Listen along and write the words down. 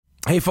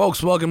Hey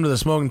folks, welcome to the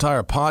Smoking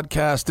Tire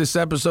Podcast. This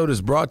episode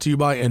is brought to you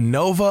by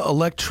Innova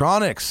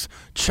Electronics.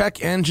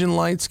 Check engine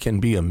lights can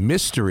be a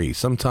mystery.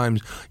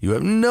 Sometimes you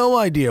have no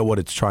idea what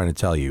it's trying to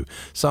tell you.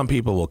 Some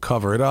people will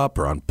cover it up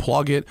or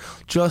unplug it,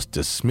 just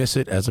dismiss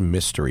it as a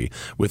mystery.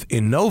 With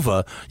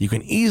Innova, you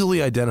can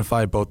easily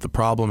identify both the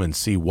problem and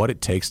see what it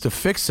takes to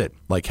fix it,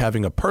 like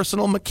having a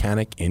personal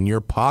mechanic in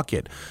your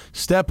pocket.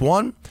 Step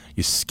 1,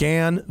 you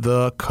scan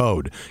the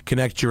code.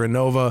 Connect your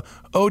Innova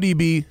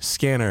ODB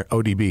scanner,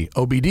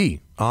 OBD,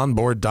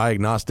 onboard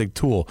diagnostic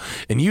tool,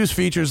 and use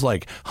features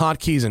like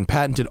hotkeys and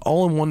patented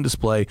all-in-one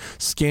display.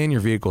 Scan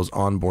your vehicle's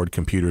onboard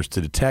computers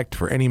to detect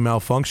for any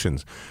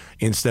malfunctions.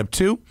 In step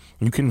 2,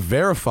 you can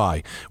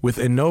verify. With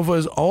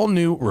Innova's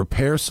all-new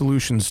Repair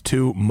Solutions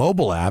 2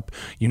 mobile app,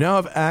 you now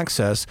have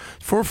access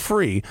for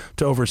free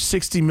to over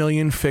 60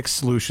 million fixed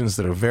solutions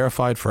that are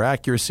verified for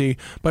accuracy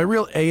by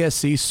real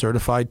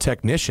ASE-certified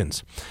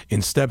technicians.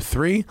 In step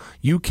 3,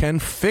 you can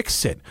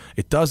fix it.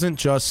 It doesn't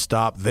just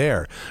stop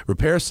there.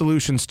 Repair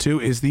Solutions 2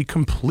 is the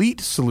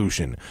complete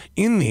solution.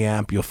 In the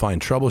app, you'll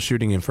find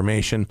troubleshooting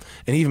information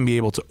and even be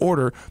able to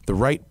order the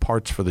right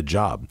parts for the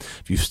job.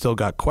 If you've still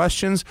got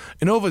questions,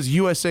 Innova's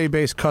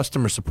USA-based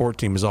customer support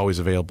team is always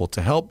available to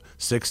help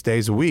 6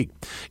 days a week.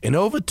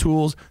 Innova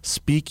tools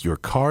speak your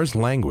car's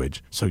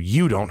language, so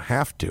you don't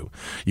have to.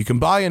 You can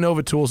buy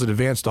Innova tools at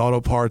Advanced Auto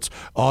Parts,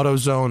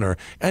 AutoZone, or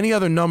any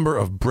other number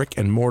of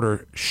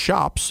brick-and-mortar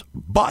shops,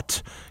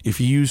 but if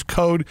you use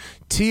code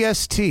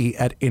TST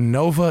at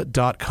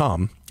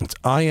Innova.com, it's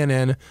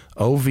INNOVA.com.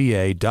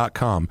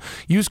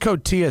 Use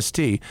code TST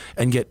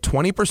and get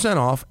 20%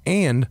 off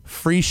and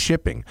free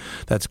shipping.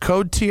 That's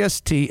code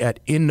TST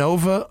at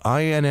INNOVA.com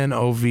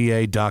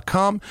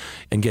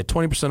and get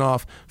 20%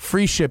 off,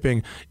 free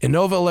shipping.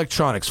 Innova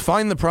Electronics.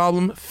 Find the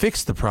problem,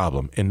 fix the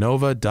problem.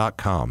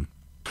 Innova.com.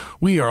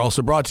 We are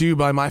also brought to you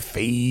by my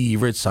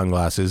favorite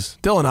sunglasses,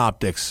 Dylan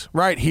Optics,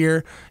 right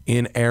here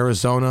in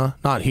Arizona.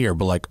 Not here,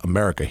 but like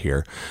America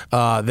here.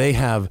 They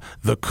have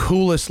the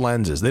coolest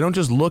lenses. They don't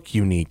just look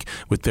unique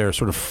with their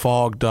sort of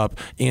fogged up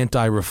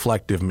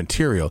anti-reflective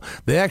material.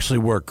 They actually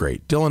work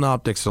great. Dylan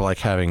Optics are like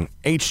having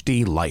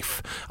HD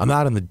life. I'm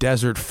out in the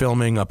desert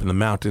filming, up in the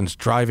mountains,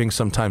 driving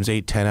sometimes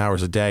 8-10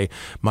 hours a day.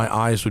 My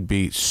eyes would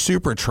be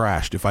super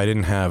trashed if I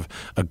didn't have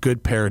a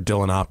good pair of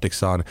Dylan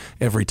Optics on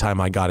every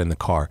time I got in the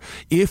car.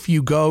 If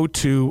you go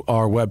to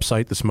our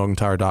website,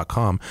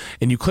 thesmokingtire.com,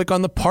 and you click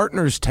on the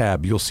Partners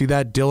tab, you'll see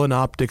that Dylan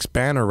Optics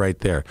banner right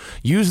there.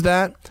 Use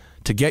that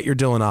to get your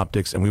Dylan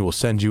Optics, and we will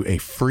send you a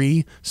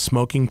free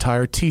Smoking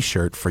Tire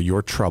t-shirt for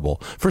your trouble,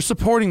 for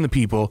supporting the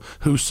people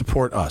who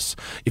support us.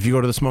 If you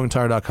go to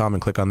thesmokingtire.com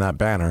and click on that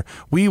banner,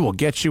 we will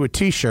get you a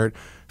t-shirt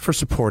for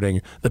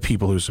supporting the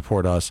people who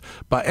support us.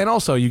 And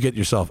also, you get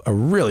yourself a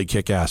really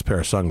kick-ass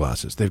pair of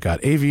sunglasses. They've got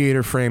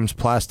aviator frames,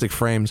 plastic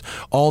frames,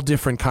 all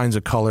different kinds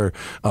of color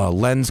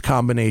lens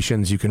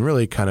combinations. You can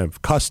really kind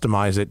of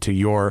customize it to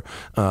your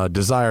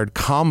desired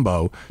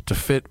combo to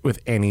fit with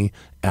any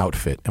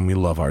outfit. And we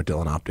love our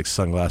Dylan Optics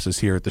sunglasses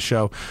here at the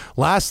show.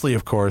 Lastly,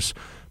 of course,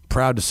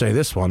 proud to say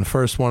this one,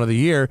 first one of the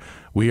year,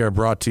 we are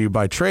brought to you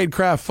by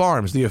Tradecraft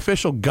Farms, the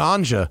official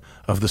ganja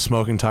of the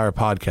Smoking Tire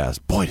Podcast.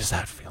 Boy, does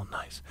that feel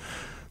nice.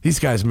 These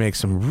guys make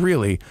some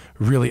really,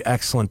 really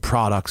excellent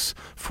products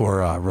for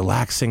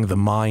relaxing the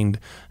mind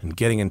and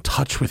getting in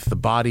touch with the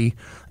body.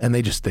 And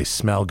they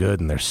smell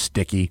good and they're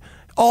sticky.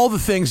 All the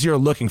things you're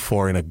looking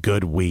for in a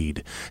good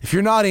weed. If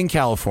you're not in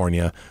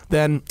California,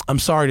 then I'm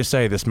sorry to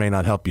say this may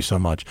not help you so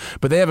much.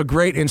 But they have a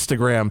great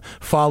Instagram.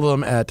 Follow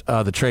them at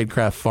the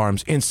Tradecraft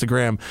Farms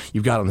Instagram.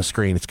 You've got it on the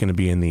screen. It's going to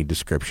be in the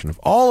description of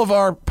all of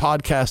our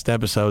podcast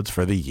episodes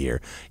for the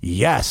year.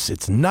 Yes,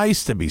 it's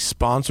nice to be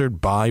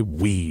sponsored by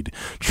weed.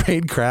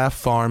 Tradecraft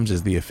Farms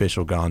is the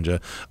official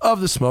ganja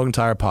of the Smoking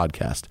Tire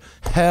Podcast.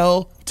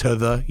 Hell to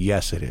the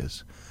yes, it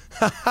is.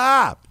 Ha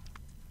ha!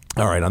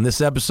 All right, on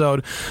this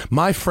episode,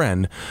 my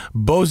friend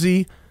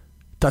Bozi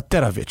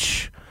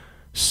Tatarevic,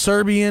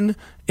 Serbian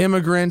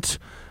immigrant,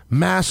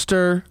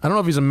 master. I don't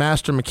know if he's a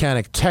master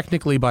mechanic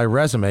technically by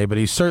resume, but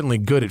he's certainly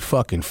good at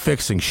fucking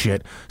fixing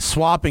shit,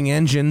 swapping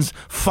engines,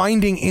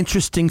 finding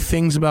interesting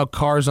things about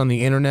cars on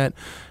the internet,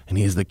 and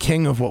he's the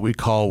king of what we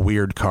call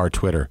weird car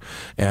Twitter.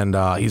 And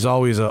he's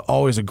always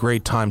a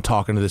great time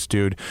talking to this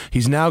dude.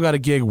 He's now got a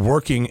gig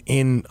working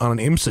on an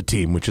IMSA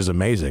team, which is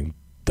amazing.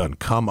 Done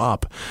come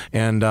up,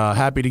 and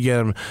happy to get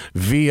him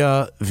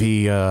via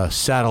the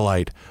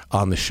satellite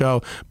on the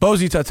show.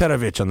 Bozi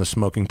Tatarevic on the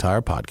Smoking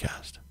Tire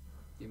Podcast.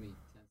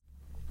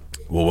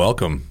 Well,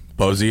 welcome,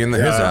 Bozi in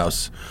his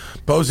house.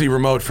 Bozi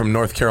remote from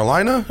North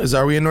Carolina.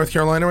 Are we in North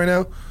Carolina right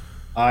now?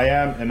 I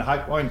am in High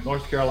Point,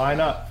 North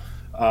Carolina,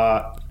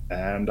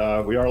 and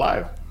we are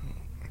live.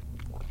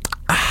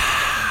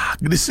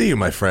 Good to see you,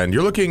 my friend.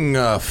 You're looking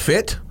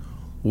fit.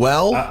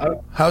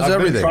 Well, how's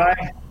everything?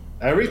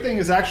 Everything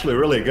is actually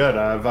really good.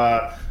 I've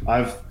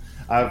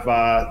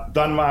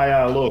done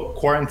my little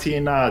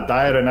quarantine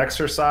diet and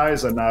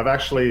exercise, and I've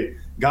actually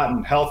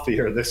gotten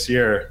healthier this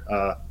year.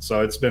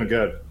 So it's been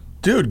good.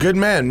 Dude, good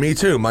man. Me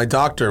too. My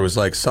doctor was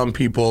like, some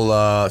people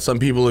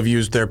have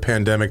used their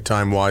pandemic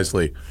time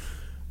wisely.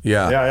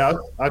 Yeah. Yeah,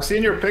 I've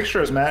seen your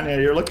pictures, man. Yeah,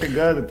 you're looking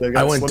good.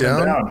 I went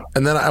down,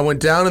 and then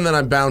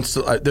I bounced.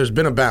 There's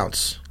been a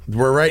bounce.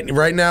 We're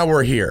right now.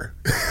 We're here.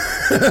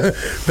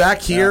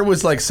 Back here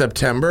was like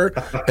September,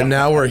 and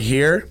now we're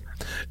here,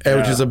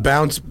 which is a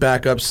bounce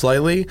back up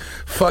slightly.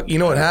 Fuck, you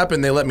know what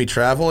happened? They let me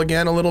travel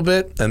again a little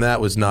bit, and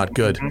that was not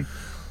good.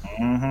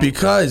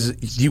 Because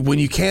when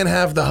you can't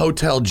have the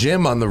hotel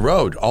gym on the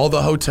road, all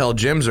the hotel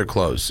gyms are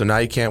closed, so now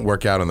you can't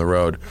work out on the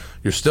road.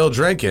 You're still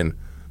drinking,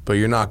 but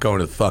you're not going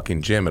to the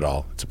fucking gym at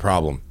all. It's a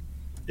problem.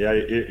 Yeah,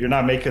 you're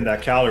not making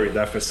that calorie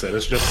deficit.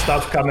 It's just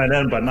stuff coming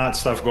in, but not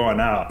stuff going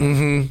out.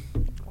 Mm-hmm.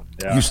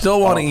 Yeah. You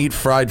still want to eat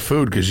fried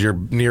food because you're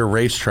near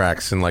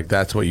racetracks and like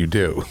that's what you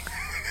do.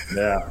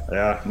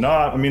 Yeah. No,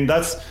 I mean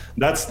that's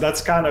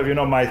kind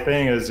of, my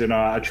thing is,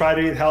 I try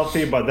to eat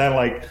healthy, but then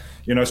like,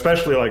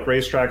 especially like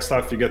racetrack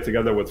stuff, you get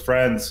together with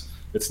friends.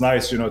 It's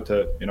nice,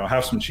 to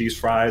have some cheese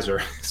fries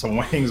or some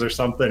wings or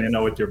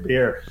something, with your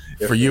beer.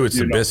 For you, it's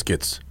the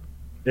biscuits.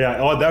 Yeah,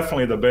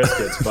 definitely the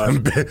biscuits.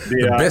 But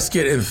the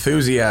biscuit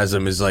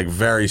enthusiasm is like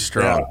very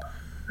strong.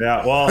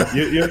 Yeah. Well,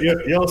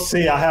 you'll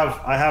see. I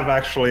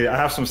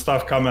have some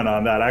stuff coming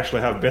on that. I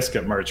actually have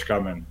biscuit merch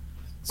coming.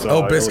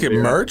 So biscuit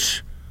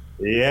merch?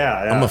 Yeah.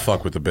 I'm gonna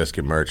fuck with the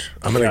biscuit merch.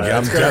 I'm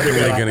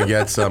definitely gonna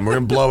get some. We're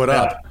gonna blow it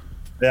up.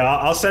 Yeah,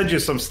 I'll send you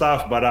some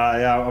stuff, but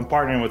I'm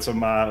partnering with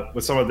some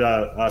of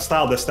the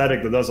Styled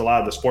Aesthetic that does a lot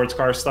of the sports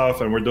car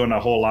stuff, and we're doing a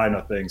whole line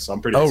of things. So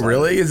I'm pretty. excited.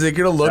 Really? Is it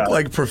gonna look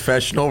like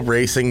professional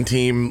racing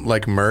team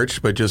like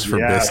merch, but just for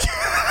biscuits?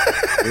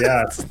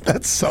 Yeah,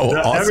 that's so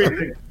awesome.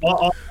 Everything,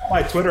 all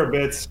my Twitter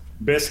bits,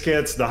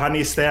 biscuits, the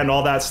honey stand,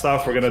 all that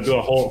stuff. We're gonna do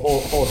a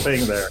whole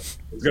thing there.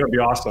 It's gonna be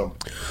awesome,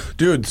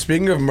 dude.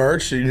 Speaking of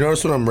merch, you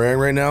notice what I'm wearing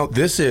right now?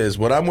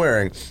 What I'm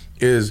wearing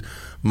is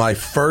my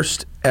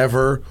first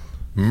ever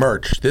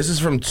merch. This is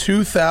from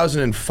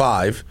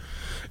 2005,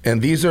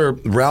 and these are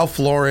Ralph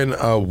Lauren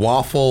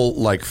waffle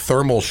like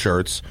thermal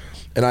shirts.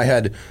 And I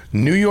had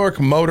New York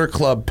Motor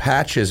Club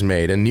patches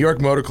made, and New York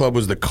Motor Club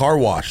was the car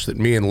wash that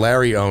me and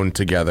Larry owned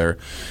together.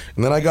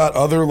 And then I got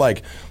other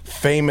like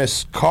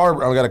famous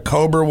car. I got a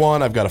Cobra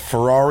one, I've got a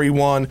Ferrari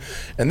one,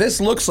 and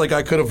this looks like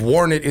I could have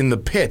worn it in the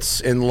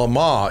pits in Le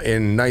Mans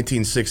in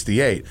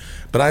 1968.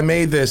 But I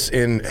made this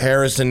in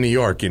Harrison, New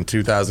York in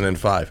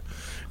 2005.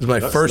 It's my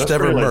first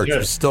ever merch.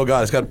 It's still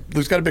got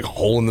it's got a big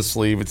hole in the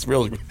sleeve. It's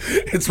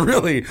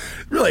really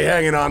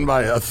hanging on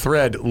by a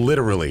thread,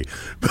 literally.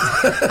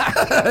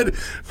 But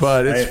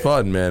it's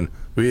fun, man.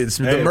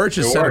 The merch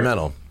is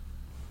sentimental.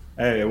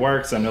 Hey, it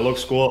works and it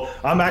looks cool.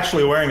 I'm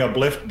actually wearing a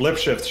Blip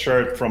Shift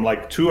shirt from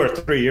like 2 or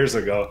 3 years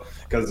ago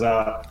because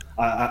I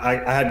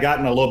had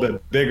gotten a little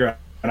bit bigger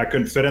and I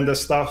couldn't fit in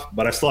this stuff,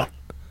 but I still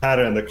had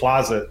it in the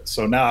closet.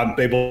 So now I'm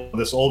able to pull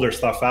this older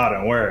stuff out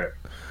and wear it.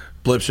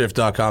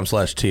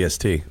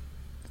 Blipshift.com/TST.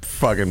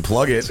 Fucking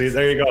plug it. See,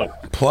 there you go.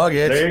 Plug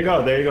it. There you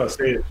go.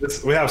 See,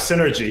 we have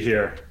synergy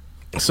here.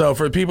 So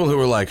for people who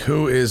are like,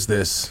 who is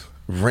this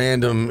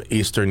random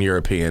Eastern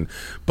European?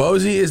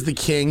 Bozi is the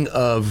king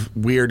of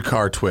weird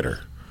car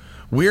Twitter.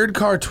 Weird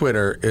car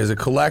Twitter is a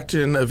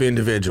collection of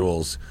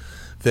individuals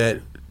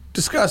that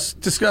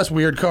discuss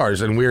weird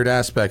cars and weird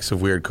aspects of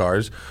weird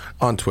cars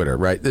on Twitter,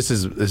 right? This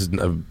is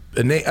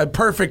a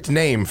perfect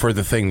name for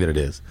the thing that it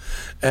is.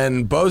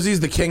 And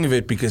Bozi's the king of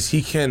it because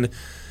he can,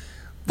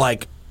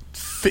 like,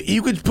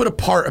 you could put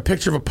a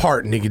picture of a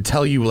part and he could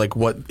tell you, like,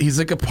 what, he's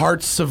like a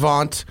parts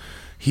savant.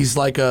 He's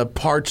like a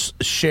parts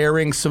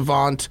sharing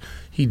savant.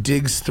 He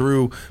digs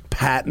through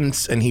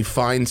patents and he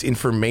finds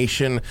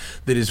information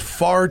that is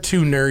far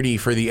too nerdy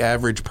for the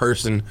average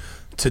person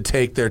to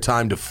take their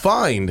time to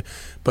find,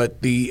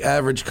 but the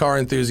average car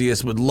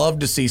enthusiast would love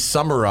to see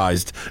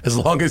summarized as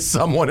long as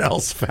someone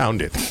else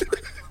found it.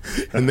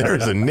 And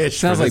there's a niche.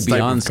 Sounds for this like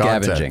beyond type of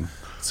content. scavenging.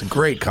 It's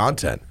great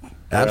content.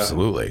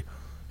 Absolutely.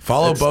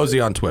 Follow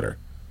Bozi on Twitter.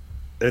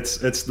 It's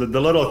the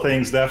little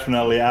things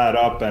definitely add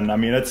up, and I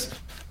mean it's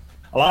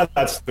a lot of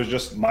that's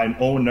just my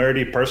own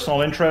nerdy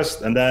personal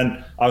interest, and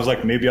then I was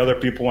like, maybe other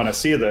people want to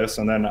see this,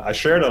 and then I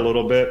shared a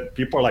little bit.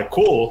 People are like,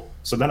 cool.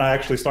 So then I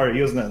actually started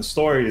using it in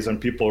stories,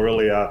 and people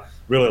really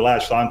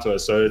latched onto it.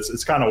 So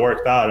it's kind of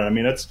worked out, and I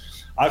mean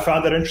I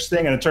found it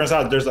interesting, and it turns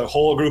out there's a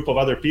whole group of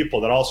other people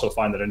that also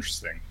find it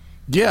interesting.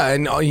 Yeah,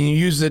 and you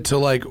use it to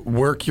like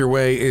work your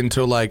way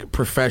into like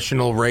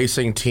professional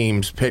racing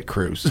teams' pit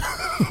crews,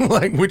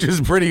 like, which is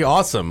pretty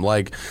awesome.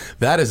 Like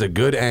that is a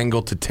good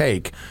angle to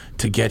take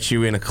to get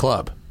you in a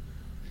club.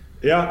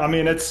 Yeah, I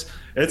mean it's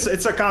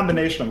a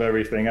combination of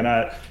everything, and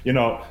I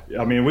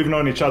mean we've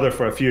known each other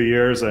for a few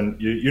years,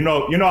 and you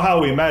know how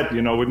we met.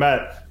 We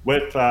met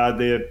with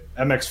the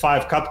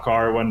MX-5 Cup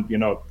car when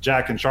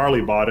Jack and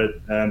Charlie bought it,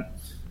 and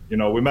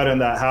we met in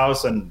that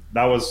house, and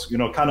that was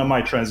kind of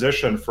my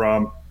transition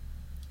from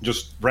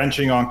just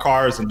wrenching on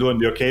cars and doing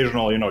the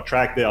occasional,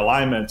 track day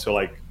alignment to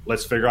like,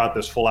 let's figure out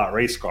this full out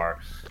race car.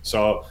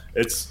 So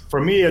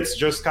for me, it's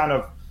just kind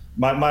of,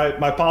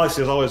 my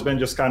policy has always been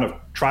just kind of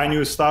try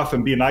new stuff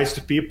and be nice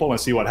to people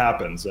and see what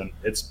happens. And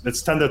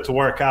it's tended to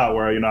work out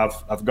where,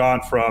 I've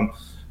gone from,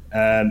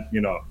 and,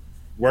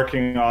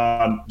 working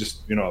on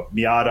just,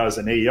 Miatas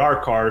and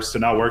AER cars to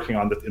now working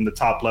on in the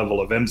top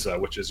level of IMSA,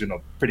 which is,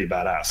 pretty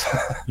badass.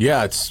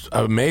 Yeah, it's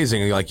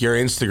amazing. Like your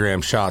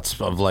Instagram shots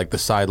of like the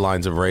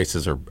sidelines of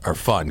races are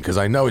fun because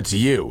I know it's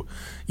you.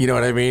 You know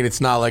what I mean?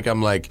 It's not like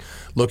I'm like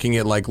looking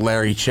at like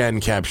Larry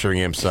Chen capturing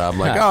IMSA. I'm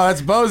like, oh,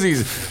 that's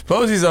Bozi's.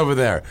 Bozi's over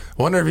there.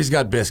 Wonder if he's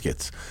got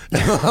biscuits.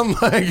 I'm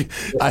like,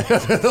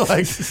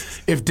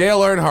 if Dale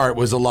Earnhardt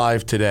was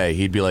alive today,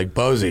 he'd be like,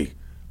 Bozi,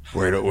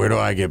 where do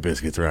I get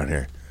biscuits around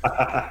here?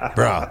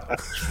 Bro,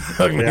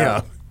 hook me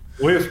up.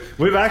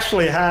 We've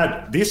actually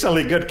had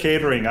decently good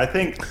catering. I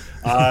think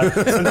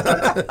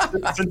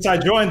since I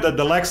joined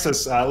the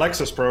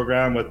Lexus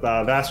program with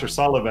Vassar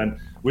Sullivan,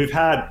 we've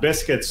had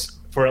biscuits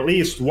for at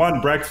least one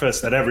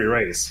breakfast at every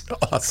race.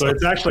 Awesome. So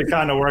it's actually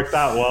kind of worked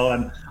out well.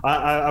 And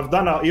I've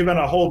done even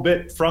a whole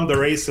bit from the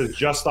races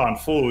just on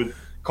food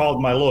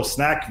called my little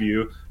snack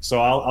view. So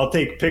I'll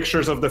take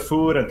pictures of the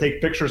food and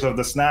take pictures of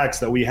the snacks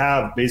that we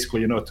have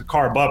basically, to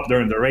carb up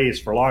during the race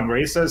for long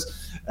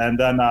races. And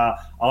then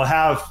I'll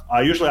have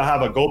a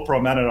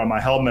GoPro mounted on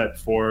my helmet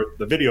for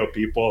the video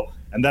people.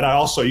 And then I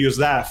also use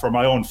that for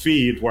my own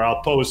feed where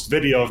I'll post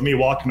video of me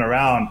walking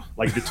around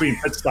like between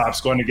pit stops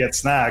going to get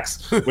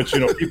snacks, which,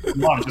 people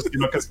love just,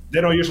 because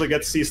they don't usually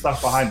get to see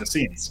stuff behind the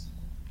scenes.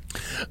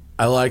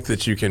 I like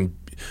that you can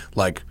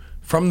like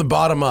from the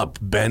bottom up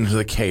bend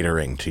the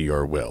catering to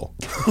your will.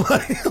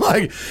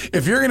 like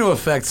if you're going to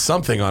affect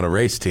something on a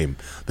race team,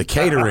 the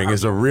catering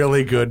is a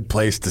really good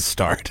place to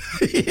start.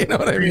 You know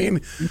what I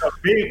mean?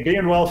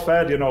 Being well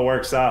fed,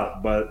 works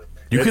out, but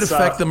you could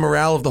affect the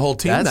morale of the whole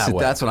team that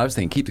way. That's what I was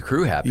thinking. Keep the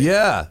crew happy.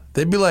 Yeah.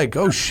 They'd be like,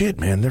 oh, shit,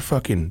 man. They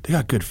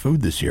got good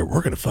food this year.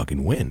 We're going to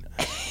fucking win.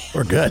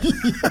 We're good.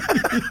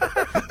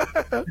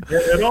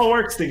 It all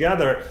works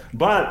together.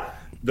 But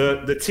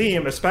the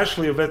team,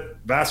 especially with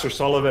Vassar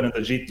Sullivan and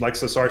the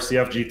Lexus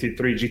RCF GT3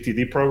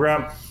 GTD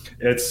program,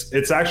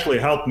 it's actually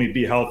helped me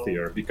be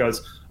healthier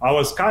because I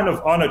was kind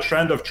of on a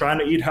trend of trying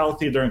to eat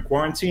healthy during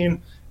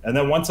quarantine. And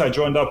then once I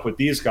joined up with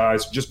these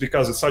guys, just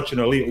because it's such an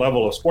elite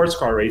level of sports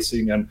car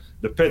racing and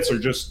the pits are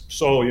just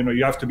so,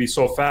 you have to be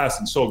so fast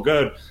and so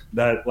good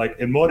that like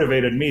it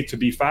motivated me to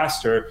be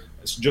faster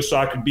just so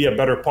I could be a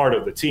better part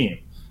of the team.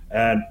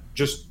 And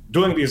just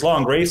doing these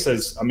long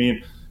races, I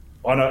mean,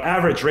 on an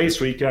average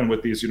race weekend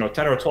with these, 10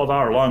 or 12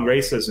 hour long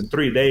races in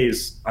 3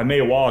 days, I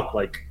may walk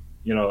like,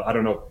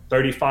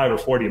 35 or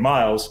 40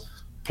 miles,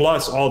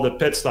 plus all the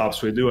pit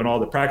stops we do and all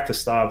the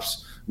practice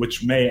stops,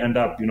 which may end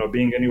up,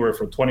 being anywhere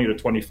from 20 to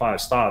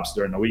 25 stops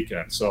during the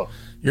weekend. So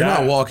you're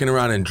not walking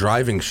around in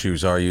driving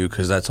shoes, are you?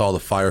 Because that's all the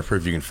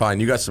fireproof you can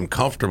find. You got some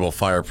comfortable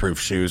fireproof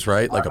shoes,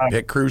 right? Like a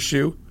pit crew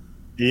shoe?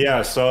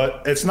 Yeah,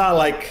 so it's not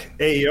like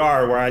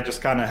AER where I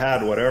just kind of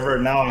had whatever.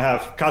 Now I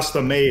have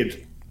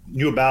custom-made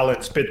New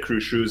Balance pit crew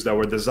shoes that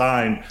were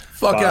designed.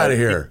 Fuck out of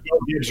here.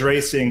 Gibbs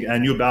Racing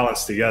and New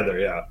Balance together,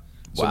 yeah.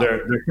 So Wow.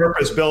 they're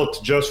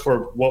purpose-built just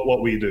for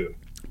what we do.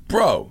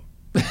 Bro,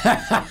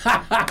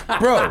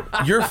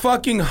 your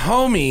fucking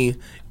homie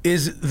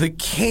is the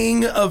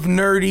king of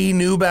nerdy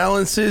New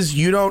Balances.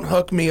 You don't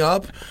hook me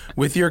up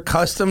with your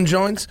custom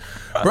joints?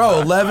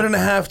 Bro,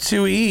 11.5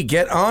 2E.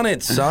 Get on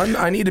it, son.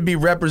 I need to be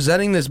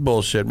representing this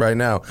bullshit right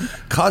now.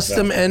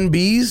 Custom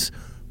NBs?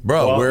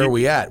 Bro, well, where are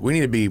we at? We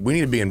need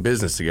to be in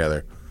business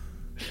together.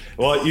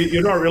 Well,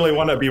 you don't really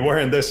want to be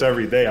wearing this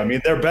every day. I mean,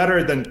 they're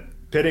better than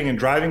pitting and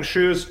driving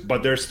shoes,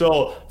 but they're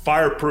still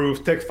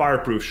thick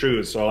fireproof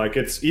shoes. So like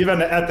it's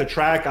even at the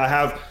track, I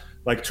have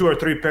like 2 or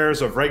 3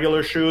 pairs of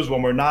regular shoes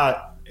when we're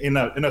not in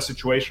a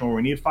situation where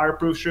we need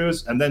fireproof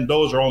shoes, and then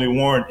those are only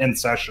worn in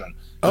session.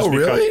 Oh,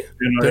 really?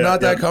 They're not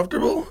that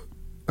comfortable?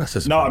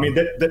 No, I mean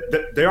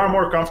they are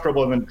more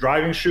comfortable than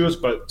driving shoes,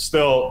 but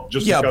still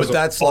just because but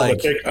that's of all like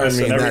the thickness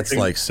and that's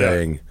like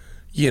saying,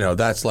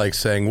 that's like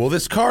saying, well,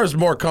 this car is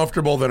more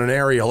comfortable than an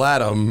Ariel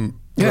Atom.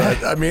 Yeah.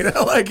 Right? I mean,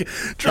 like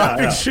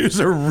driving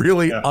shoes are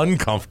really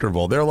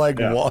uncomfortable. They're like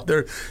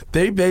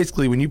they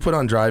basically, when you put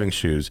on driving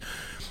shoes,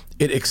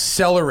 it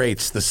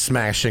accelerates the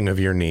smashing of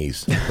your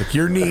knees. Like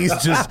your knees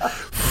just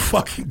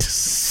fucking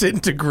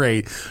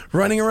disintegrate.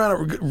 Running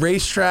around at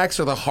racetracks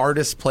are the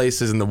hardest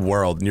places in the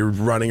world, and you're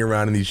running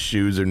around in these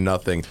shoes or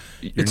nothing.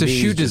 It's a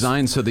shoe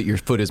designed so that your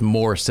foot is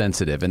more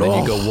sensitive, and then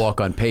you go walk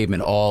on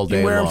pavement all day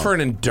long. You wear them for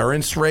an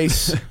endurance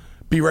race.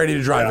 Be ready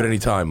to drive at any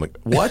time. Like,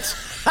 what?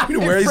 You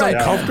wear these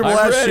uncomfortable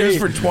ass shoes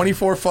for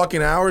 24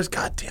 fucking hours?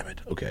 God damn it.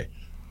 Okay.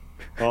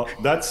 Well,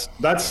 that's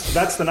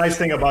the nice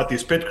thing about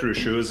these pit crew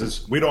shoes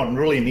is we don't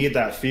really need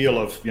that feel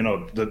of,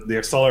 the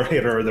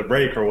accelerator or the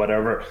brake or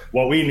whatever.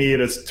 What we need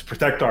is to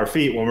protect our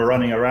feet when we're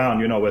running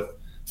around, with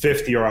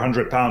 50 or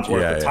 100 pounds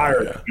worth of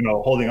tire,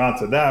 holding on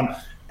to them.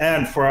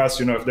 And for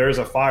us, if there is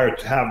a fire,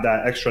 to have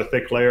that extra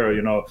thick layer,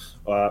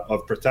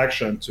 of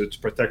protection to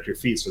protect your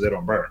feet so they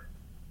don't burn.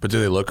 But do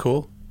they look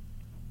cool?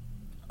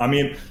 I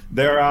mean,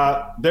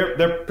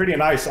 they're pretty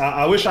nice.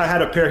 I wish I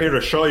had a pair here to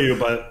show you,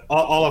 but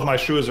all of my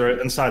shoes are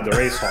inside the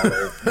race hall,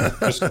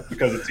 just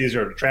because it's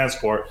easier to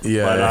transport.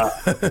 Yeah.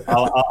 But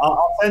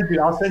I'll send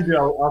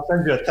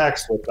you a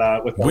text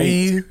with.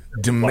 We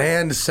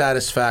demand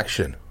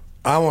satisfaction.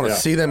 I want to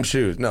see them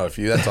shoes. No,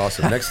 that's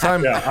awesome. Next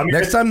time,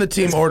 next time the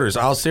team orders,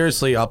 I'll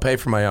pay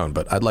for my own.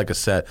 But I'd like a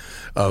set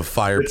of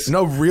I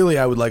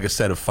would like a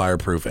set of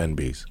fireproof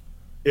NBs.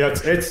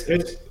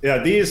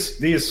 Yeah,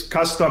 these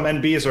custom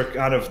NBs are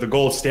kind of the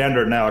gold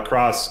standard now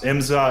across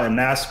IMSA and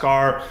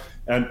NASCAR,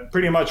 and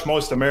pretty much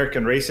most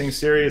American racing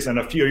series, and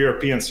a few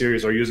European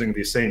series are using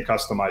these same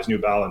customized New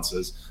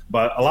Balances.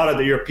 But a lot of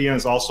the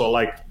Europeans also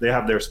they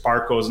have their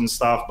Sparkos and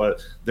stuff,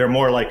 but they're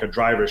more like a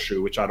driver's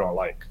shoe, which I don't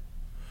like.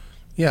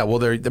 Yeah, well,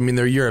 they're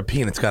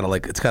European. It's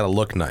gotta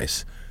look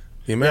nice.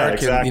 The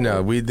American,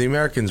 the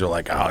Americans are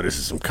like, oh, this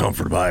is some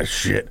comfortable ass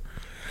shit.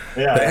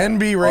 Yeah, the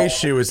NB race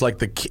shoe is like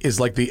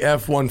the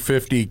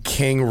F-150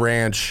 King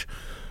Ranch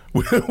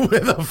with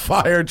a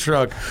fire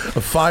truck,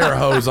 a fire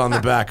hose on the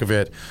back of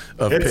it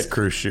of pit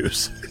crew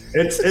shoes.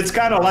 It's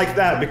kind of like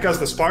that because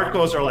the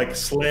Sparkos are like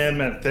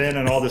slim and thin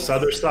and all this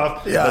other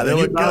stuff. Yeah, they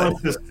look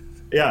good.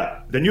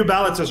 Yeah, the New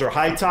Balances are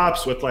high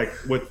tops with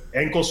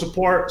ankle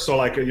support.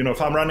 So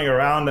if I'm running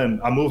around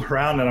and I move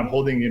around and I'm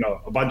holding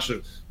a bunch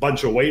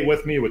of weight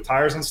with me with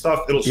tires and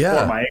stuff, it'll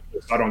support my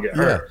ankles so I don't get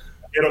hurt.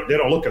 They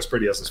don't look as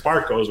pretty as the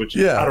Sparkos, which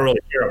I don't really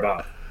care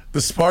about. The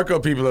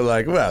Sparko people are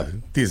like, well,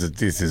 this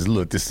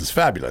is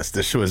fabulous.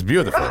 This shoe is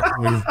beautiful.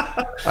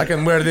 I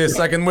can wear this.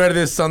 I can wear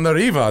this on the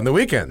Riva on the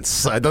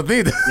weekends. I don't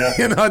need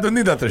I don't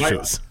need other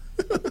shoes.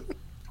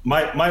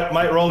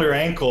 Might roll your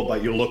ankle,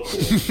 but you look cool.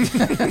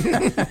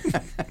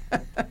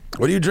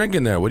 What are you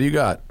drinking there? What do you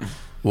got?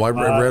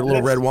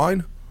 Red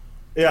wine?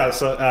 Yeah.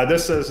 So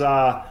this is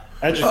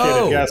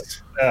Educated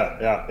Guess.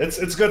 Yeah.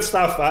 It's good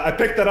stuff. I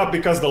picked it up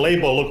because the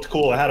label looked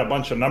cool. It had a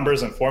bunch of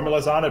numbers and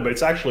formulas on it, but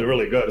it's actually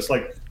really good. It's I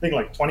think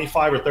 $25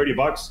 or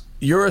 $30.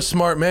 You're a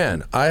smart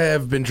man. I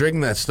have been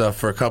drinking that stuff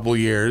for a couple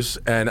years,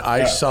 and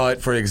I saw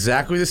it for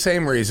exactly the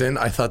same reason.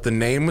 I thought the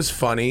name was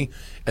funny,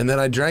 and then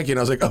I drank it, and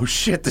I was like, oh,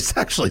 shit, this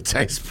actually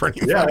tastes pretty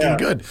fucking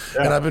good.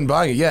 Yeah. And I've been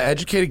buying it. Yeah,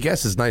 Educated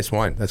Guess is nice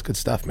wine. That's good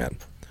stuff, man.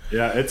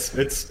 Yeah, it's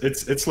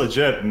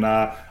legit. And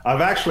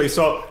I've actually,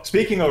 so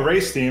speaking of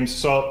race teams,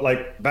 so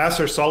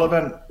Vassar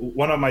Sullivan,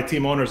 one of my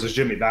team owners is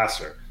Jimmy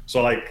Vassar.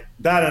 So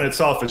that in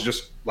itself is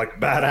just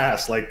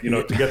badass,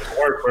 to get to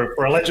work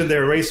for a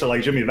legendary racer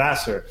like Jimmy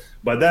Vassar.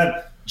 But then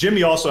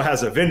Jimmy also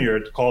has a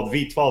vineyard called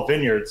V12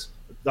 Vineyards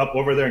up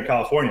over there in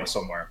California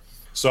somewhere.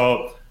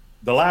 So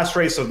the last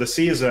race of the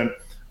season,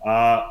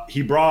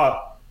 he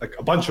brought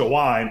a bunch of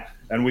wine,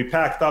 and we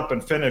packed up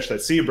and finished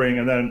at Sebring,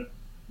 and then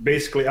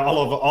basically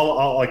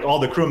all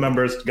the crew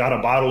members got a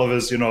bottle of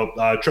his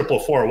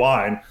 444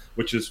 wine,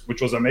 which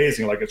was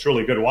amazing. It's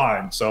really good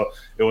wine. So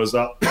it was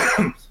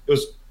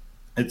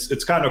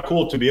it's kind of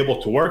cool to be able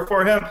to work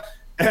for him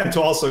and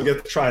to also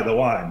get to try the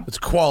wine. It's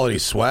quality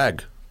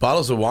swag.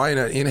 Bottles of wine,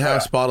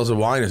 in-house bottles of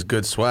wine is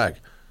good swag.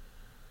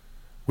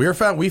 We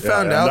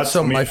found out.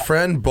 So my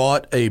friend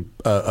bought a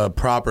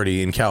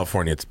property in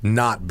California. It's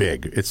not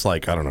big. It's I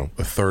don't know,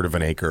 a third of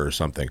an acre or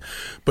something,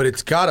 but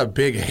it's got a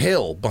big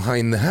hill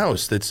behind the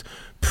house that's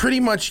pretty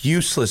much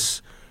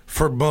useless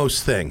for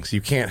most things. You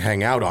can't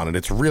hang out on it.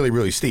 It's really,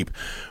 really steep.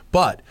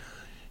 But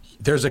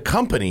there's a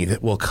company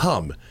that will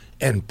come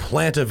and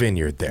plant a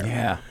vineyard there.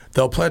 Yeah,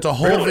 they'll plant a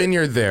whole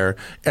vineyard there,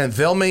 and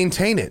they'll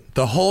maintain it,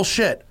 the whole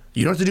shit.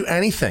 You don't have to do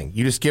anything.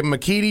 You just give them a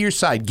key to your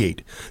side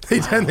gate.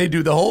 They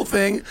do the whole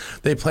thing.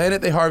 They plant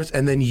it, they harvest,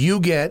 and then you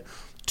get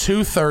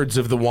 2/3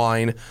 of the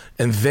wine,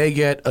 and they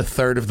get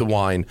 1/3 of the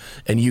wine,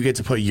 and you get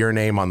to put your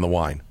name on the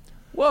wine.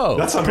 Whoa.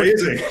 That's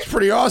amazing. It's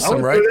pretty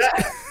awesome, right?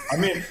 I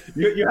mean,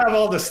 you have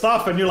all this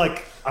stuff, and you're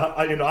like,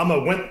 I'm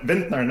a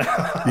vintner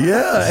now.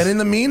 Yeah, and in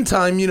the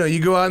meantime, you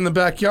go out in the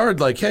backyard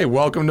hey,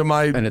 welcome to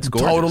my and it's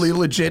totally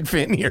legit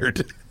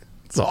vineyard.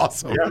 It's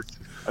awesome. Yes.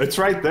 It's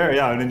right there,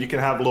 yeah, and then you can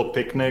have little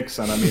picnics,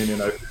 and I mean,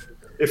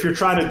 if you're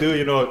trying to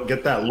do,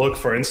 get that look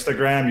for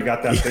Instagram, you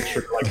got that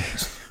picture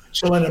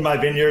chilling in my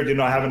vineyard,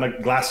 having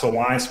a glass of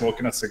wine,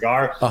 smoking a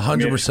cigar.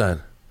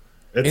 100%.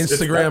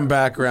 Instagram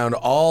background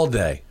all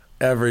day,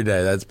 every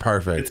day. That's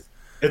perfect.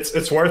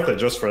 It's worth it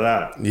just for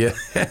that. Yeah,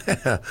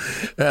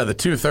 yeah. The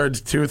two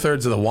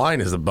thirds of the wine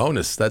is the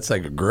bonus. That's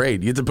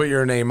great. You have to put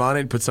your name on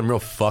it. Put some real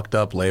fucked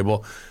up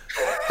label.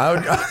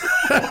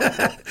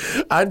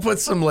 I'd put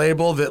some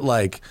label that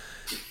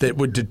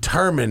would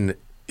determine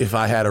if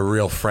I had a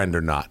real friend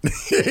or not.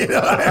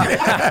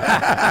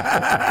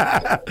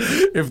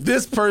 If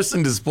this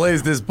person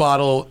displays this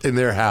bottle in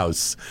their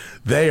house,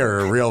 they are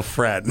a real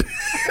friend.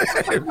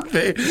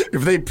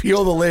 if they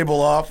peel the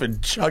label off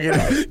and chug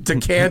it,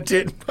 decant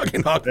it,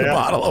 fucking knock the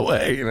bottle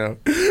away,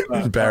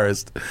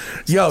 embarrassed.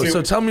 Yo,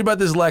 so tell me about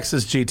this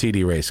Lexus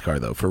GTD race car,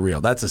 though, for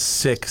real. That's a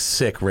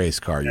sick race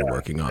car you're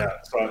working on. Yeah,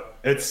 so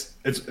it's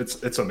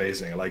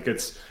amazing.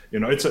 It's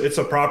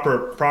a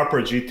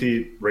proper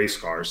GT race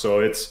car. So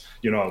it's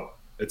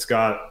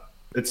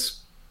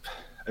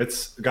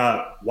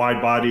got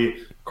wide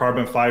body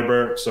carbon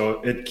fiber,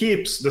 so it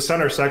keeps the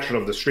center section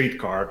of the street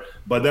car,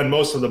 but then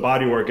most of the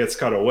bodywork gets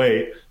cut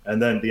away,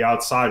 and then the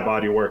outside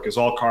bodywork is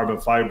all carbon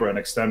fiber and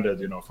extended,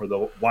 for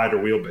the wider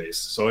wheelbase.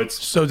 So it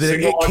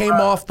came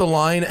off the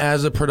line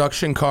as a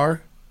production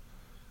car?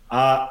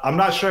 I'm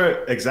not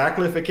sure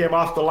exactly if it came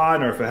off the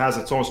line or if it has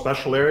its own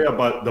special area,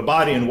 but the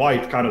body in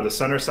white, kind of the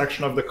center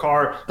section of the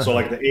car, so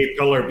like the A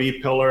pillar, B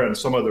pillar, and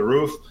some of the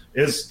roof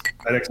is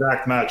an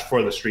exact match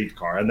for the street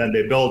car. And then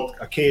they build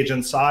a cage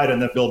inside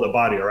and then build a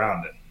body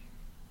around it.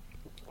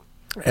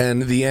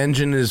 And the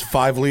engine is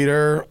 5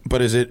 liter,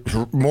 but is it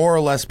more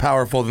or less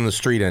powerful than the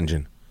street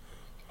engine?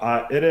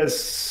 It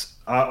is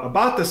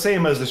about the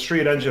same as the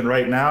street engine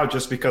right now,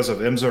 just because of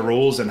IMSA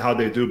rules and how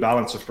they do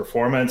balance of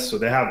performance. So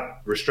they have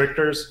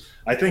restrictors.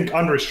 I think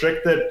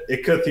unrestricted,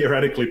 it could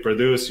theoretically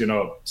produce,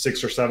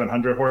 600 or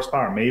 700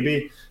 horsepower,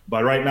 maybe.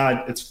 But right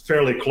now, it's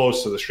fairly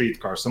close to the street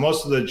car. So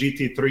most of the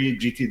GT3,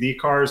 GTD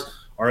cars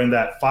are in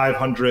that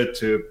 500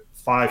 to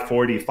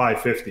 540,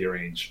 550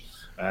 range.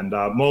 And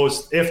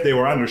most, if they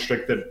were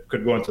unrestricted,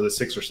 could go into the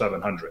 600 or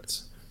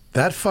 700s.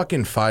 That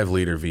fucking 5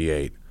 liter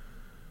V8.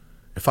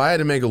 If I had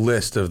to make a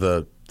list of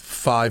the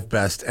 5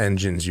 best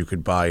engines you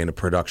could buy in a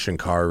production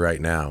car right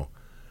now,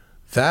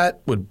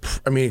 that would,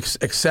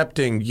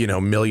 accepting,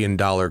 $1 million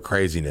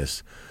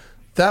craziness,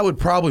 that would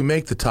probably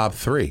make the top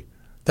 3.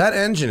 That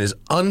engine is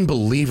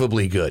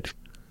unbelievably good.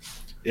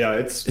 Yeah,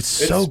 it's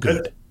so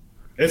good.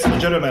 It's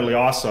legitimately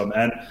awesome.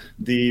 And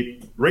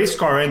the race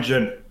car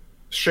engine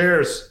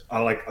shares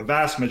like a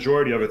vast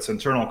majority of its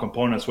internal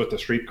components with the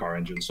street car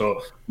engine.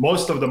 So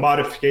most of the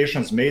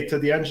modifications made to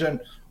the engine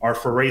are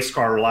for race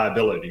car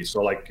reliability.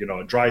 So like,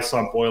 dry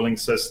sump oiling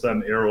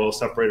system, air oil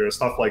separator,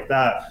 stuff like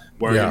that,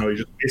 where, you're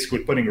just basically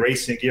putting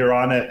racing gear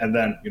on it. And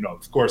then,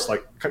 of course,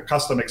 like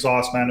custom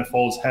exhaust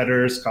manifolds,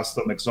 headers,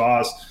 custom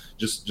exhaust,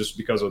 just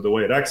because of the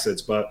way it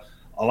exits. But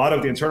a lot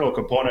of the internal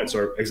components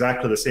are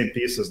exactly the same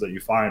pieces that you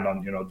find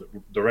on,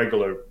 the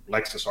regular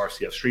Lexus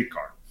RCF street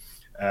car.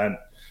 And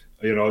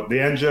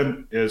the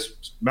engine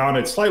is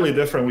mounted slightly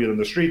differently than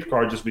the street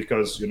car, just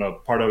because,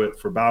 part of it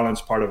for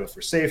balance, part of it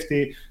for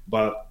safety,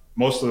 but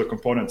most of the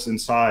components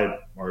inside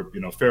are,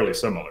 fairly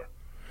similar.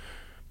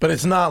 But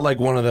it's not like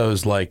one of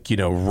those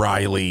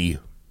Riley,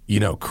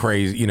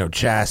 crazy,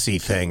 chassis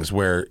things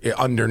where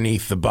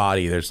underneath the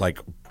body there's like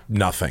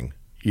nothing.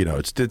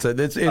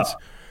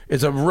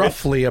 It's a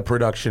roughly a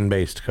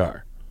production-based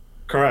car.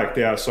 Correct.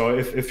 Yeah. So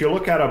if you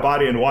look at a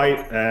body in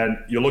white and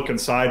you look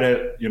inside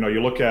it, you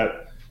look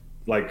at,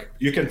 like,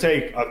 you can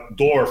take a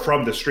door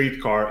from the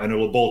street car and it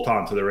will bolt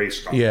on to the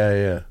race car.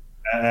 Yeah.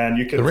 And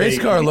you can the race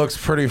car looks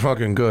pretty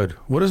fucking good.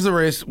 What is the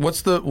race? What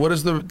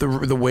is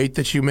the weight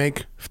that you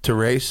make to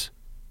race?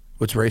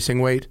 What's racing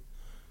weight?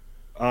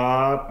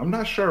 I'm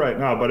not sure right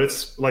now, but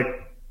it's like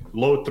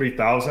low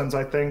 3000s,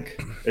 I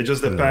think. It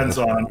just depends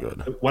on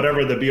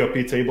whatever the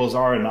BOP tables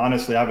are. And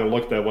honestly, I haven't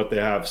looked at what they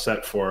have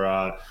set for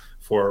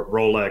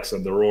Rolex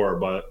and the Roar,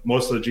 but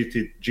most of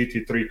the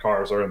GT3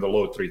 cars are in the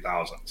low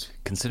 3000s.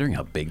 Considering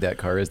how big that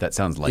car is, that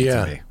sounds light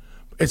to me.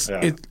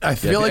 I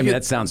feel like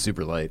that sounds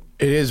super light.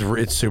 It is.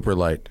 It's super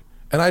light.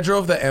 And I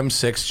drove the M6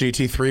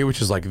 GT3, which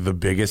is like the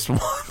biggest one.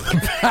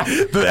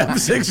 The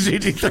M6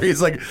 GT3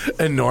 is like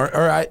enormous.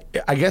 Or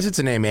I guess it's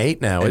an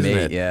M8 now, isn't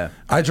it? Yeah.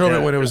 I drove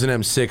it when it was an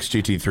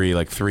M6 GT3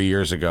 like 3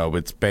 years ago. But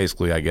it's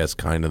basically, I guess,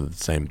 kind of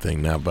the same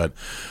thing now. But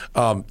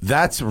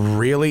that's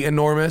really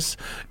enormous.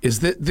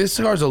 This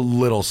car's a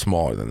little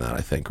smaller than that,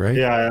 I think, right?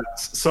 Yeah.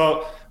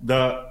 So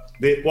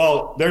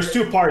well, there's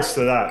 2 parts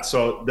to that.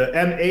 So the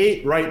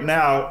M8 right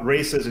now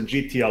races in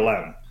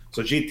GTLM.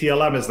 So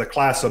GTLM is the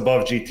class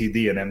above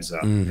GTD and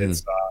IMSA.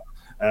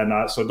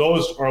 Mm-hmm. So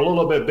those are a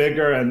little bit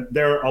bigger, and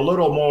they're a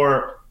little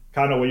more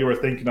kind of what you were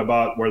thinking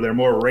about, where they're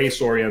more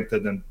race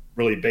oriented and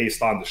really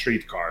based on the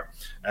street car.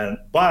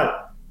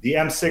 But the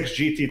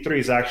M6 GT3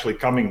 is actually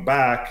coming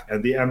back,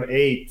 and the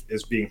M8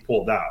 is being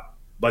pulled out.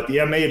 But the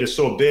M8 is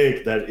so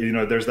big that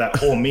there's that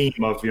whole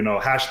meme of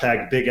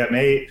hashtag big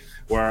M8,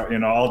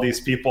 where all these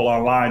people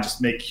online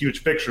just make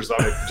huge pictures of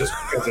it just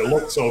because it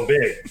looks so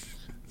big.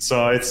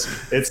 So it's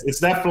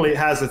definitely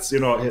has its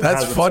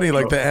That's funny,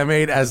 like the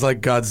M8 as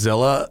like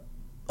Godzilla,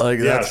 like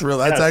that's real.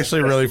 That's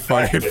actually really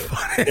funny.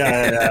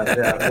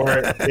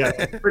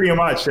 Yeah. Pretty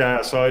much.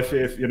 Yeah. So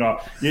if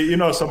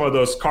some of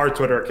those car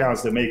Twitter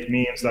accounts that make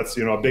memes, that's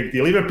a big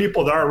deal. Even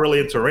people that aren't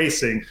really into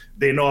racing,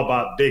 they know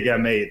about big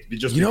M8.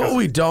 Just what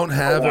we don't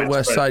have at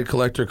Westside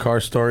Collector Car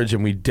Storage,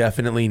 and we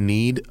definitely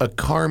need a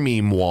car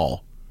meme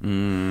wall.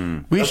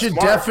 We should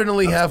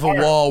definitely have a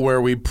wall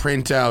where we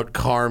print out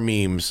car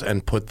memes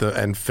and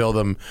and fill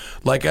them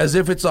like as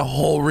if it's a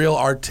whole real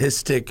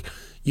artistic,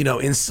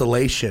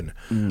 installation.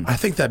 I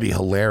think that'd be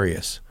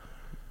hilarious.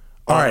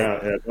 All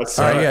right.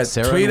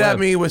 Tweet at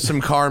me with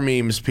some car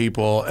memes,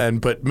 people,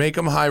 but make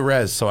them high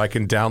res so I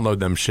can download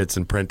them shits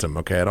and print them.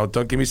 Okay,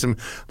 don't give me some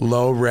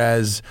low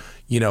res,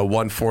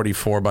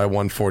 144 by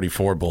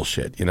 144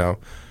 bullshit.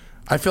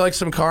 I feel like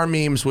some car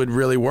memes would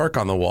really work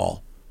on the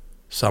wall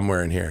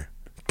somewhere in here.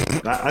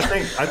 I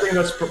think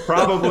that's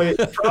probably a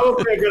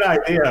good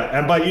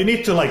idea, but you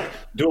need to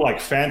do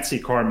fancy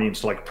car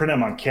memes, print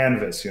them on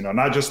canvas,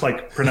 not just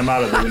print them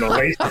out of the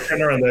laser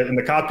printer in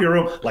the copy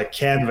room, like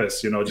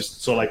canvas,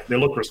 just so they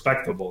look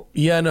respectable.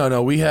 Yeah,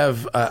 no, we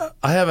have I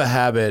have a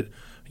habit,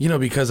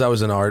 because I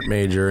was an art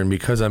major and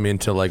because I'm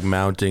into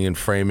mounting and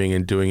framing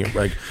and doing it,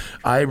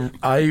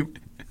 I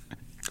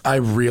I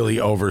really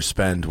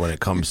overspend when it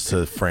comes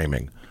to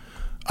framing.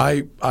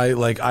 I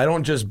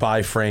don't just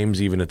buy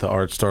frames even at the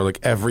art store. Like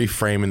every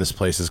frame in this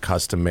place is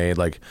custom made.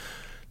 Like,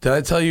 did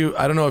I tell you?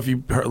 I don't know if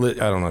you heard,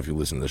 I don't know if you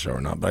listened to the show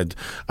or not, but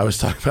I was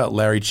talking about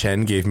Larry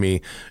Chen gave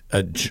me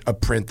a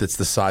print that's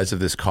the size of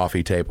this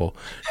coffee table,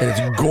 and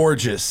it's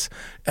gorgeous.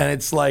 And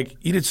it's like,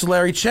 it's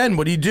Larry Chen.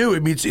 What do you do? I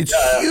mean, it's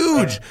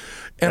huge.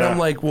 And I'm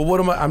like, well,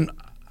 what am I?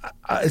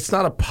 It's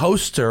not a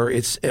poster.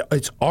 It's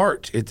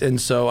art.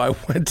 And so I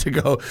went to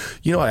go.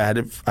 I had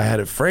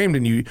it framed.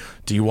 And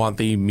do you want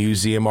the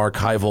museum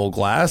archival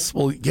glass?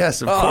 Well,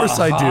 yes, of course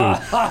I do.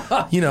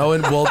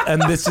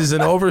 And this is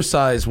an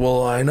oversized.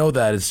 Well, I know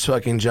that it's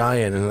fucking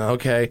giant. And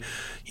okay,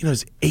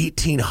 it's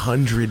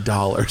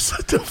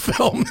 $1,800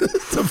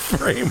 to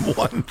frame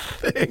one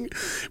thing,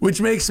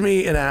 which makes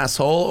me an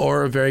asshole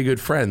or a very good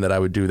friend that I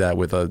would do that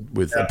with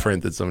a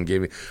print that someone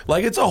gave me.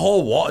 Like it's a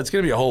whole wall. It's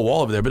gonna be a whole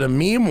wall over there, but a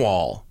meme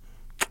wall.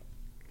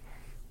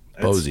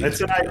 Bozi, it's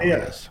an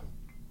idea.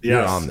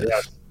 You're on this.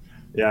 Yes.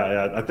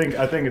 Yeah. I think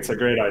it's a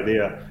great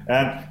idea.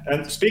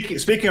 And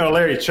speaking of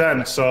Larry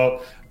Chen,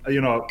 so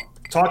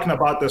talking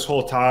about this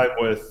whole time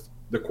with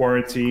the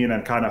quarantine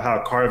and kind of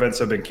how car events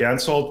have been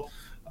canceled,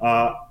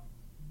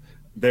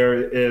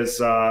 there is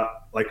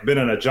been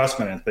an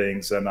adjustment in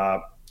things. And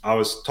I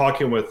was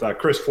talking with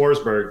Chris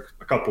Forsberg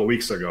a couple of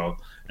weeks ago,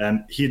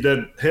 and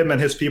him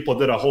and his people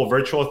did a whole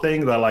virtual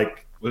thing that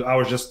I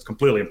was just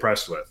completely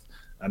impressed with.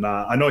 And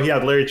I know he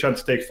had Larry Chen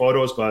to take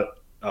photos, but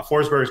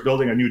Forsberg is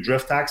building a new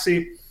drift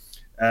taxi,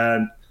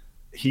 and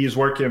he's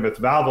working with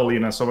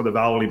Valvoline, and some of the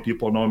Valvoline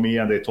people know me,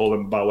 and they told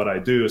him about what I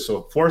do.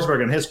 So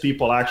Forsberg and his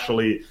people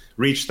actually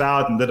reached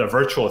out and did a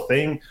virtual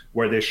thing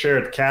where they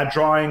shared CAD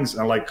drawings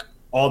and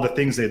all the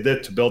things they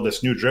did to build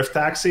this new drift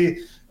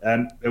taxi.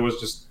 And it was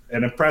just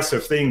an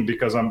impressive thing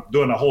because I'm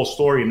doing a whole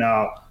story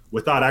now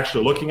without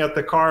actually looking at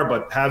the car,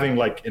 but having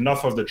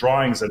enough of the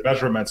drawings and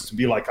measurements to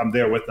be I'm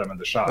there with them in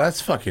the shop.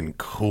 That's fucking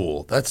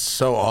cool. That's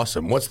so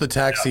awesome. What's the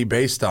taxi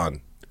based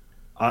on?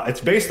 It's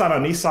based on a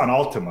Nissan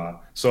Altima.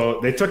 So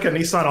they took a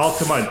Nissan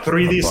Altima and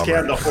 3D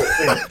scanned the whole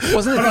thing.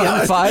 Wasn't it the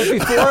M5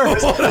 before?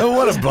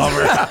 What a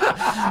bummer.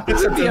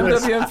 It's a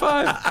BMW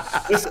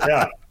M5.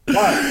 Yeah.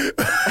 But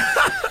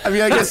I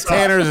mean, I guess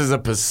Tanner's is a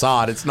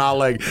Passat. It's not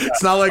like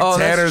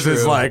Tanner's is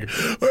it's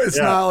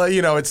not like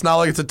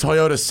it's a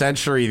Toyota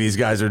Century these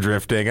guys are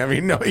drifting. I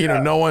mean,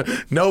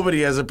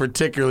 nobody has a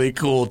particularly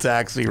cool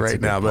taxi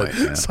right now. But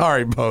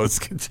sorry,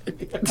 Bose.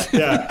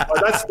 Yeah,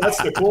 well, that's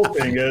the cool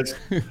thing is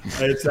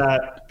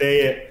that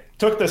they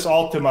took this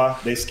Altima,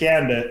 they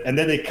scanned it, and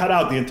then they cut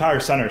out the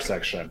entire center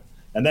section.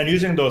 And then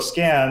using those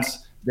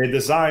scans, they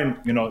designed,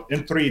 in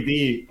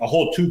 3D, a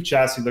whole tube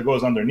chassis that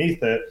goes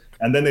underneath it.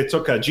 And then they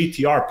took a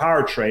GTR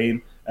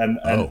powertrain and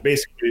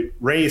basically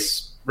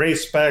race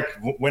spec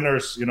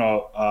winners,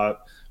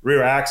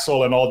 rear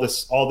axle and all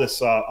this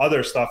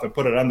other stuff and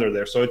put it under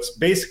there. So it's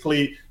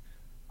basically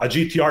a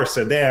GTR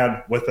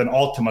sedan with an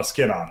Altima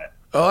skin on it.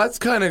 Oh,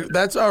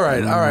 that's all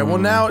right. All right. Well,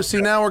 now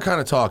we're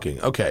kind of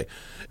talking. Okay.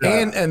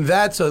 Yeah. And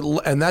that's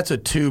a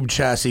tube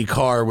chassis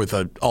car with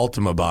an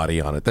Altima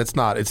body on it. It's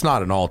not an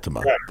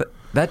Altima. Right.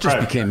 That just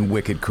became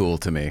wicked cool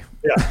to me.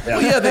 Yeah.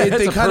 Well, yeah,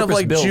 they kind of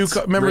like Juke.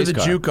 Remember the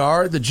Juke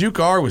R? The Juke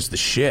R was the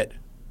shit.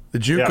 The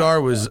Juke R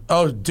was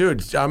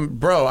dude. I'm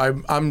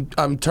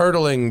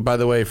turtling, by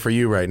the way, for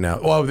you right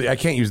now. Well, I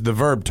can't use the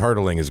verb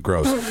turtling is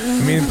gross. I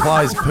mean, it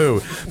implies poo.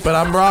 But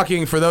I'm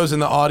rocking, for those in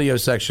the audio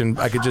section,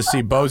 I could just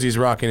see Bozi's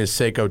rocking his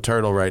Seiko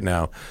turtle right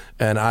now,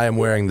 and I am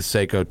wearing the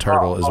Seiko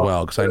turtle as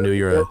well because I knew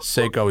you're a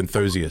Seiko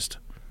enthusiast.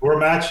 We're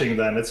matching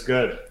then. It's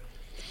good.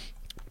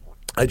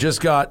 I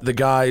just got the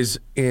guys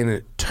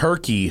in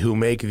Turkey who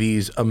make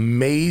these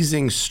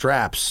amazing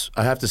straps.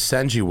 I have to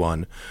send you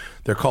one.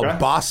 They're called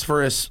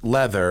Bosphorus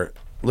leather.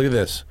 Look at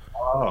this.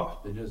 Oh.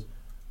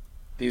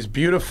 These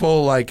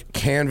beautiful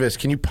canvas.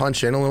 Can you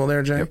punch in a little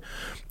there, Jay? Yep.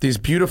 These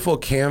beautiful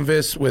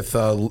canvas with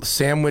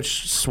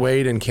sandwich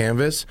suede and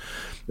canvas.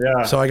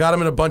 Yeah. So I got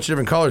them in a bunch of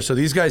different colors. So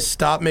these guys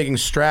stopped making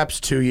straps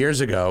 2 years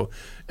ago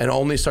and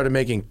only started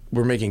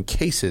making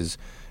cases.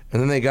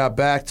 And then they got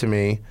back to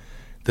me.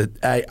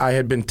 That I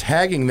had been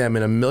tagging them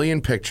in a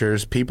million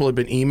pictures. People had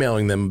been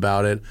emailing them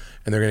about it,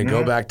 and they're going to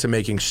go back to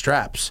making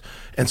straps.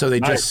 And so they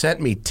just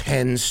sent me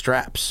 10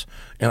 straps,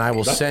 and I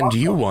will send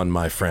you one,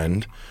 my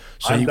friend,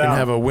 so you can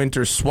have a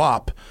winter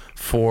swap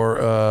for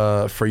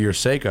your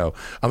Seiko.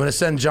 I'm going to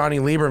send Johnny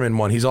Lieberman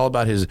one. He's all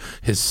about his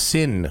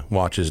Sin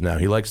watches now.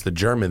 He likes the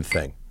German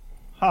thing.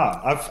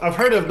 I've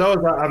heard of those.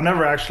 I've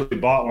never actually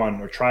bought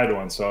one or tried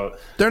one, so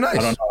they're nice.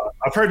 I don't know.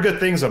 I've heard good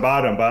things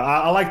about them, but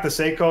I like the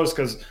Seikos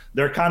because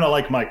they're kind of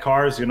like my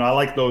cars. I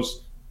like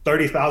those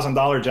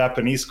 $30,000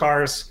 Japanese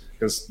cars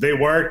because they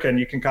work and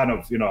you can kind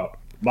of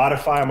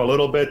modify them a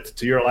little bit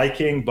to your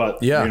liking, but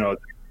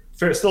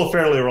still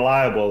fairly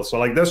reliable.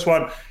 So this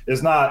one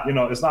is not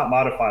it's not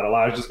modified a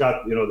lot. I just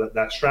got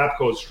that strap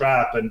code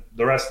strap, and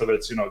the rest of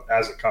it's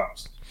as it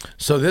comes.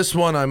 So this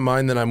one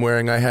mine that I'm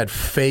wearing, I had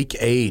fake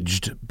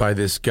aged by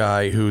this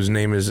guy whose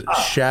name is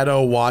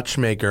Shadow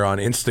Watchmaker on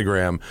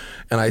Instagram,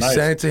 and I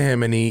sent it to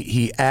him, and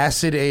he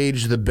acid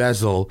aged the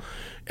bezel,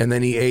 and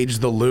then he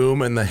aged the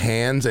loom and the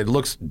hands. It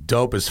looks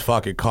dope as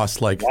fuck. It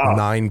costs like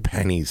 9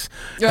 pennies.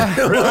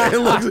 It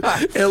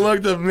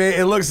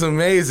looks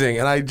amazing,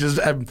 and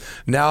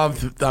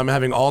I'm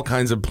having all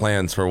kinds of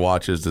plans for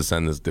watches to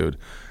send this dude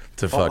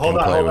to fucking play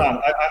with. Hold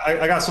on.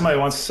 I got somebody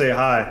who wants to say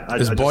hi.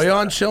 Is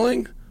Boyan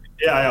chilling?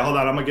 Yeah, hold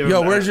on. I'm going to give him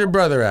Yo, where's your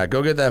brother at?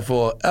 Go get that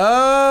fool.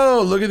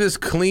 Oh, look at this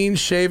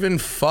clean-shaven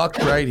fuck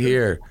right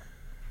here.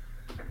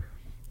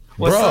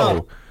 What's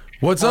up?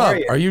 What's How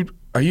up?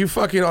 Are you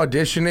fucking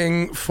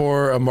auditioning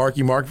for a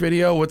Marky Mark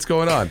video? What's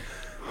going on?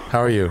 How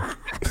are you?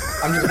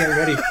 I'm just getting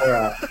ready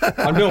for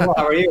I'm doing well.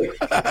 How are you?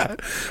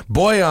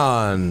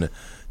 Bozi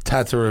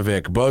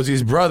Tatarevic,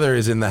 Bozi's brother,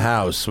 is in the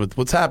house.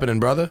 What's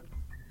happening, brother?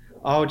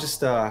 Oh, just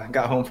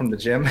got home from the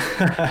gym.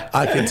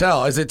 I can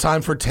tell. Is it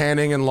time for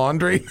tanning and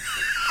laundry?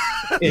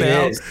 It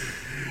is.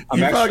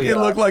 You fucking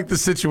look like the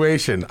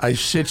situation. I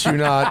shit you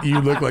not.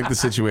 You look like the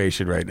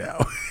situation right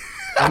now.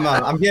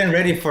 I'm getting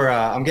ready for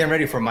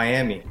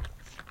Miami.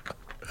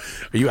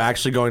 Are you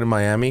actually going to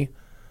Miami?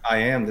 I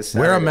am. This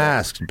Saturday. Wear a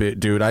mask,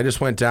 dude. I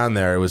just went down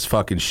there. It was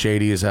fucking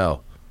shady as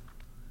hell.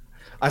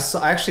 I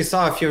actually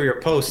saw a few of your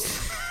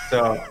posts.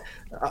 So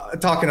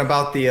talking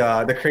about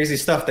the crazy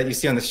stuff that you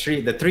see on the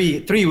street, the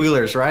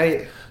three-wheelers,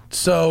 right?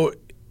 So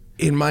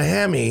in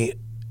Miami,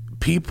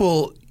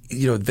 people,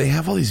 they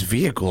have all these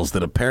vehicles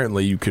that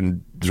apparently you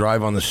can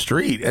drive on the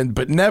street,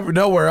 but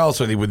nowhere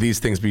else would these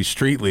things be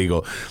street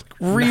legal.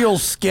 Real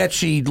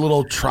sketchy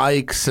little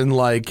trikes and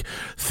like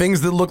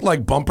things that look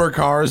like bumper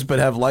cars but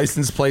have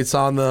license plates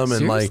on them,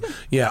 and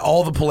Seriously?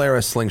 all the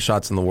Polaris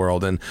slingshots in the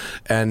world, and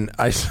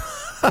I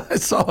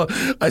saw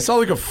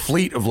like a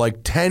fleet of like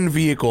 10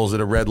 vehicles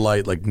at a red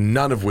light, like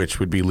none of which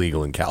would be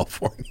legal in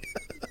California.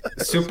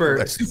 super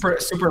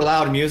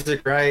loud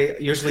music,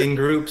 right? Usually in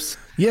groups.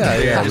 Yeah,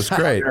 it was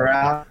great.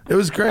 It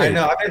was great. I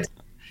know.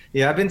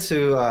 I've been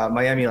to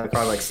Miami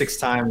probably 6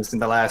 times in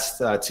the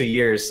last 2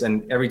 years,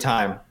 and every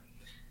time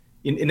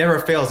it never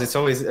fails. It's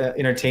always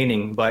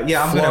entertaining. But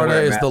yeah,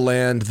 Florida is the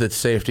land that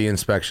safety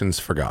inspections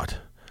forgot.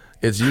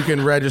 You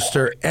can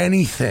register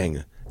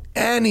anything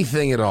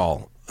at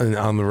all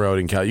on the road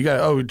in Cal. You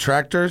got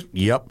tractor?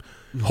 Yep.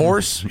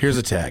 Horse? Here's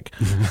a tag.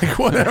 Like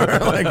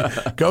whatever.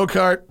 Like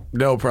go-kart?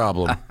 No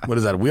problem. What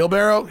is that? A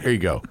wheelbarrow? Here you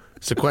go.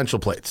 Sequential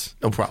plates?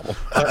 No problem.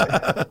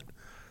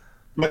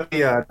 But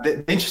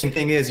the interesting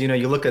thing is, you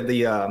look at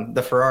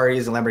the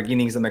Ferraris, the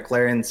Lamborghinis, the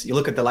McLarens. You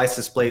look at the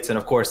license plates, and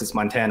of course, it's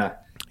Montana.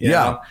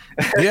 Yeah.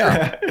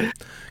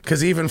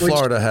 Because even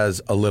Florida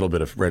has a little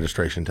bit of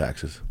registration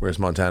taxes, whereas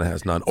Montana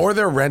has none. Or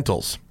they're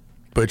rentals,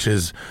 which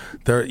is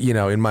they're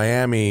in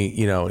Miami.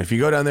 If you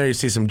go down there, you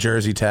see some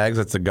Jersey tags.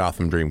 That's the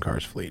Gotham Dream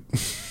Cars fleet.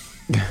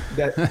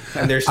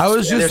 I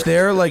was just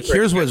there. Like,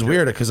 here's what's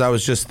weird, because I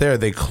was just there.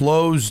 They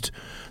closed.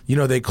 What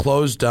do they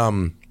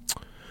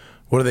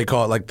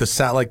call it? Like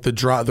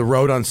the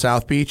road on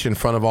South Beach in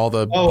front of all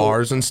the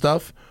bars and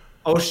stuff.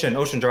 Ocean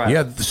Drive.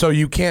 Yeah, so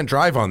you can't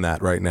drive on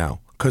that right now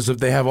because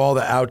they have all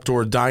the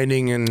outdoor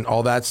dining and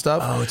all that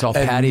stuff. Oh, it's all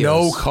and patios.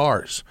 No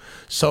cars.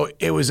 So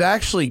it was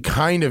actually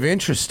kind of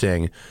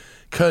interesting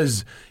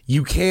because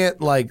you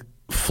can't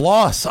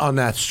floss on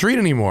that street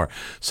anymore.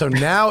 So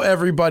now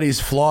everybody's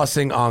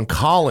flossing on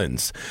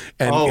Collins,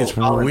 and it's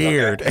Collins,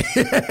 weird.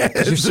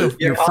 Okay.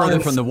 You're further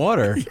from the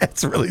water. Yeah,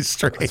 it's really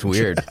strange. It's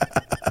weird.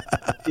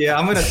 Yeah,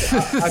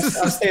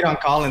 I've stayed on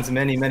Collins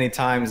many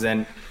times,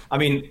 and I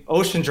mean,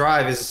 Ocean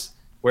Drive is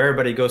where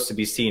everybody goes to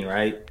be seen,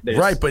 right?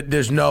 Right, but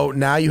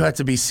now you have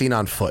to be seen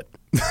on foot.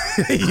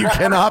 You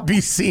cannot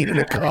be seen in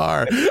a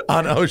car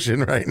on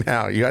Ocean right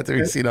now. You have to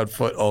be seen on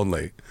foot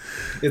only.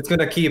 It's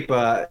gonna keep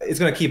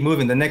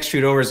moving. The next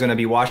street over is gonna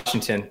be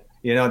Washington.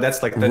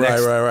 That's like the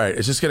next. Right.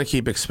 It's just gonna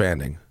keep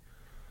expanding.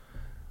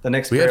 The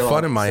next. We had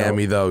fun in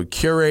Miami though.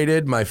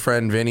 Curated. My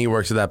friend Vinny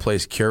works at that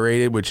place.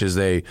 Curated, which is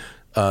a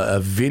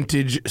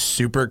vintage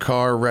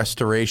supercar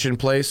restoration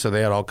place. So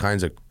they had all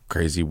kinds of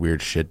crazy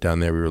weird shit down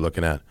there. We were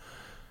looking at.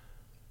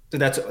 So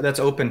that's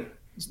open,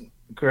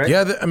 correct?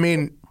 Yeah, they're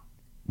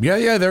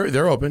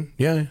open.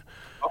 Yeah.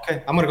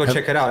 Okay, I'm gonna go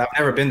check it out. I've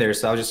never been there,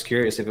 so I was just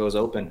curious if it was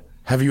open.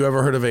 Have you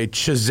ever heard of a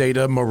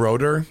Chizeta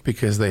Marauder?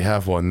 Because they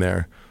have one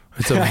there.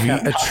 It's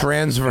a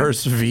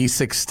transverse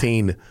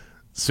V16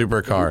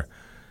 supercar.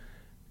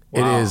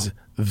 Wow. It is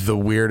the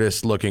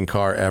weirdest looking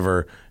car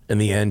ever,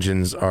 and the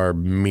engines are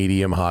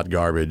medium hot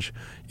garbage.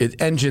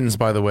 Engines,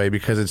 by the way,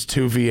 because it's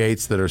 2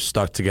 V8s that are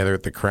stuck together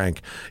at the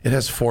crank. It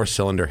has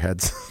 4-cylinder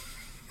heads.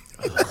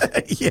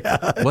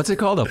 Yeah. What's it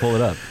called? I'll pull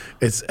it up.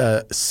 It's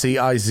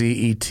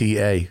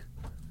Cizeta.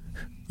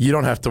 You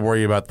don't have to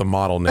worry about the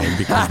model name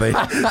because they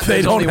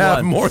don't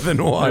have more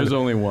than one. There's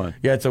only one.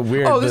 Yeah, it's a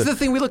weird. Oh, this is the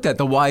thing we looked at,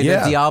 the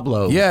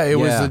Diablo. Yeah, it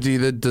was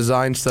the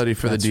design study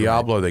for the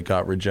Diablo that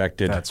got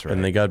rejected. That's right.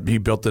 And he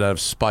built it out of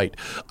spite.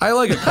 I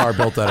like a car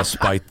built out of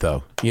spite,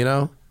 though.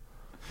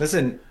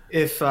 Listen,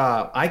 if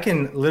I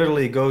can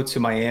literally go to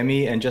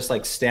Miami and just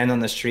stand on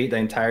the street the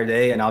entire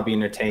day and I'll be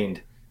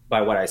entertained.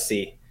 by what I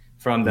see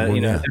from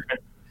the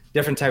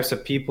different types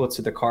of people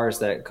to the cars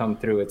that come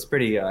through. It's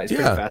pretty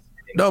fascinating.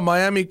 No,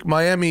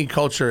 Miami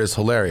culture is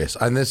hilarious.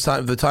 And this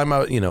time,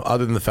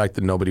 other than the fact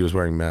that nobody was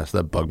wearing masks,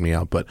 that bugged me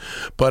out. But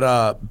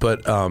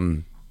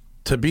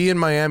to be in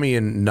Miami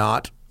and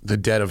not the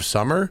dead of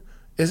summer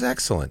is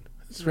excellent.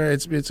 It's right.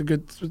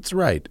 It's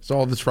right. It's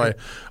all that's right.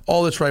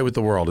 All that's right with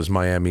the world is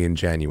Miami in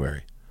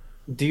January.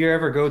 Do you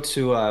ever go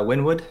to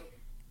Wynwood?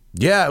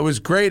 Yeah, it was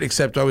great.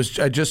 Except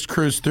I just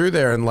cruised through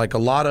there, and like a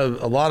lot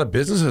of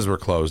businesses were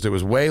closed. It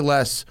was way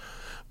less,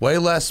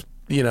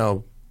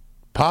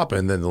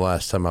 popping than the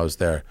last time I was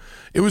there.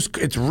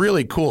 It's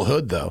really cool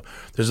hood though.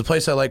 There's a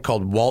place I like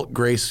called Walt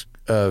Grace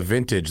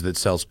Vintage that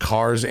sells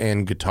cars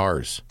and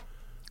guitars,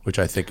 which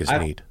I think is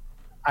neat.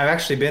 I've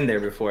actually been there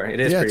before.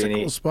 It is pretty neat. It's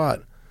a cool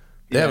spot.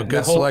 They have a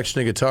good selection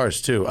of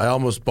guitars too. I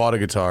almost bought a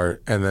guitar,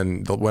 and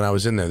then when I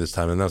was in there this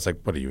time, and I was like,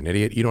 "What are you, an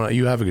idiot?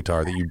 You have a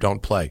guitar that you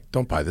don't play.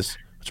 Don't buy this.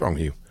 What's wrong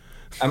with you?"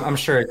 I'm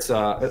sure it's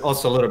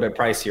also a little bit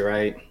pricey,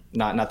 right?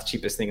 Not the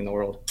cheapest thing in the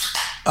world.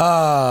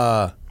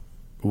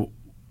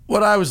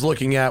 What I was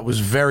looking at was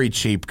very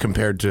cheap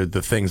compared to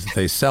the things that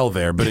they sell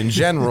there. But in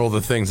general,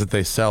 the things that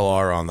they sell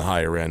are on the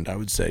higher end, I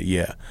would say.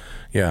 Yeah.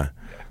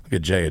 Look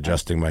at Jay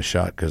adjusting my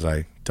shot because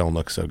I don't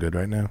look so good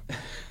right now.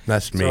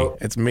 That's me.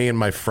 It's me in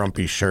my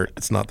frumpy shirt.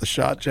 It's not the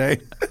shot, Jay.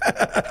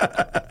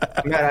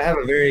 Matt, I have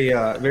a very,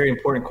 very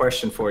important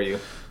question for you.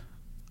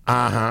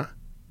 Uh-huh.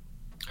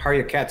 How are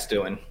your cats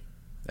doing?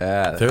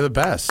 They're the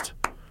best.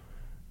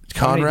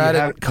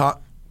 Conrad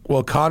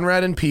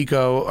and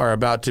Pico are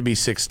about to be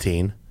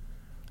 16.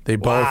 They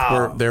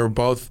were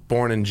both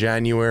born in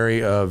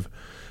January of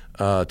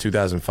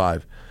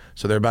 2005.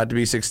 So they're about to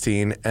be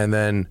 16. And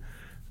then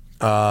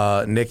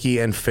Nikki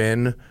and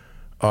Finn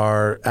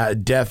are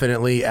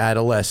definitely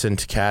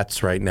adolescent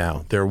cats right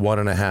now. They're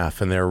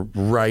 1.5, and they're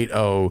right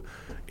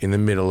in the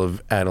middle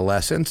of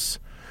adolescence.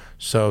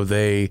 So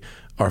they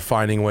are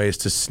finding ways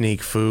to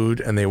sneak food,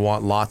 and they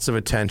want lots of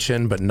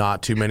attention, but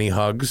not too many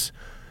hugs.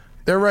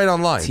 They're right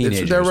on line.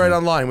 They're right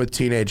on line with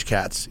teenage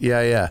cats.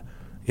 Yeah.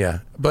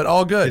 But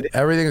all good.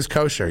 Everything is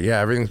kosher. Yeah,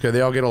 everything's good.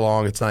 They all get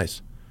along. It's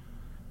nice.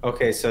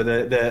 Okay, so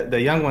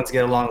the young ones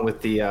get along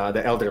with the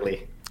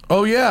elderly.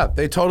 Oh yeah,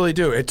 they totally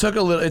do. It took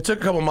a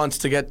couple months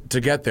to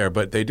get there,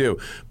 but they do.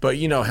 But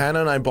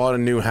Hannah and I bought a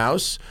new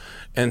house,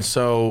 and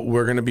so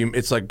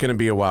it's gonna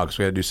be a while because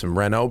we got to do some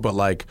reno. But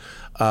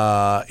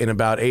in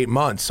about 8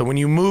 months. So when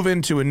you move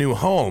into a new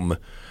home,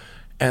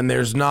 and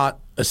there's not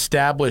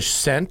established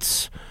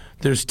scents,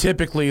 there's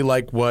typically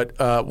like what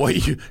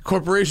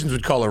corporations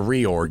would call a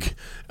reorg,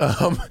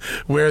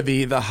 where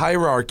the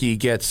hierarchy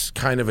gets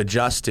kind of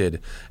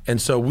adjusted,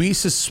 and so we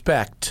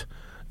suspect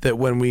that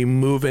when we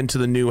move into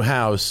the new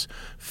house,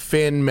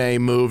 Finn may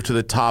move to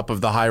the top of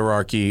the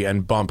hierarchy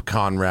and bump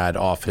Conrad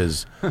off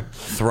his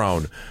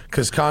throne.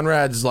 Because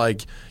Conrad's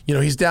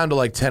he's down to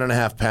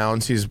 10.5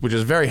 pounds, which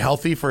is very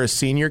healthy for a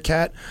senior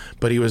cat,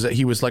 but he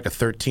was like a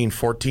 13,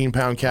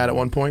 14-pound cat at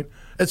one point.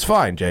 It's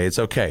fine, Jay. It's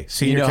okay.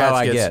 Senior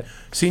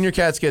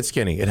cats get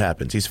skinny. It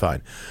happens. He's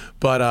fine.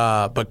 But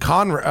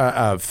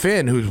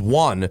Finn, who's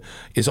 1,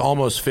 is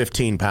almost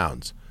 15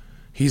 pounds.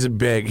 He's a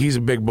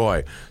big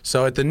boy.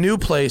 So at the new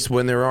place,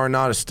 when there are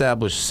not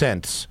established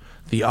scents,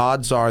 the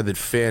odds are that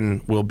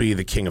Finn will be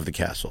the king of the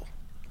castle.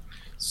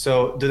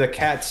 So do the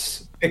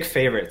cats pick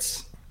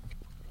favorites?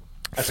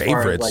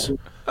 Favorites?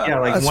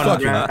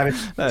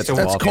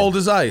 That's cold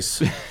as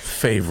ice.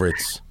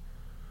 Favorites.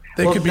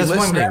 They could be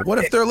listening. What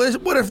if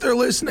they're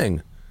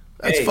listening?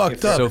 That's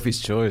fucked up. Sophie's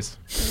choice.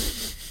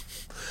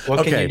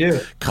 What can you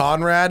do?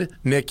 Conrad,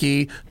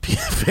 Nikki,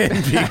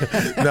 Finn.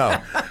 No.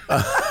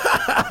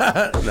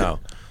 No.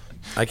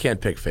 I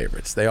can't pick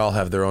favorites. They all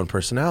have their own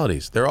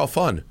personalities. They're all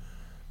fun.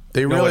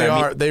 They really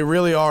are. They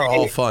really are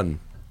all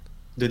fun.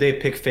 Do they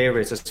pick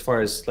favorites as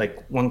far as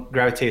one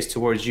gravitates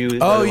towards you?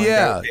 Oh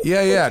yeah.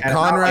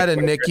 Conrad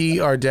and Nikki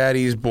are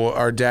daddy's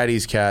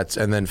cats,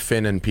 and then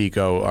Finn and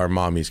Pico are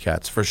mommy's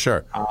cats for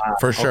sure.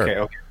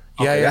 Okay.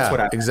 Yeah. That's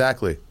what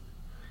exactly.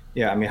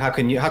 Yeah, I mean, how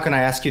can I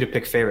ask you to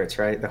pick favorites,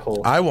 right?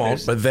 I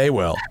won't, but they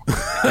will.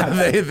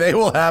 they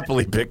will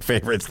happily pick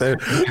favorites. They're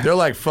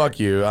like, fuck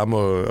you. I'm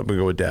gonna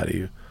go with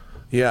daddy.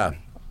 Yeah.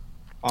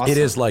 Awesome. It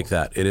is like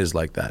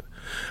that.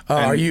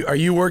 Are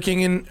you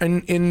working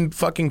in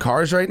fucking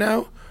cars right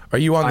now? Are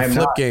you on the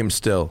flip game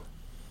still?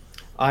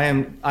 I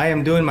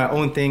am doing my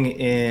own thing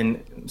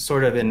in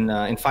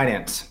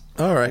finance.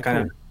 All right. I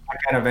kind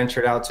of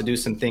ventured out to do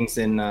some things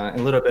in a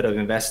little bit of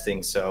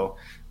investing. So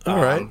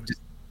all right.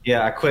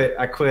 I quit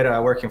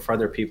working for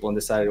other people and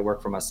decided to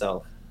work for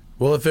myself.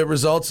 Well, if it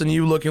results in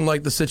you looking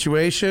like the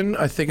situation,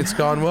 I think it's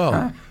gone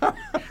well.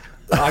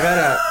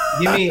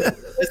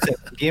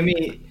 Give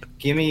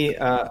me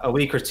a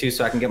week or two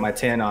so I can get my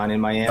tan on in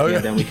Miami,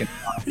 and then we can.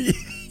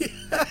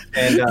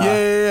 And,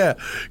 yeah.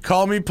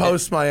 Call me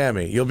post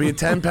Miami. You'll be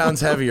 10 pounds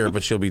heavier,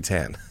 but you'll be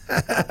tan.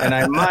 And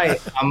I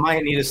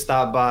might need to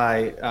stop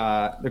by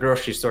the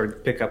grocery store to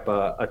pick up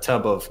a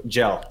tub of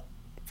gel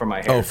for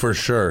my hair. Oh, for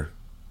sure.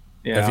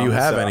 If you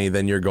have any,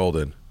 then you're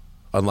golden,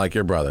 unlike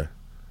your brother.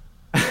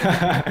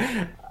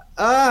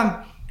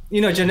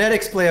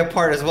 genetics play a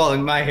part as well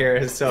in my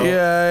hair. So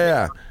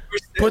Yeah.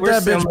 Put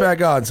that bitch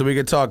back on so we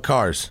can talk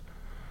cars.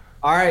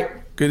 All right.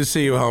 Good to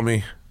see you,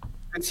 homie.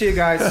 Good to see you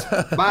guys.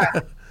 Bye.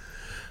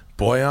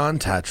 Bozi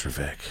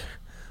Tatarevic,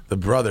 the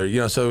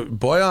brother. So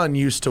Boyan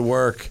used to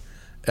work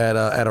at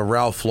a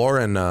Ralph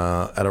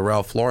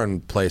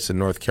Lauren place in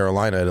North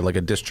Carolina, at like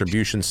a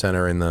distribution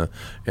center in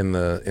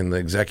the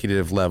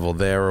executive level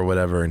there or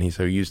whatever. And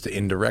he used to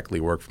indirectly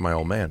work for my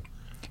old man.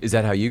 Is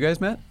that how you guys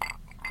met?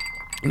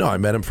 No, I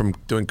met him from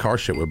doing car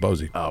shit with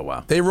Bozi. Oh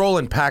wow. They roll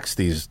in packs,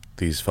 these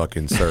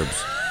fucking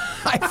Serbs.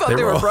 I thought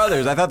they were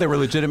brothers. I thought they were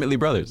legitimately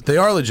brothers. They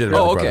are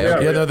legitimately okay. brothers.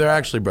 Okay. Yeah, no, they're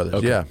actually brothers.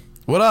 Okay. Yeah.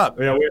 What up?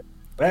 Yeah,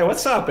 hey,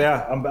 what's up?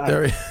 Yeah, I'm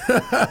back.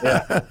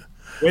 Yeah.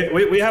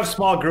 We have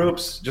small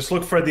groups. Just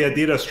look for the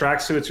Adidas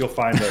tracksuits. You'll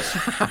find us.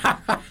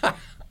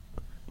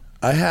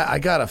 I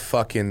got a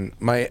fucking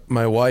my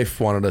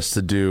wife wanted us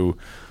to do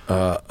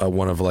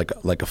one of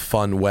like a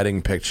fun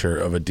wedding picture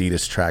of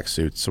Adidas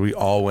tracksuits. So we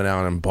all went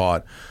out and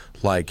bought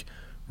like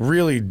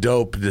really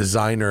dope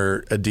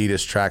designer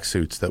Adidas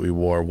tracksuits that we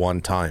wore one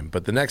time.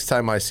 But the next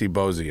time I see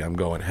Bozi, I'm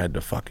going head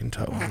to fucking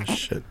toe.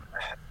 Shit.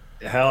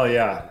 Hell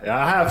yeah.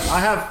 I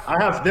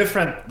have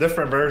different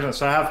versions.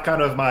 So I have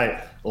kind of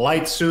my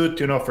light suit,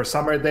 for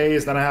summer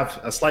days. Then I have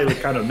a slightly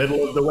kind of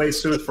middle of the way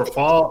suit for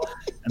fall,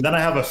 and then I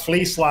have a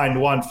fleece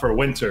lined one for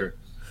winter.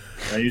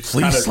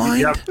 Fleece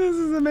lined? This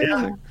is amazing.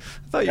 Yeah.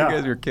 I thought you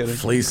guys were kidding.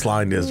 Fleece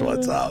lined is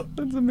what's up.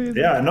 That's amazing.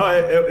 Yeah, no,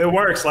 it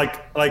works. Like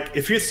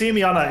if you see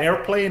me on an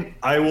airplane,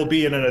 I will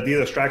be in an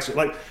Adidas tracksuit.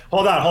 Like,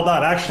 hold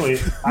on. Actually,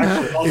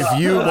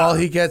 while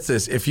he gets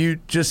this, if you,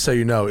 just so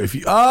you know,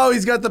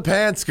 he's got the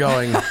pants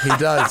going. He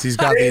does. He's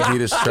got the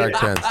Adidas track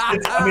pants.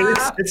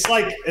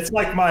 It's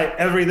like my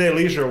everyday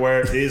leisure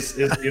wear is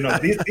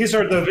these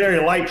are the very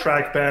light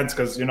track pants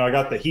because I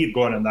got the heat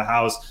going in the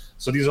house.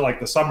 So these are like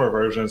the summer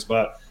versions,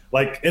 but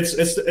like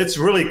it's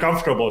really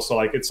comfortable. So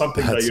like it's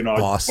something That's that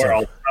awesome. I wear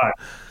all the time.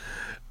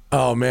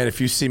 Oh man,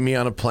 if you see me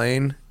on a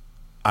plane,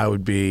 I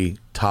would be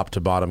top to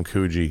bottom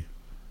Coogee.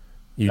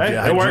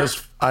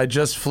 I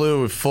just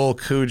flew with full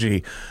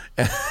Coogee,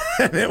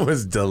 and it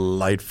was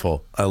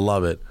delightful. I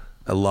love it.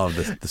 I love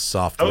the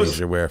soft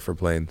leisure wear for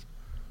planes.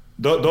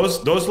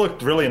 Those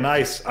looked really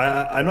nice.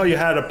 I know you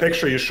had a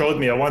picture you showed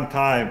me at one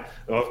time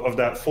of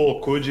that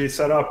full Coogee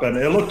setup, and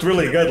it looked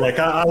really good. Like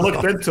I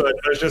looked into it.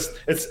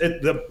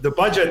 The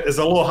budget is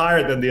a little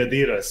higher than the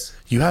Adidas.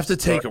 You have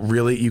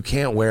to you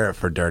can't wear it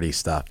for dirty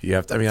stuff. You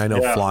have to. I mean, I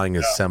know flying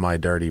is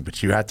semi-dirty,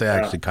 but you have to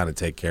actually kind of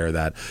take care of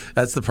that.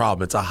 That's the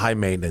problem. It's a high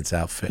maintenance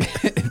outfit.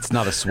 It's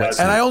not a sweatsuit.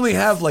 And I only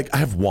have I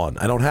have one.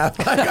 I don't have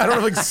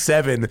like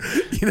 7,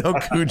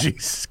 Coogee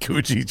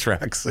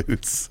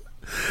tracksuits.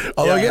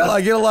 Although I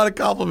get a lot of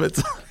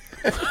compliments.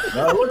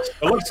 No,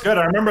 it looks good.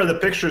 I remember the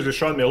pictures you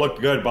showed me. It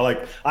looked good, but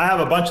like I have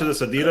a bunch of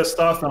this Adidas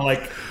stuff, and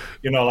like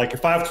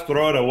if I have to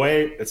throw it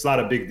away, it's not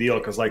a big deal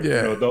because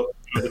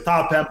the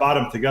top and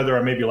bottom together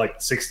are maybe like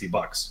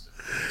 $60.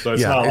 So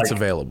it's not it's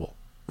available.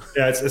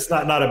 Yeah, it's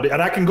not a big,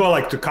 and I can go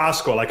like to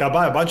Costco. Like I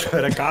buy a bunch of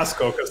it at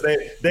Costco because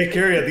they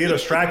carry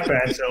Adidas track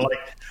pants, and like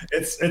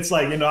it's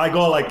like I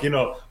go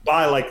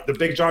buy like the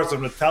big jars of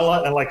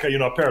Nutella and like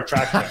a pair of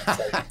track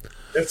pants.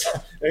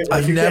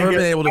 I've never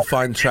been able to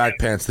find track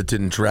pants that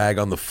didn't drag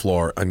on the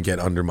floor and get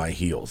under my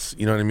heels.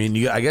 You know what I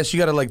mean? I guess you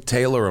got to like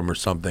tailor them or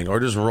something,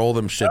 or just roll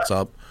them shits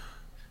up.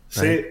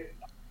 See,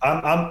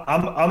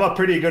 I'm a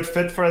pretty good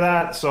fit for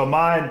that. So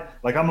mine,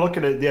 like I'm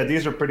looking at,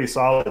 these are pretty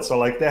solid. So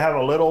like they have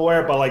a little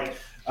wear, but like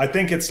I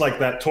think it's like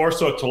that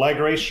torso to leg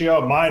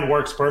ratio. Mine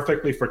works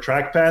perfectly for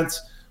track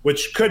pants,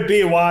 which could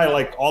be why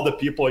like all the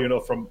people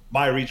from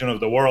my region of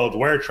the world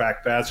wear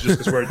track pants, just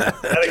because we're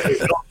genetically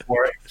built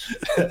for it,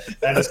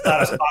 and it's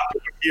not as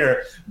popular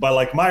here. But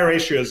like my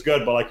ratio is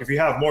good, but like if you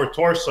have more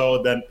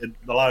torso, then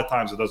a lot of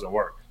times it doesn't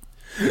work.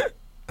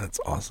 That's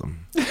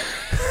awesome.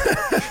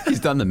 He's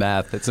done the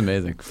math. It's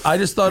amazing. I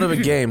just thought of a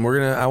game.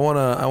 I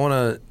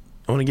wanna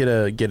get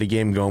a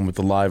game going with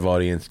the live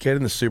audience. Get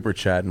in the super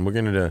chat, and we're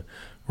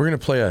gonna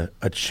play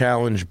a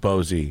challenge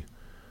Bozi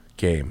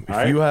game.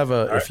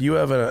 If you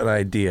have an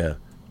idea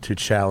to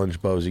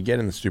challenge Bozi, get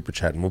in the super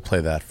chat and we'll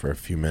play that for a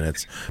few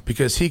minutes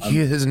because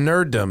his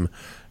nerddom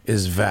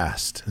is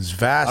vast. It's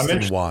vast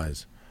and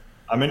wise.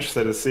 I'm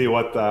interested to see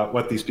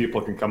what these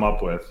people can come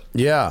up with.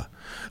 Yeah.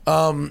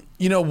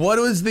 What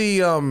is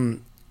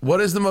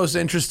the most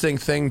interesting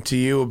thing to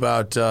you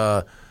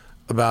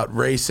about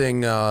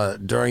racing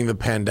during the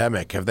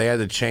pandemic? Have they had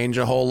to change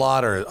a whole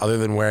lot, or other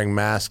than wearing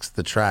masks at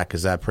the track,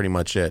 is that pretty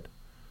much it?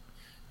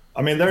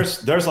 I mean,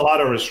 there's a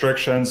lot of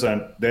restrictions,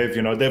 and they've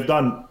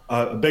done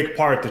a big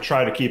part to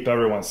try to keep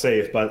everyone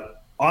safe.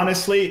 But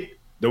honestly,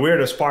 the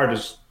weirdest part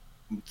is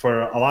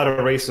for a lot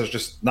of races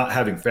just not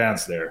having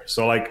fans there.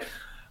 So like,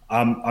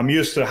 I'm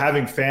used to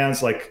having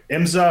fans. Like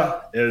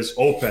IMSA is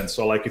open,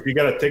 so like if you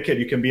get a ticket,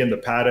 you can be in the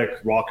paddock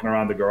walking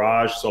around the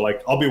garage. So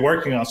like I'll be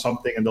working on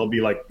something, and there'll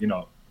be like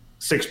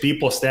 6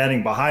 people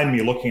standing behind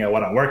me looking at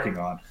what I'm working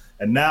on.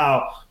 And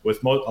now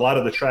with a lot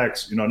of the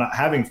tracks, not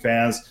having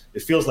fans,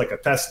 it feels like a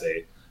test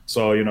day.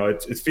 So,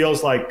 it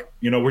feels like,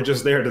 we're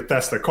just there to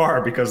test the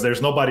car because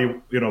there's nobody,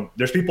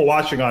 there's people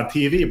watching on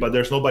TV, but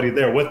there's nobody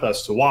there with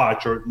us to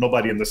watch, or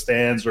nobody in the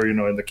stands or,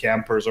 in the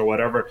campers or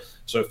whatever.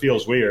 So it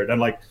feels weird.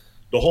 And like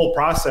the whole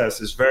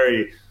process is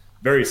very,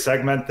 very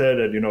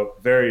segmented and,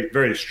 very,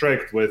 very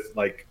strict with,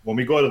 like, when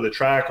we go to the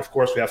track, of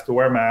course, we have to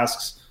wear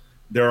masks.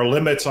 There are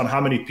limits on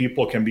how many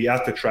people can be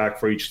at the track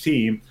for each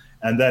team.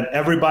 And then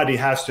everybody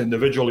has to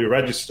individually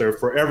register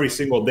for every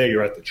single day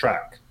you're at the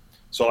track.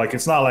 So like,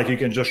 it's not like you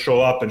can just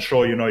show up and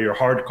show, your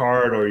hard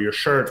card or your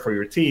shirt for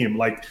your team.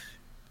 Like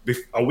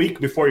a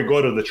week before you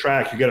go to the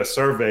track, you get a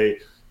survey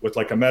with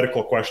like a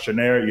medical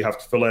questionnaire. You have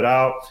to fill it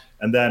out.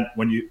 And then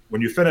when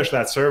you finish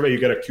that survey, you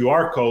get a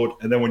QR code.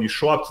 And then when you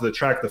show up to the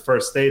track the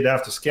first day, they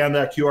have to scan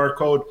that QR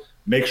code,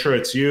 make sure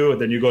it's you.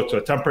 And then you go to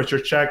a temperature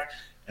check.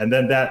 And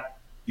then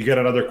you get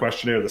another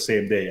questionnaire the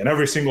same day. And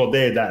every single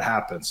day that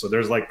happens. So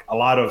there's like a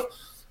lot of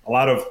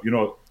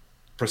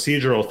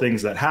procedural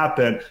things that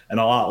happen and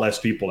a lot less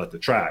people at the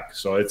track.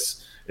 So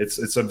it's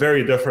a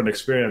very different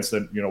experience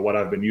than, what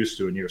I've been used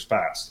to in years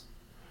past.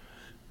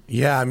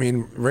 Yeah,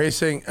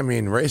 racing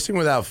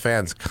without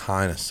fans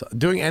kind of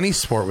doing any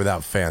sport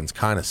without fans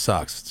kind of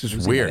sucks. It's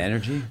just weird.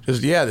 Energy?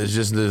 There's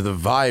just the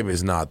vibe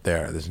is not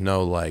there. There's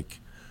no like,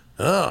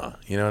 you know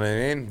what I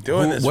mean?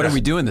 What are we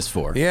doing this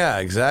for? Yeah,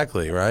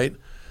 exactly, right?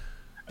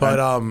 But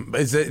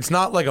it's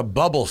not like a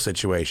bubble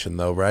situation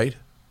though, right?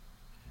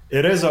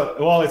 It is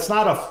it's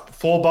not a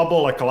full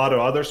bubble like a lot of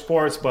other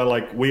sports, but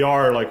like we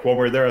are, like when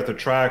we're there at the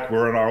track,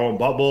 we're in our own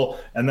bubble.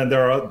 And then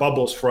there are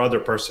bubbles for other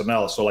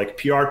personnel. So like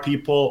PR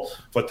people,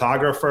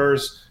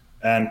 photographers,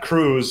 and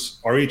crews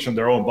are each in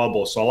their own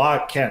bubble. So a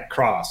lot can't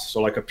cross.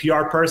 So like a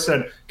PR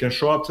person can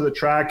show up to the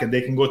track and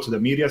they can go to the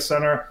media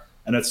center.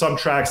 And at some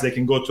tracks, they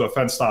can go to a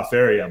fenced off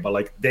area, but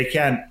like they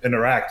can't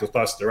interact with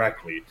us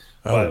directly.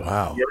 Oh,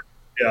 wow.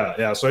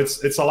 Yeah. So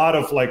it's a lot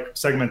of like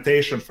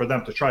segmentation for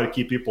them to try to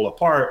keep people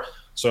apart.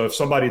 So if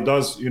somebody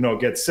does,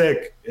 get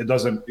sick, it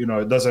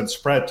doesn't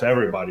spread to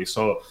everybody.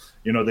 So,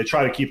 they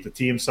try to keep the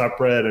team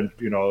separate and,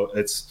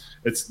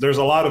 there's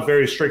a lot of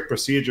very strict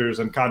procedures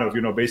and kind of,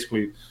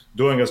 basically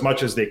doing as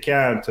much as they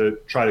can to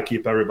try to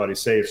keep everybody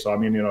safe. So,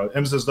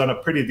 IMSA's done a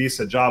pretty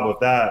decent job of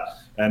that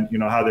and,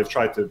 how they've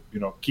tried to,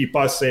 keep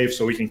us safe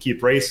so we can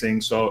keep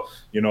racing. So,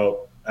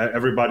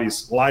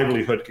 everybody's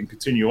livelihood can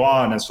continue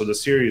on. And so the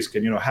series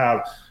can,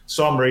 have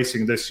some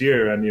racing this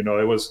year. And,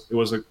 it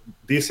was a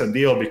decent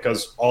deal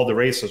because all the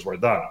races were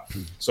done.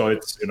 So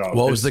it's,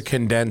 What was the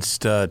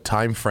condensed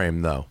time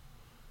frame though?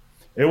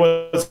 It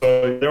was,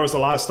 there was a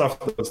lot of stuff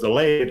that was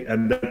delayed.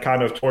 And then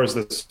kind of towards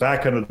the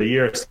back end of the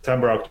year,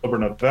 September, October,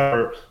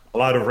 November, a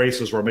lot of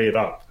races were made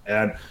up.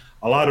 And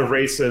a lot of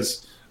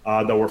races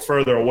that were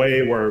further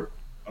away were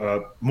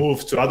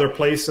moved to other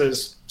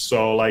places.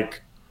 So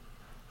like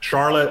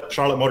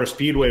Charlotte Motor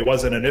Speedway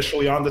wasn't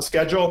initially on the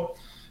schedule,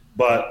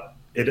 but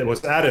it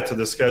was added to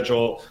the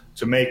schedule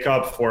to make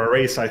up for a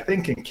race, I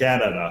think, in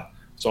Canada.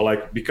 So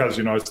like, because,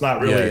 it's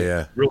not really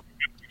good to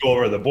go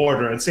over the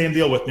border. And same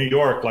deal with New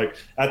York. Like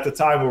at the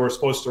time we were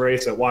supposed to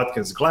race at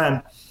Watkins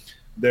Glen,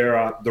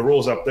 the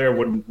rules up there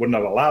wouldn't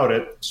have allowed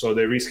it. So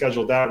they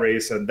rescheduled that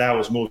race and that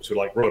was moved to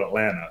like Road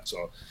Atlanta.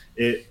 So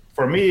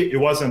for me, it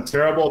wasn't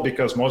terrible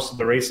because most of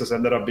the races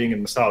ended up being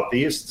in the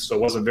Southeast, so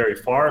it wasn't very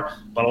far.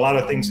 But a lot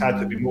of things had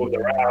to be moved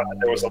around,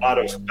 and there was a lot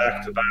of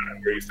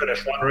back-to-back where you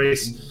finish one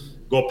race,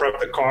 go prep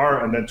the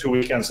car, and then 2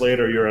 weekends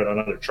later you're at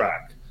another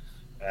track.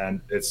 And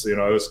it's it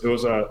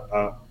was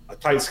a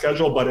tight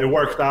schedule, but it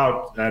worked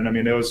out. And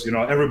it was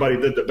everybody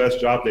did the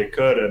best job they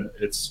could, and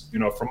it's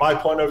from my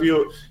point of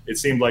view, it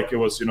seemed like it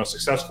was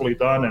successfully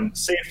done and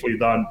safely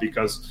done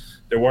because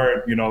there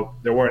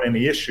weren't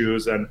any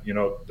issues, and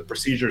the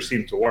procedure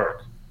seemed to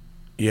work.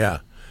 Yeah.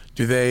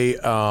 Do they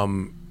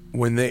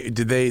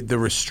the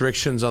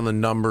restrictions on the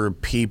number of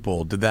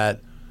people, did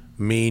that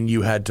mean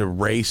you had to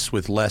race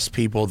with less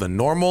people than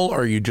normal,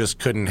 or you just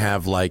couldn't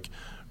have like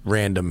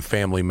random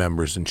family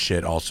members and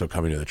shit also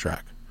coming to the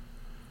track?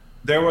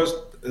 There was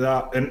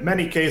in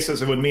many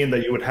cases it would mean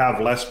that you would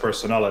have less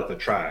personnel at the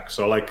track.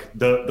 So like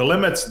the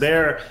limits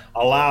there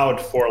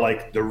allowed for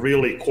like the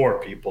really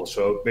core people.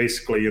 So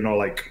basically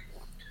like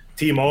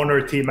team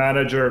owner, team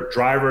manager,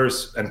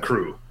 drivers, and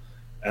crew.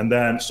 And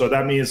then, so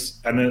that means,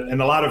 and in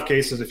a lot of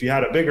cases, if you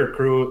had a bigger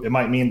crew, it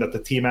might mean that the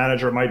team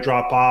manager might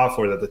drop off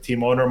or that the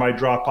team owner might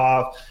drop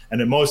off. And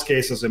in most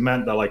cases, it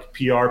meant that like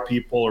PR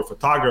people or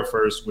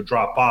photographers would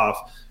drop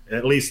off,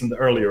 at least in the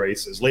early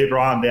races. Later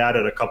on, they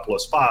added a couple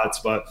of spots,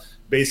 but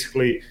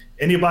basically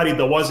anybody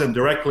that wasn't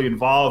directly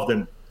involved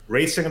in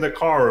racing the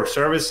car or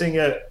servicing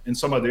it in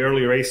some of the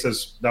early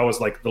races, that was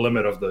like the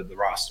limit of the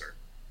roster.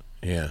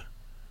 Yeah.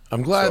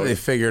 I'm glad they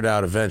figured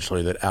out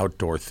eventually that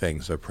outdoor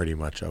things are pretty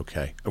much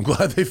okay. I'm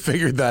glad they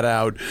figured that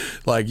out.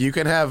 Like, you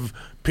can have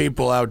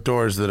people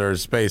outdoors that are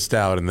spaced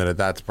out, and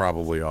that's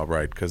probably all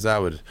right. Because that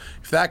would,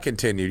 if that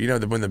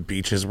continued, when the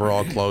beaches were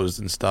all closed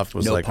and stuff, it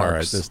was no like, parks. all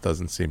right, this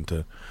doesn't seem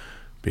to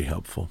be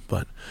helpful.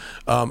 But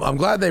I'm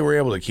glad they were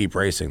able to keep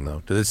racing,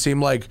 though. Does it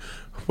seem like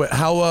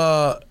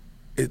how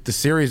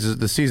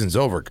the season's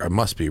over? It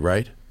must be,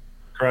 right?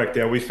 Correct.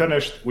 Yeah, we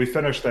finished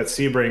at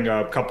Sebring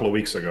a couple of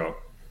weeks ago.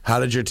 How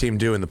did your team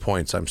do in the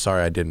points? I'm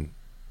sorry I didn't.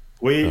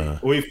 We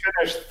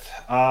finished.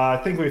 I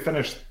think we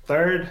finished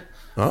third.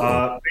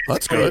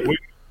 That's good.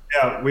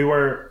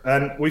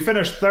 We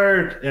finished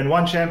third in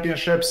one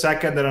championship,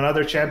 second in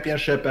another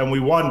championship, and we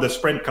won the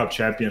Sprint Cup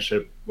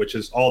championship, which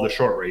is all the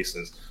short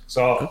races.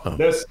 So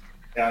this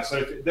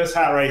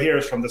hat right here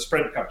is from the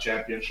Sprint Cup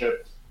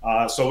championship.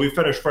 So we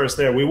finished first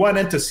there. We went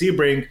into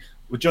Sebring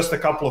with just a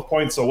couple of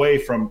points away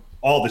from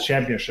all the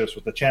championships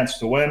with the chance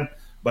to win.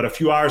 But a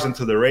few hours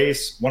into the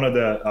race, one of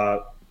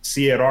the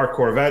C8R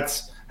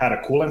Corvettes had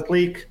a coolant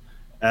leak,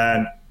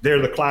 and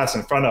they're the class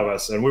in front of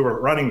us. And we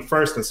were running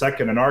first and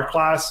second in our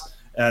class,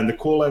 and the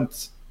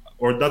coolant,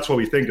 or that's what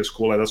we think is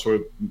coolant, that's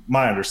what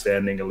my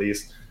understanding at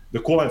least, the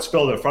coolant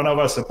spilled in front of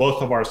us, and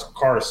both of our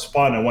cars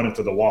spun and went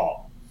into the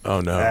wall. Oh,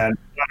 no. And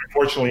that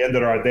unfortunately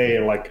ended our day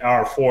in like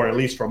hour 4, at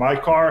least for my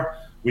car.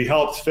 We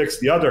helped fix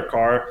the other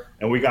car,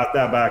 and we got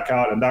that back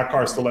out, and that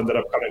car still ended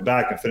up coming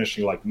back and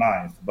finishing like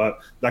 9th. But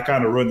that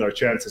kind of ruined our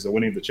chances of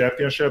winning the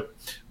championship.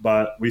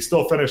 But we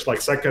still finished like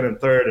second and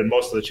third in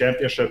most of the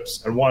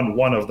championships, and won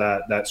one of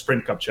that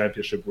Sprint Cup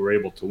championship we were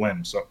able to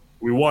win. So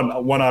we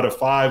won 1 out of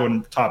 5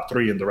 and top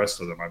 3 in the rest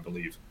of them, I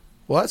believe.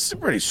 Well, that's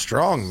pretty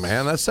strong,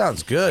 man. That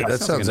sounds good. That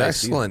sounds like a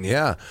nice excellent.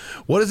 Yeah.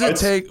 What does it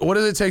take? What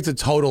does it take to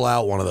total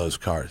out one of those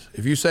cars?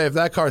 If you say if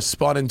that car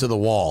spun into the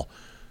wall,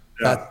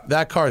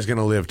 that car is going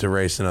to live to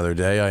race another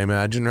day, I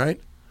imagine, right?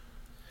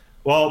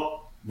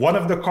 Well, one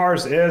of the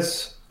cars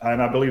is,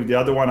 and I believe the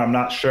other one, I'm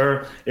not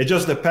sure. It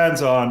just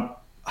depends on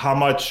how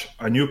much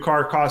a new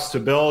car costs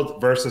to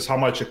build versus how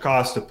much it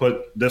costs to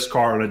put this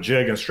car on a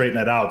jig and straighten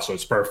it out so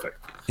it's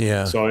perfect.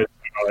 Yeah. So,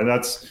 and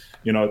that's,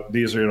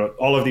 these are,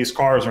 all of these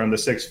cars are in the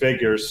 6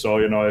 figures. So,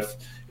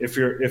 if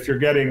you're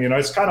getting,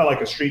 it's kind of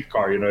like a street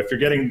car, if you're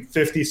getting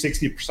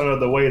 50-60% of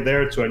the way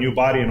there to a new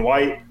body in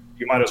white,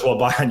 you might as well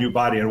buy a new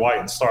body in white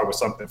and start with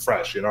something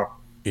fresh,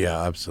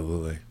 Yeah,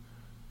 absolutely.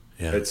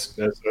 Yeah, it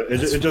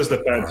just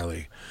depends.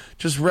 Gnarly.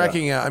 Just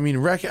wrecking out. I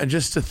mean,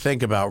 just to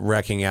think about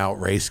wrecking out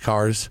race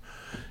cars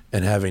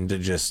and having to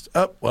just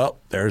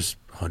there's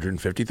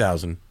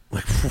 150,000.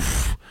 Like,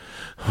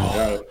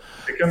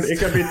 it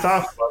can be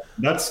tough.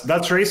 But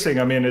that's racing.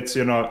 I mean, it's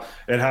it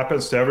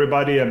happens to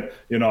everybody, and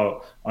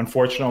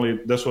unfortunately,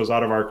 this was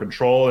out of our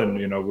control, and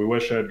we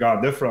wish it had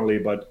gone differently.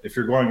 But if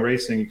you're going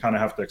racing, you kind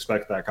of have to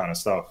expect that kind of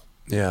stuff.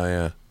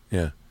 Yeah.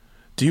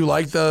 Do you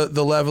like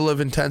the level of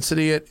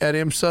intensity at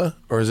IMSA,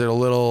 or is it a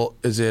little?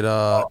 Is it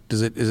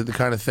the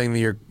kind of thing that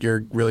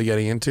you're really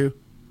getting into?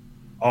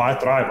 Oh, I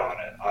thrive on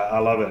it. I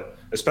love it,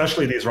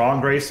 especially these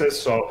long races.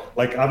 So,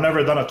 like, I've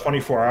never done a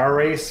 24-hour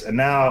race, and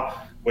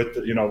now with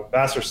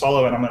Vassar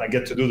Sullivan, I'm gonna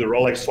get to do the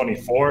Rolex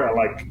 24, and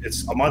like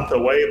it's a month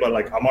away, but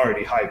like I'm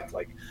already hyped.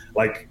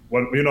 Like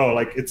when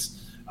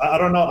it's I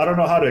don't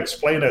know how to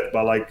explain it,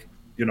 but like.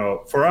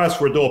 For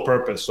us, we're dual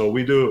purpose. So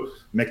we do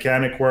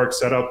mechanic work,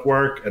 setup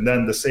work, and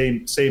then the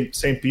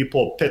same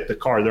people pit the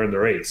car during the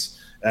race.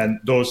 And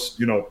those,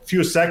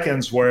 few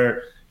seconds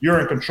where you're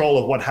in control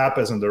of what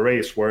happens in the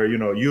race, where,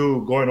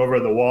 you going over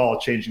the wall,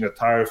 changing a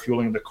tire,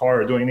 fueling the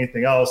car, or doing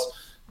anything else,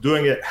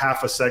 doing it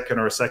half a second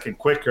or a second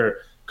quicker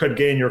could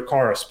gain your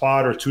car a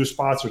spot or 2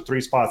 spots or 3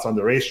 spots on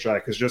the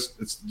racetrack. It's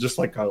just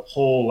like a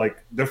whole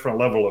like different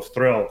level of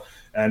thrill.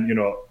 And,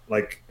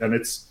 and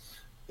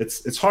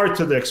it's hard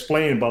to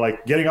explain, but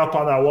like getting up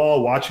on that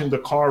wall, watching the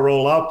car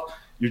roll up,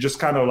 you're just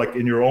kind of like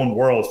in your own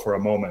world for a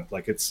moment.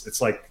 Like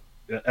it's like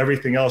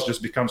everything else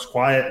just becomes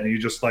quiet, and you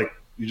just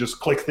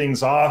click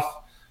things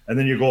off, and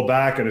then you go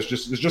back, and it's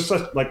just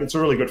such, like, it's a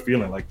really good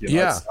feeling. Like,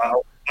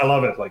 I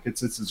love it. Like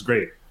it's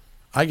great.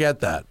 I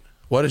get that.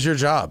 What is your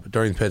job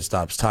during pit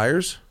stops?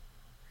 Tires?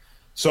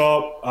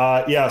 So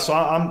so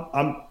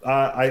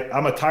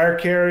I'm a tire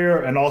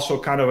carrier and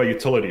also kind of a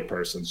utility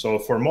person. So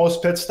for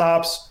most pit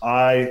stops,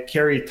 I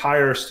carry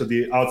tires to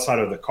the outside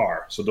of the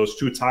car. So those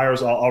 2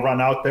 tires, I'll run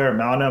out there,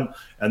 mount them,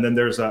 and then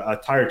there's a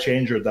tire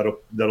changer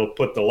that'll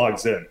put the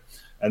lugs in.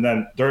 And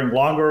then during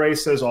longer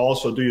races, I'll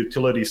also do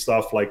utility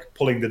stuff like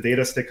pulling the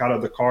data stick out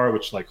of the car,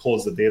 which like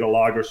holds the data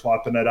log, or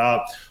swapping it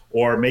out,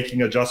 or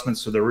making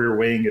adjustments to the rear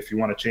wing if you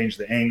want to change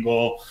the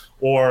angle,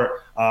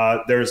 or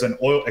there's an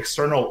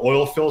external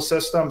oil fill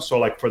system. So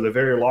like for the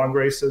very long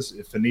races,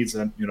 if it needs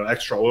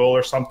extra oil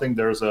or something,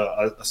 there's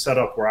a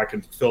setup where I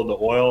can fill the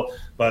oil.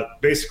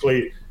 But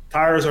basically,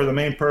 tires are the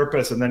main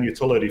purpose, and then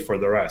utility for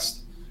the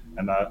rest.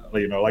 And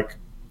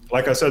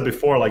like I said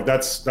before, like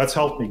that's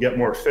helped me get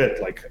more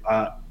fit. Like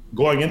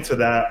going into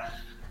that,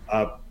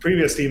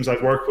 previous teams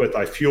I've worked with,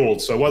 I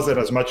fueled. So it wasn't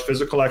as much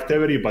physical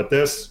activity, but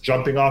this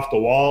jumping off the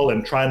wall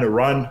and trying to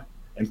run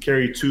and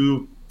carry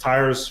 2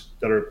 tires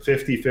that are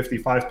 50,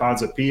 55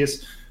 pounds a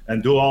piece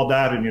and do all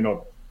that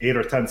in, 8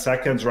 or 10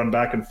 seconds, run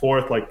back and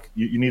forth. Like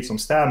you need some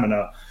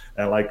stamina,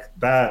 and like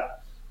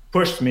that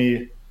pushed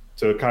me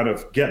to kind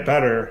of get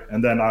better.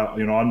 And then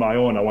on my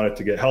own, I wanted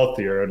to get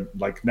healthier. And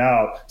like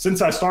now,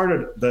 since I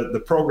started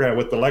the program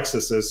with the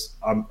Lexuses,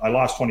 I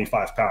lost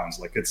 25 pounds.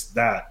 Like it's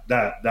that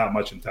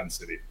much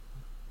intensity.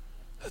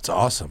 That's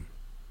awesome.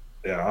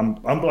 Yeah,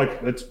 I'm like,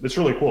 it's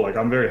really cool. Like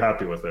I'm very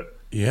happy with it.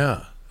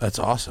 Yeah, that's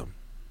awesome.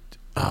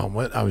 Oh,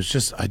 what I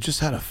just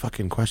had a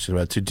fucking question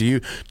about it.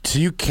 Do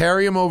you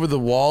carry them over the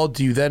wall?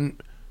 Do you then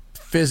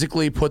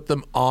physically put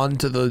them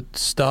onto the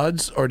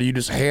studs, or do you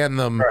just hand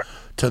them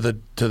to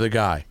the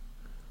guy?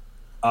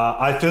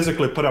 I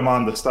physically put them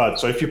on the stud.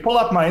 So if you pull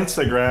up my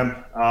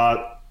Instagram,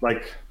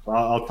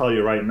 I'll tell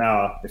you right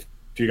now, if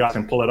you guys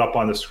can pull it up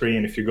on the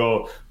screen, if you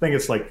go, I think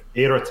it's like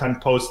 8 or 10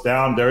 posts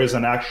down, there is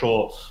an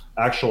actual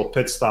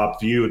pit stop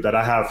view that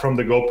I have from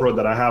the GoPro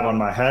that I have on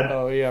my head.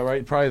 Oh yeah,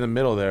 right, probably in the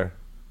middle there.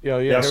 Yeah,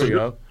 Here we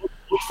go.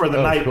 Look for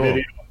the night cool.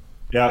 video.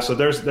 Yeah, so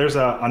there's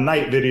a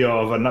night video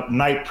of a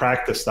night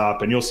practice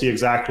stop, and you'll see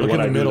exactly Look what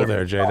I do. in the middle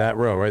there, Jay. That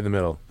row right in the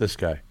middle. This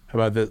guy. How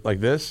about this? Like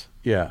this?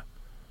 Yeah.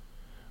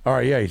 All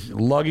right. Yeah. He's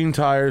lugging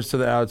tires to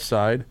the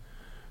outside.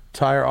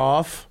 Tire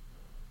off.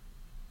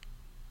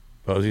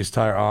 Bozi's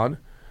tire on.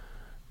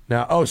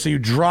 Now, so you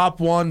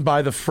drop one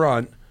by the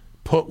front,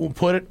 put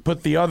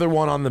the other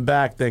one on the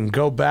back, then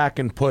go back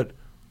and put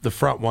the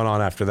front one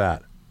on after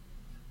that.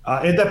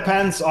 It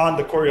depends on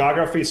the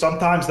choreography.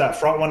 Sometimes that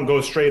front one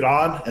goes straight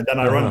on, and then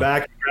I run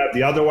back and grab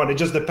the other one. It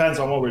just depends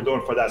on what we're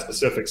doing for that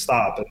specific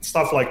stop. And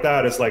stuff like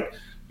that is like,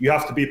 you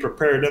have to be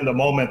prepared in the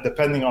moment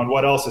depending on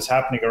what else is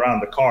happening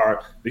around the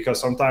car, because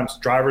sometimes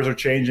drivers are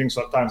changing,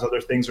 sometimes other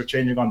things are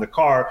changing on the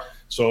car.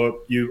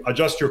 So you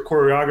adjust your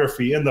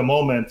choreography in the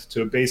moment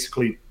to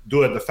basically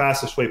do it the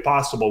fastest way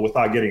possible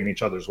without getting in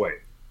each other's way.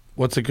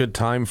 What's a good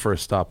time for a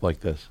stop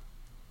like this?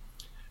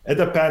 It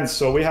depends.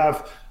 So we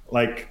have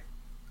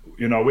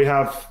we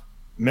have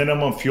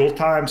minimum fuel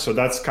time, so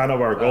that's kind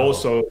of our goal.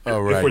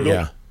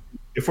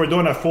 If we're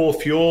doing a full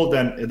fuel,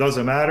 then it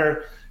doesn't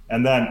matter.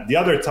 And then the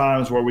other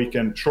times where we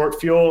can short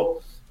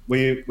fuel,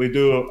 we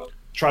do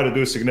try to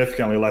do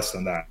significantly less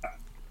than that.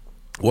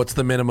 What's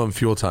the minimum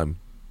fuel time?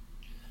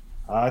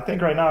 I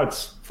think right now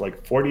it's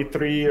like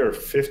 43 or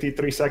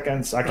 53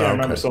 seconds. I can't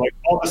remember. So like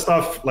all the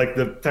stuff, like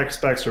the tech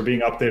specs are being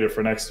updated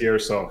for next year.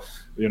 So,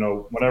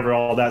 whenever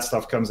all that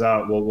stuff comes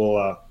out,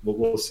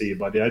 we'll see.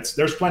 But yeah,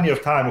 there's plenty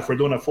of time. If we're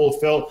doing a full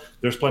fill,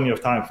 there's plenty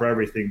of time for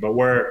everything. But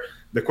where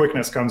the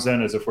quickness comes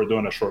in is if we're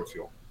doing a short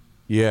fuel.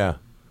 Yeah.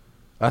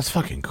 That's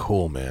fucking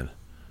cool, man.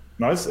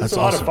 No, it's That's a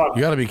lot awesome. of fun.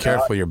 You got to be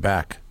careful with your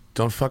back.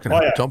 Don't fucking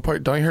don't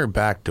hurt your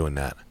back doing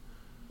that.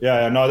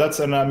 Yeah, no,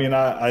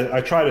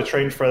 I try to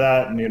train for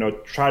that, and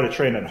try to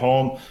train at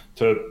home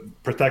to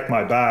protect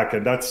my back,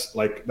 and that's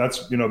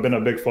been a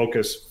big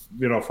focus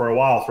for a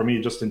while for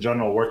me, just in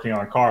general, working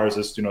on cars,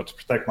 is to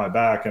protect my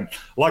back. And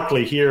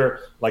luckily here,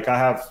 like I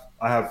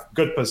have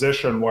good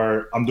position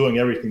where I'm doing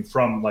everything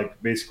from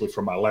basically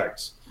from my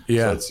legs.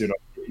 Yeah. So it's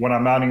when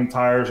I'm mounting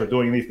tires or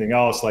doing anything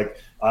else, like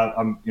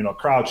I'm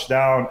crouched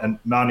down and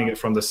mounting it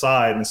from the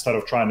side instead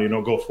of trying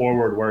to go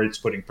forward where it's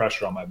putting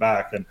pressure on my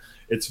back. And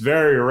it's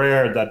very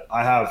rare that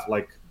I have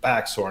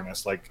back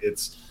soreness. Like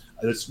it's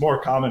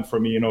more common for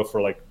me,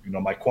 for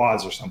my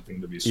quads or something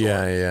to be sore.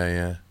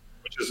 Yeah.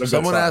 Which is a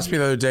Someone good sign. asked me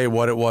the other day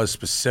what it was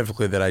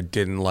specifically that I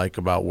didn't like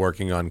about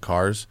working on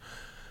cars,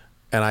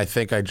 and I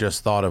think I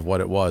just thought of what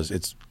it was.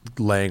 It's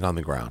laying on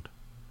the ground.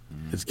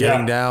 It's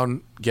getting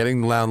down,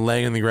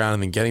 laying on the ground,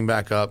 and then getting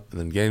back up, and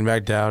then getting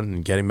back down,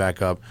 and getting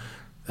back up.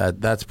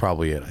 That's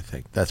probably it, I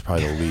think. That's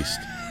probably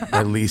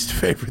my least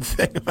favorite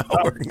thing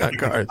about working on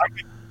cars.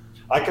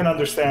 I can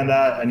understand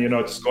that, and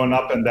just going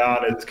up and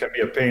down, it can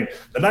be a pain.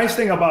 The nice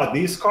thing about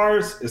these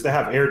cars is they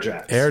have air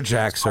jacks. Air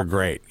jacks are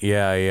great.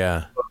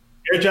 Yeah.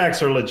 Air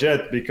jacks are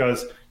legit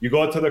because you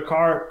go to the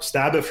car,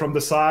 stab it from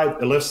the side,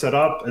 it lifts it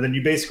up, and then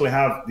you basically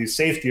have these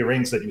safety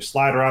rings that you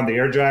slide around the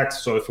air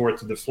jacks. So if it were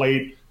to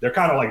deflate, they're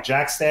kind of like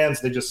jack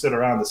stands. They just sit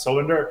around the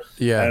cylinder.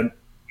 Yeah. And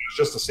it's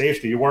just a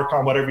safety. You work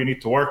on whatever you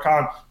need to work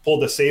on, pull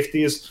the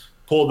safeties,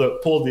 pull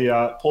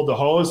the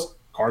hose,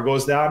 car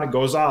goes down, it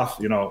goes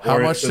off. How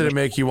much did it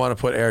make you want to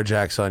put air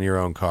jacks on your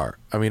own car?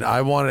 I mean,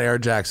 I wanted air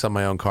jacks on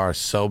my own car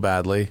so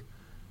badly.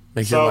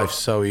 Makes your life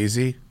so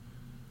easy.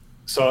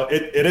 So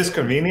it is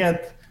convenient,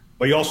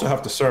 but you also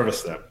have to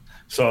service them.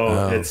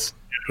 So it's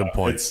good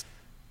point.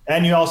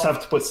 And you also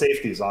have to put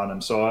safeties on them.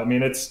 So I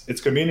mean,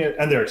 it's convenient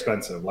and they're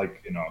expensive.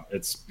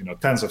 It's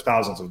tens of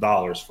thousands of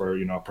dollars for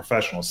a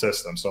professional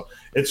system. So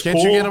it's Can't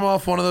cool. you get them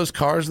off one of those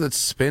cars that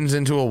spins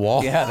into a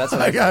wall? Yeah, that's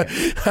what I got.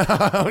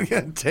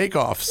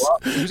 Takeoffs.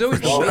 It was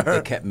always the weight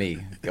that kept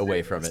me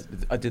away from it.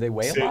 Do they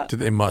weigh a lot?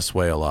 They must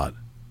weigh a lot.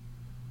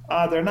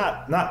 They're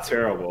not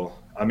terrible.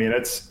 I mean,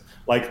 it's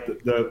like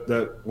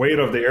the weight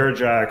of the air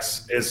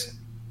jacks is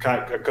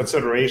a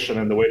consideration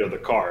in the weight of the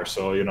car.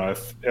 So,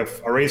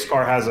 if a race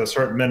car has a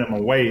certain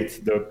minimum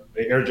weight, the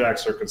air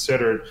jacks are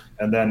considered,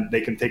 and then they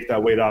can take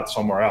that weight out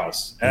somewhere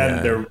else.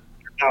 And they're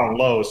down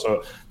low,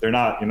 so they're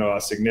not,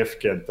 a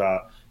significant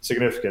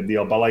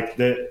deal. But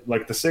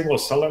the single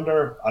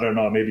cylinder, I don't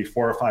know, maybe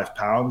 4 or 5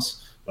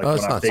 pounds.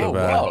 It's not so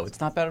bad. Wow, it's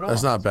not bad at all.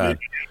 That's not bad.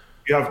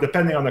 You have,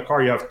 depending on the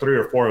car, you have 3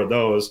 or 4 of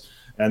those,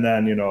 and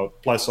then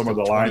plus some of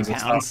the lines and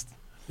stuff.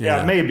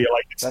 Yeah, maybe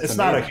it's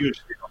not a huge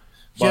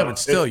deal. But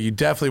still, you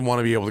definitely want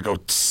to be able to go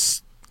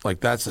tss,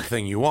 that's the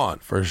thing you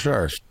want for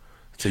sure.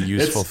 It's a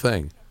useful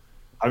thing.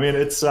 I mean,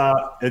 it's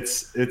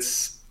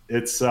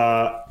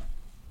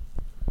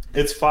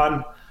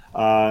fun.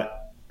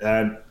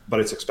 but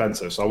it's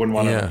expensive, so I wouldn't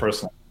want it in a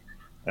personal.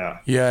 Yeah.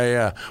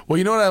 Yeah. Well,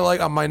 you know what I like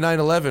on my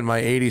 911,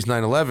 my 80s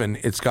 911,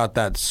 it's got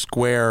that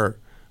square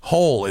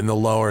hole in the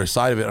lower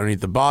side of it underneath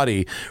the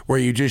body where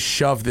you just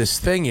shove this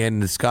thing in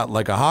and it's got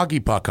like a hockey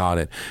puck on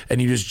it and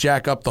you just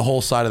jack up the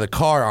whole side of the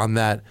car on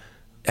that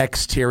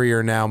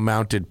exterior now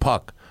mounted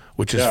puck,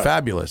 which is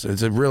fabulous.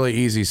 It's a really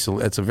easy,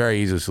 it's a very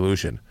easy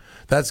solution.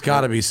 That's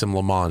got to be some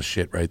Le Mans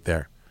shit right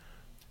there.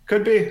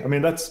 Could be. I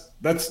mean,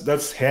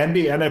 that's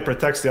handy, and it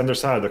protects the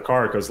underside of the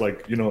car because,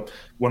 like, you know,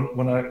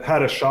 when I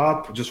had a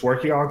shop just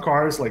working on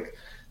cars, like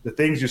the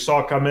things you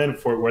saw come in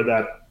for where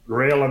that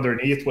rail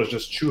underneath was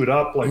just chewed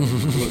up, like it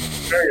was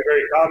very,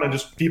 very common.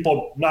 Just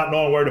people not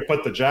knowing where to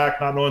put the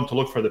jack, not knowing to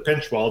look for the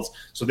pinch welds,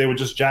 so they would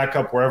just jack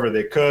up wherever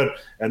they could,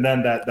 and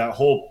then that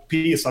whole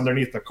piece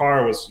underneath the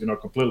car was, you know,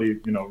 completely,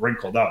 you know,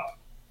 wrinkled up.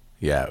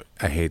 Yeah,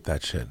 I hate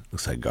that shit.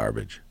 Looks like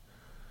garbage.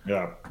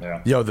 Yeah.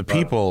 Yo, the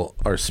people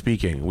are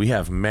speaking. We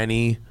have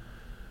many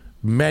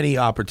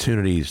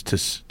opportunities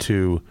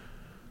to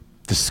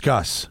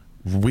discuss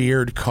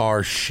weird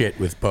car shit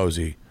with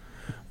Bozi.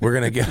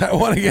 I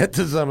want to get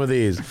to some of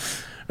these.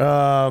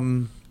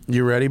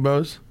 You ready,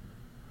 Boz?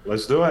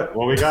 Let's do it.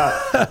 What we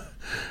got?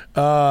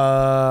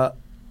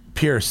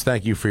 Pierce,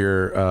 thank you for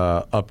your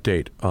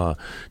update.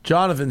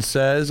 Jonathan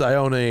says, I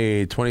own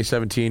a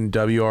 2017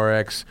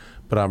 WRX,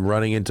 but I'm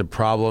running into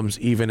problems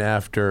even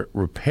after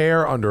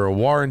repair under a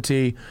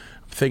warranty.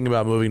 I'm thinking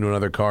about moving to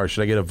another car.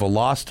 Should I get a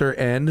Veloster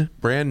N,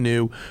 brand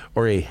new,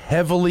 or a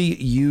heavily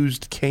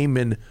used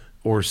Cayman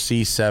or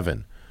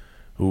C7?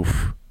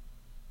 Oof.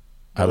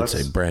 I would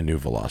say brand new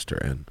Veloster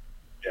N.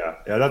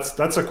 Yeah,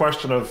 that's a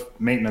question of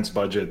maintenance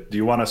budget. Do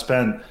you want to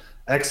spend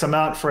X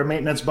amount for a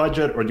maintenance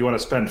budget, or do you want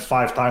to spend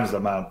 5 times the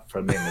amount for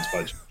a maintenance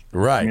budget?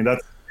 Right. I mean,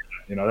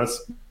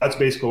 that's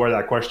basically where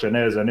that question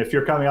is. And if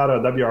you're coming out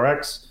of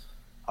WRX,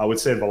 I would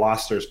say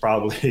Veloster is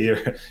probably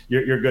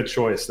your good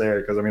choice there,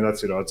 because I mean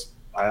that's, you know, it's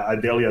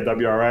ideally a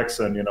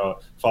WRX, and, you know,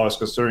 if I was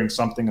considering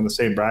something in the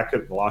same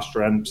bracket,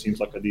 Veloster N seems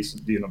like a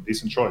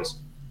decent choice.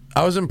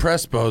 I was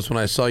impressed, Bose, when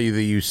I saw that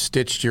you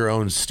stitched your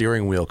own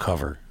steering wheel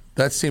cover.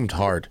 That seemed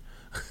hard.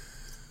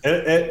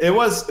 It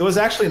was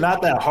actually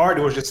not that hard.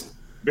 It was just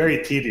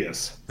very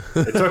tedious.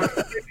 It took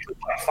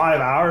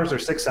 5 hours or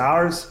 6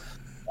 hours,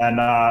 and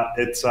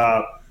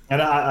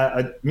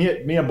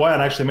me and Boyan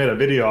actually made a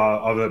video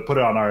of it, put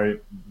it on our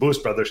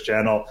Boost Brothers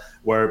channel,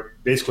 where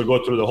basically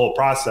go through the whole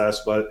process.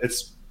 But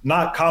it's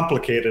not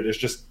complicated. It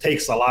just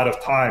takes a lot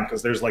of time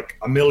because there's like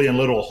a million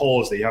little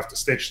holes that you have to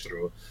stitch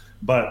through.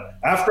 But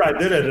after I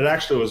did it, it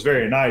actually was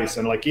very nice.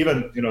 And like,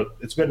 even, you know,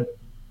 it's been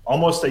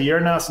almost a year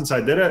now since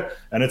I did it,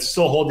 and it's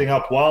still holding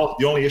up well.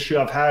 The only issue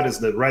I've had is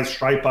the red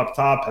stripe up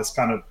top has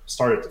kind of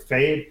started to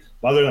fade.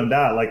 But other than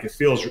that, like, it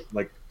feels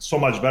like so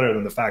much better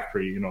than the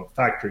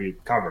factory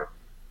cover.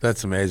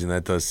 That's amazing.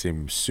 That does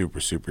seem super,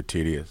 super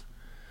tedious.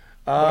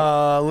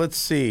 Let's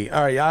see.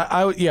 All right.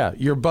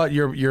 Your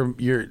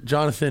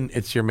Jonathan,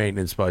 it's your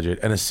maintenance budget.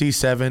 And a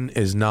C7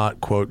 is not,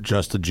 quote,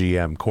 just a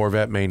GM.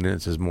 Corvette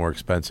maintenance is more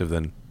expensive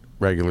than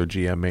regular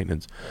GM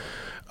maintenance.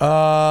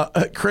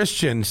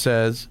 Christian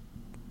says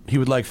he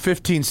would like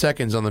 15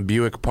 seconds on the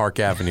Buick Park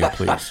Avenue,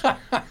 please.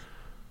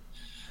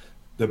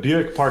 The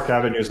Buick Park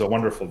Avenue is a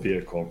wonderful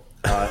vehicle.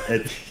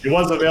 It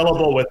was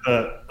available with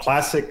the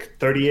classic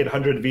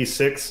 3800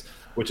 V6,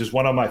 which is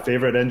one of my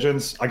favorite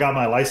engines. I got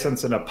my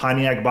license in a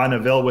Pontiac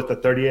Bonneville with the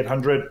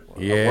 3800.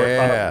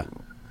 Yeah.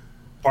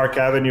 Park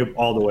Avenue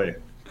all the way.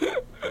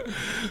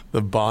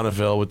 The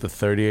Bonneville with the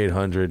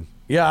 3800.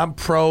 Yeah, I'm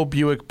pro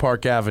Buick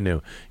Park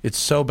Avenue. It's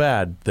so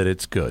bad that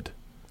it's good.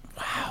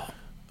 Wow.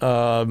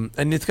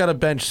 And it's got a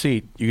bench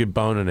seat. You could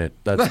bone in it.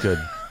 That's good.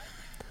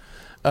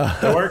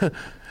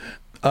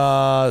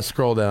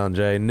 Scroll down,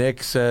 Jay.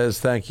 Nick says,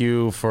 thank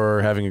you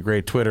for having a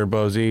great Twitter,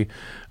 Bozi.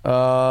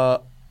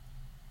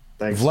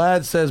 Thanks.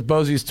 Vlad says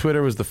Bozi's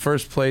Twitter was the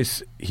first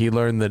place he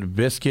learned that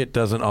biscuit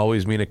doesn't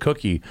always mean a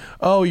cookie.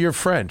 Oh, you're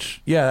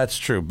French. Yeah, that's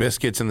true.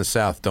 Biscuits in the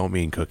South don't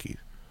mean cookies.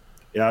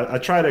 Yeah, I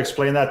try to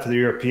explain that to the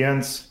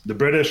Europeans. The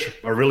British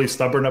are really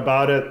stubborn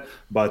about it,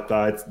 but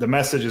the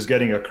message is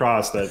getting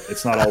across that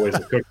it's not always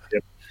a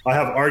cookie. I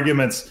have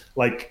arguments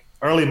like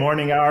early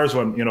morning hours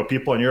when, you know,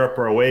 people in Europe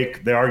are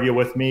awake. They argue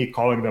with me,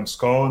 calling them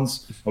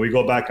scones, and we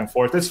go back and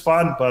forth. It's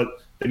fun, but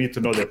they need to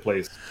know their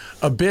place.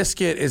 A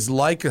biscuit is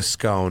like a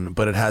scone,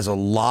 but it has a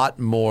lot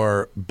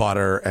more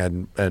butter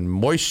and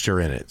moisture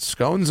in it.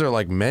 Scones are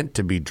like meant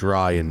to be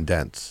dry and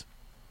dense.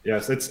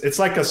 Yes, it's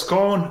like a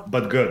scone,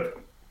 but good.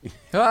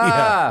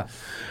 Yeah.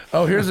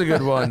 Oh, here's a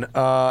good one.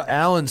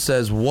 Alan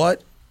says,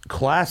 what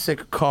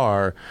classic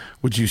car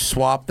would you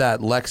swap that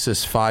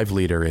Lexus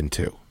 5-liter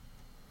into?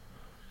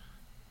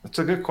 That's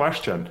a good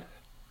question.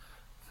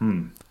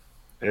 There's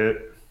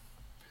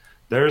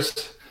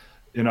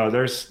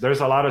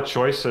a lot of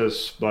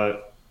choices,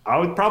 but I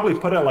would probably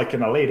put it like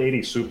in a late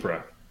 80s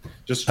Supra,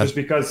 just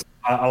because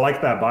I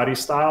like that body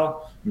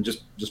style. And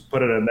just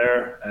put it in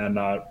there, and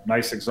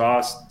nice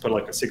exhaust, put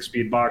like a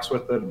 6-speed box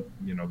with it, and,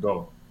 you know,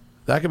 go.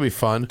 That could be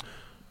fun.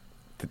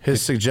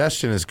 His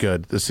suggestion is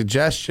good. The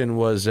suggestion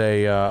was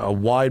a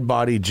wide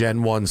body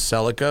Gen 1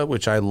 Celica,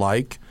 which I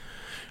like.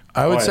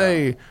 I would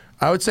say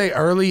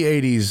early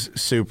 80s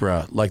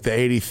Supra, like the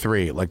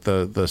 83, like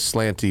the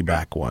slanty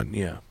back one.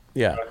 Yeah.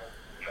 Yeah.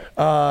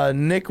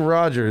 Nick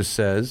Rogers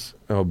says,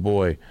 oh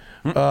boy.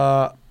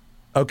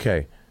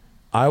 Okay.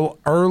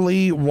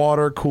 Early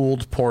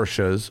water-cooled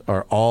Porsches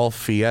are all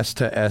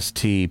Fiesta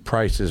ST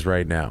prices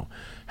right now.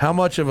 How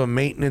much of a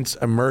maintenance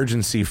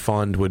emergency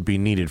fund would be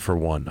needed for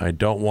one? I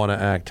don't want to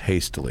act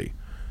hastily.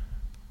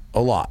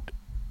 A lot.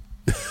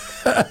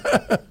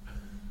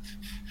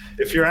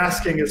 If you're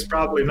asking, it's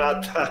probably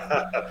not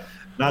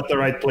not the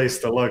right place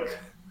to look.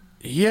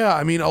 Yeah,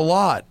 I mean, a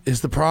lot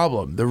is the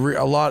problem. The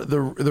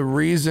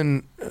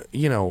reason,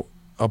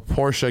 a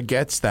Porsche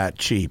gets that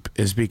cheap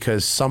is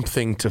because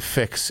something to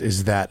fix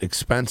is that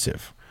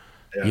expensive.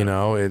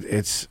 Yeah.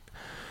 It's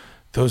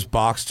those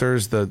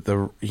Boxsters,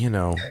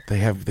 they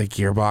have the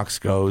gearbox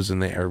goes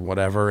and or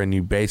whatever, and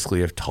you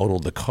basically have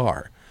totaled the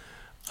car.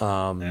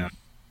 Yeah,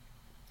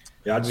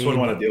 I just wouldn't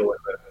want to deal with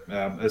it.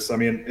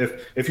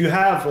 If you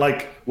have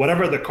like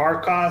whatever the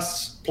car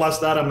costs plus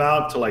that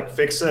amount to like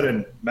fix it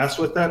and mess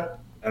with it,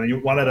 and you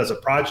want it as a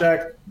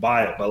project,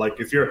 buy it. But like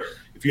if you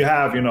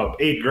have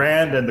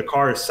 $8,000 and the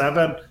car is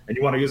 $7,000 and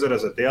you want to use it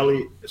as a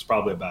daily, it's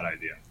probably a bad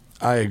idea.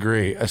 I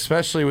agree,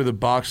 especially with a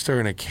Boxster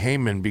and a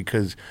Cayman,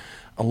 because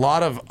a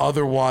lot of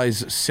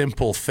otherwise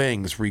simple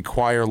things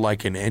require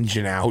like an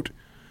engine out.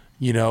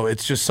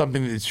 It's just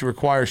something that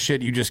requires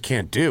shit you just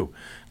can't do.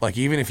 Like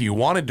even if you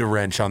wanted to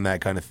wrench on that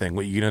kind of thing,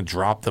 what, you gonna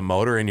drop the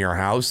motor in your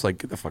house? Like,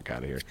 get the fuck out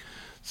of here.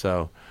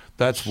 So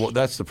that's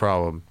the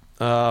problem.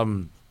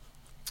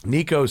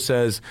 Nico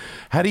says,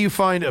 how do you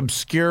find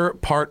obscure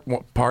part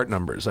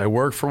numbers? I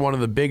work for one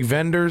of the big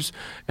vendors,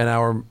 and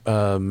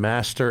our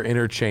master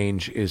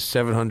interchange is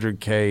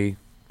 700K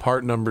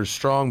part numbers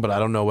strong, but I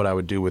don't know what I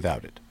would do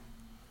without it.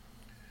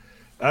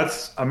 A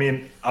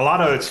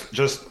lot of it's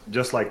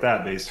just like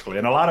that, basically.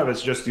 And a lot of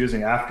it's just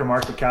using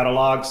aftermarket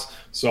catalogs.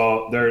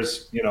 So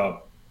there's, a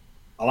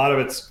lot of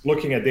it's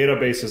looking at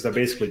databases that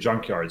basically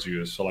junkyards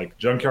use. So like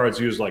junkyards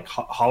use like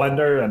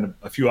Hollander and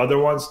a few other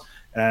ones.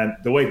 And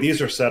the way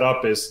these are set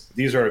up is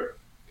these are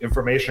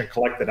information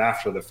collected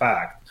after the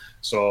fact.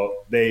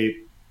 So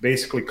they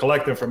basically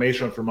collect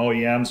information from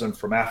OEMs and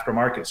from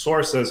aftermarket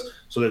sources,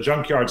 so the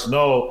junkyards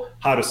know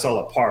how to sell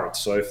a part.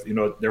 So if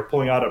they're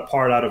pulling out a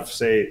part out of,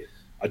 say,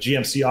 a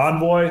GMC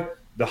Envoy,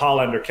 the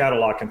Hollander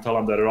catalog can tell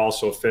them that it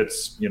also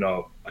fits,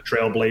 a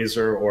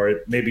Trailblazer, or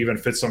it maybe even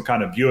fits some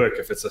kind of Buick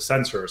if it's a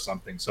sensor or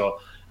something. So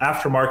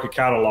aftermarket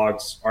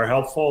catalogs are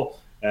helpful,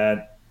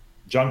 and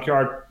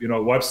junkyard,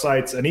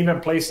 websites and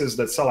even places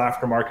that sell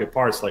aftermarket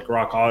parts like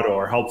Rock Auto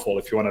are helpful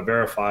if you want to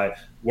verify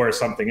where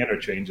something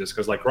interchanges.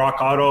 Because like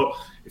Rock Auto,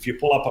 if you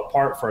pull up a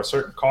part for a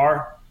certain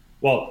car,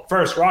 well,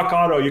 first Rock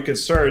Auto, you can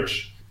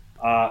search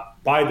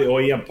by the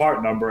OEM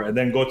part number and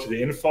then go to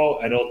the info,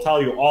 and it'll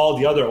tell you all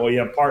the other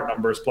OEM part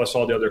numbers plus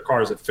all the other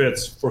cars it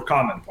fits for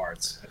common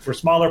parts. And for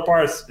smaller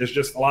parts, it's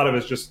just a lot of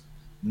it's just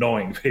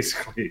knowing,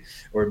 basically,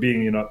 or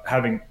being,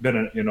 having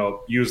been,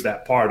 used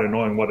that part and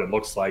knowing what it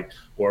looks like,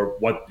 or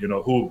what,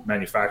 who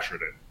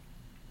manufactured it.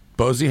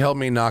 Bozi helped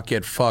me not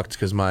get fucked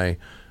because my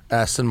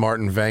Aston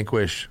Martin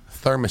Vanquish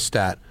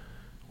thermostat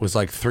was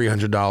like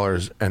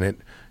 $300, and it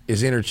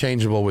is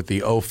interchangeable with the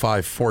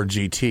 05 Ford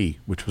GT,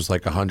 which was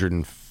like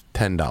 $110.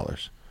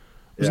 It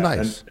was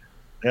nice.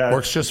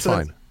 Works just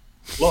fine.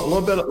 A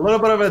little bit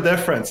of a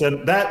difference.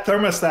 And that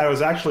thermostat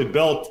was actually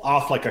built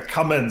off like a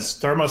Cummins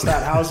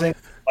thermostat housing.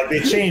 Like they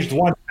changed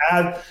one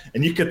pad,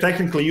 and you could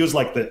technically use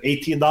like the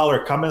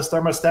 $18 Cummins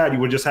thermostat. You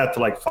would just have to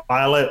like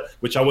file it,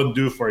 which I wouldn't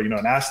do for an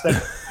Aston.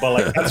 But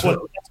like that's what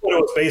it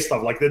was based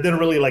off. Like they didn't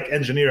really like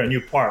engineer a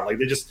new part. Like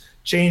they just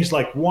changed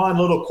like one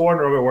little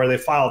corner of it where they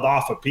filed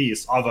off a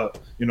piece of a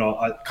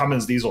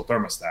Cummins diesel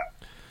thermostat.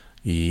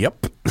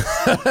 Yep.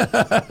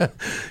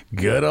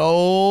 Good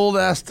old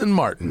Aston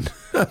Martin.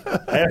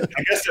 I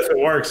guess if it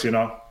works,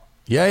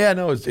 Yeah,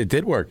 no, it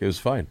did work. It was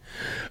fine.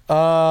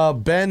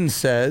 Ben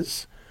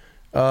says,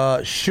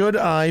 should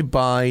I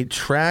buy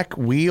track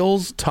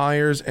wheels,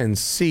 tires, and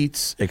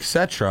seats,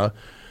 etc.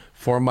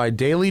 for my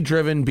daily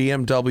driven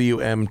BMW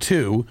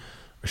M2,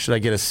 or should I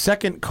get a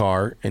second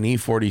car, an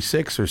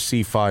E46 or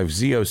C5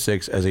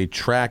 Z06, as a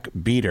track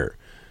beater?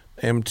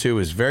 M2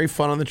 is very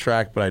fun on the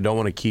track, but I don't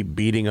want to keep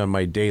beating on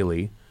my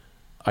daily.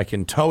 I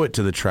can tow it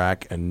to the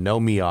track and no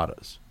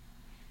Miatas.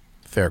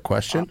 Fair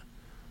question.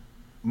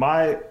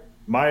 My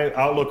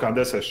outlook on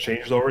this has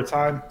changed over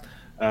time.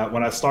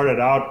 When I started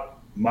out,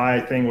 my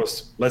thing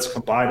was let's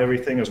combine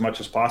everything as much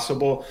as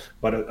possible.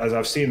 But as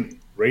I've seen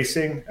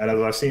racing and as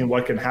I've seen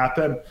what can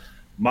happen,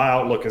 my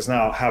outlook is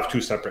now have two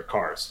separate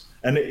cars.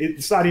 And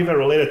it's not even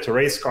related to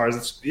race cars.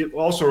 It's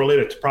also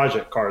related to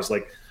project cars.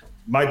 Like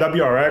my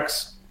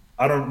WRX,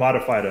 I don't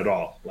modify it at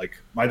all. Like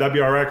my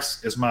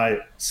WRX is my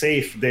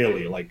safe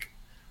daily. Like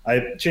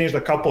I changed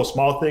a couple of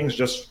small things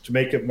just to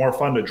make it more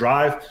fun to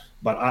drive,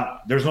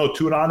 but there's no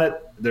tune on it.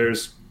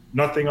 There's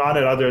nothing on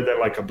it other than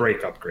like a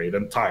brake upgrade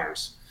and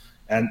tires.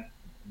 And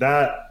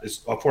that is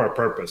for a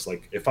purpose.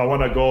 Like if I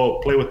want to go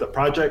play with the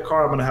project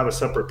car, I'm going to have a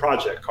separate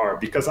project car,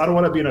 because I don't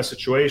want to be in a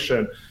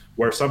situation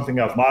where something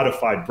I've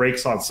modified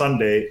breaks on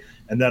Sunday,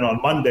 and then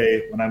on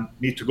Monday when I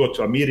need to go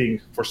to a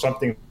meeting for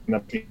something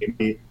that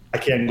I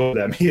can't go to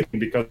that meeting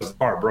because the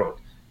car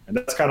broke. And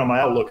that's kind of my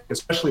outlook,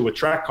 especially with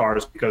track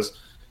cars, because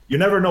you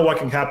never know what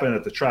can happen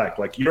at the track.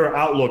 Like your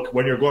outlook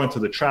when you're going to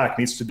the track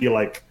needs to be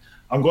like,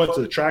 I'm going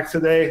to the track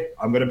today,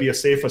 I'm going to be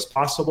as safe as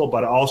possible,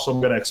 but also I'm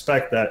going to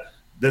expect that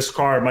this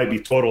car might be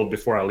totaled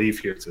before I leave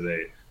here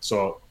today.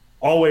 So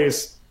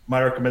always,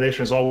 my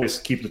recommendation is always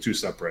keep the two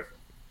separate.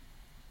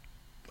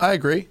 I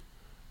agree.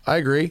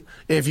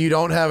 If you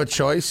don't have a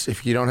choice,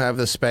 if you don't have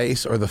the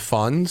space or the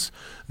funds,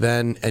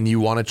 then and you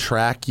want to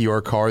track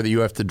your car that you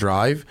have to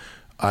drive,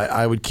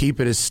 I would keep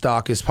it as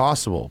stock as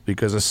possible,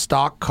 because a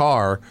stock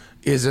car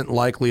isn't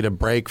likely to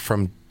break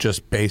from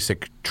just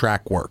basic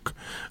track work,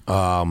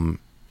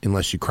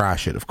 unless you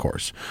crash it, of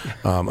course.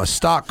 A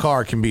stock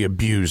car can be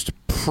abused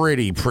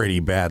pretty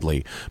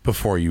badly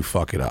before you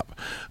fuck it up.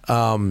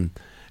 And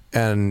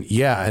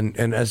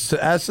as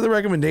to the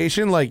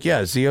recommendation, like,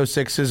 yeah,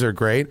 Z06s are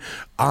great.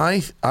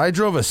 I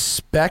drove a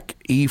spec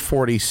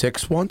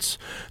E46 once.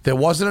 That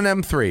wasn't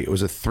an M3. It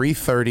was a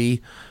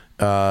 330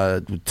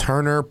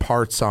 Turner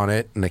parts on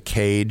it and a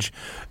cage,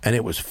 and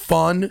it was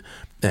fun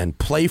and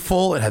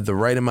playful. It had the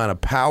right amount of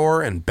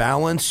power and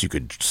balance. You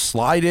could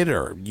slide it,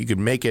 or you could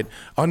make it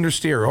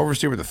understeer or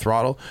oversteer with the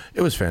throttle.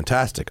 It was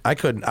fantastic.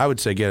 I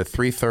would say get a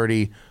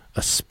 330,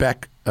 a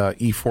spec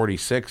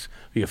E46,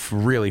 be a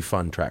really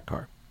fun track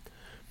car.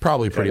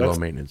 Probably pretty low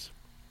maintenance.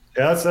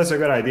 Yeah, that's a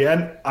good idea.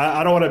 And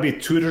I don't want to be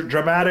too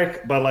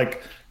dramatic, but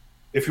like,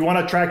 if you want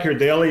to track your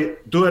daily,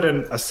 do it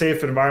in a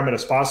safe environment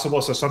as possible.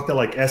 So something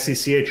like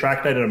SCCA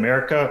Track Night in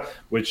America,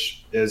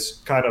 which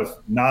is kind of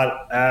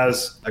not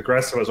as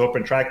aggressive as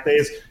open track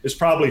days, is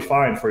probably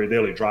fine for your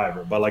daily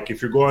driver. But like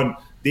if you're going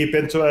deep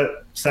into it,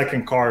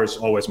 second car is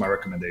always my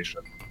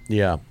recommendation.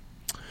 Yeah.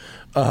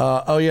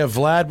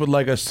 Vlad would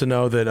like us to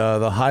know that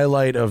the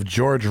highlight of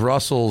George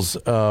Russell's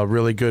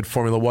really good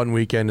Formula One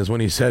weekend is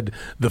when he said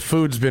the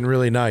food's been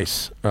really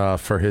nice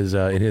for his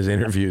in his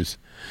interviews.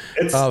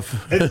 It's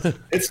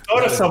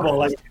noticeable.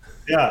 Like,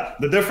 yeah,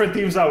 the different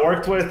teams I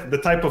worked with, the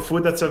type of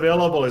food that's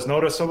available is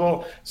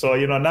noticeable. So,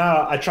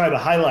 now I try to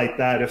highlight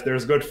that if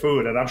there's good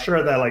food. And I'm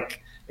sure that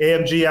like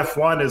AMG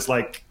F1 is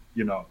like,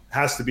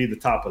 has to be the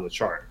top of the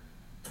chart.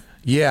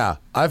 Yeah,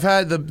 I've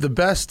had the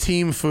best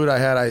team food I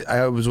had.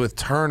 I was with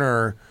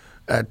Turner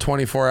at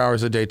 24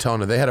 Hours of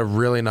Daytona. They had a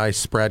really nice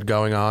spread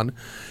going on.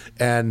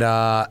 And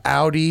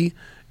Audi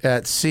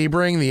at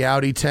Sebring, the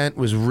Audi tent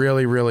was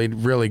really, really,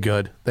 really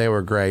good. They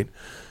were great.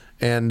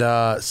 And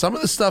some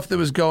of the stuff that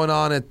was going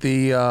on at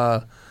the,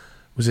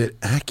 was it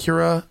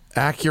Acura?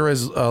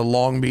 Acura's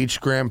Long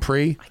Beach Grand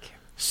Prix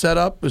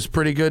setup was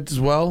pretty good as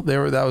well.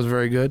 That was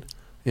very good.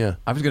 Yeah,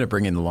 I was going to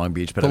bring in the Long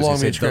Beach, but the I was Long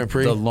Beach Grand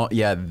Prix.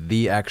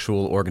 The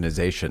actual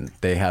organization,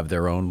 they have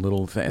their own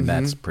little thing, and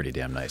that's pretty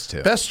damn nice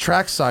too. Best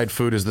trackside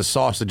food is the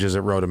sausages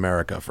at Road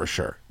America for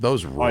sure.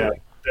 Those rule. Oh,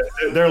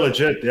 yeah. They're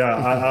legit. Yeah,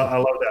 I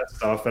love that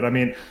stuff. And I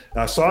mean,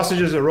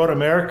 sausages at Road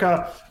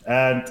America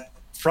and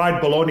fried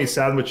bologna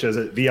sandwiches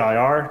at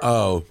VIR.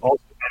 Oh,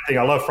 also,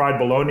 I love fried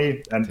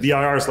bologna, and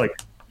VIR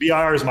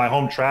is my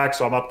home track,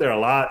 so I'm up there a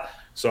lot.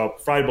 So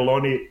fried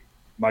bologna,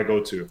 my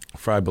go-to.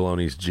 Fried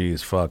bologna's G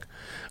as fuck.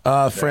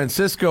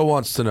 Francisco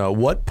wants to know,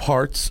 what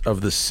parts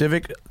of the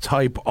Civic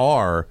Type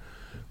R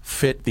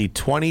fit the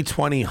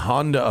 2020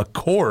 Honda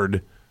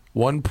Accord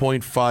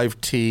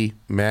 1.5T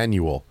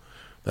manual?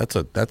 That's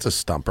a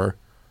stumper.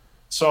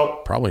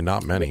 So probably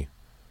not many.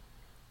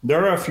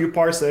 There are a few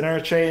parts that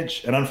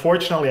interchange, and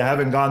unfortunately I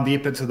haven't gone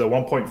deep into the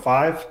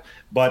 1.5,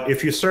 but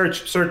if you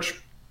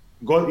search,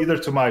 go either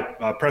to my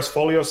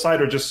Pressfolio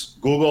site or just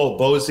Google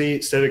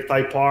Bozi Civic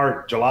Type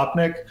R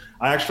Jalopnik.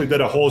 I actually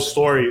did a whole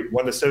story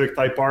when the Civic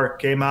Type R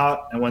came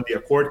out and when the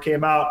Accord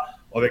came out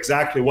of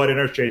exactly what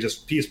interchanges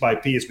piece by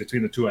piece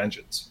between the two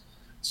engines.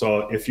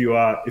 So if you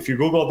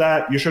Google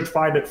that, you should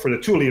find it for the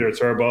 2-liter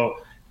turbo,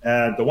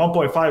 and the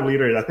 1.5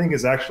 liter I think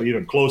is actually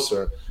even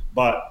closer.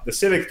 But the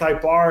Civic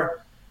Type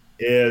R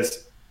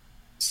is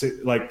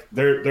like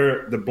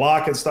the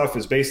block and stuff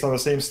is based on the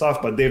same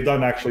stuff, but they've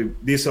done actually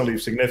decently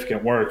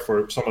significant work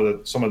for some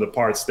of the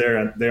parts there,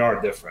 and they are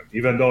different.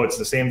 Even though it's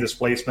the same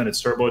displacement,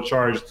 it's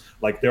turbocharged,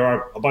 like there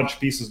are a bunch of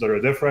pieces that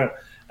are different,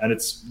 and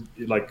it's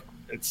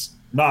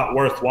not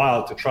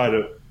worthwhile to try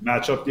to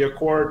match up the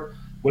Accord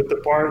with the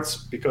parts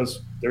because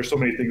there's so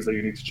many things that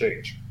you need to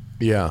change.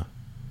 Yeah.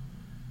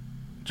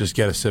 Just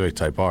get a Civic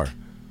Type R.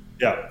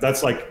 Yeah,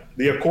 that's like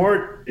the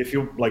Accord. If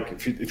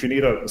you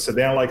need a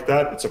sedan like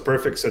that, it's a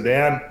perfect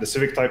sedan. The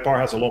Civic Type R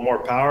has a little more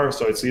power,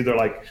 so it's either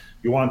like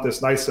you want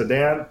this nice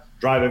sedan,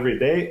 drive every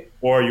day,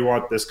 or you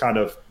want this kind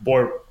of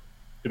more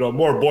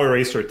boy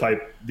racer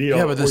type deal.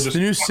 Yeah, but the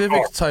new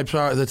Civic Type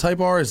R, the Type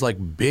R is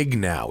like big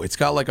now. It's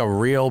got like a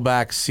real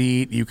back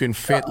seat. You can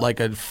fit like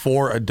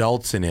 4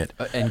 adults in it.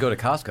 And go to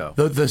Costco.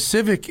 The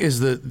Civic is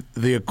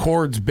the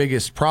Accord's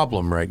biggest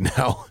problem right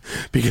now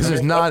because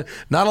there's not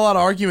a lot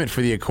of argument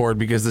for the Accord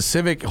because the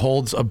Civic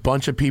holds a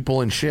bunch of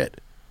people in shit.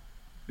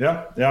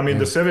 Yeah. I mean,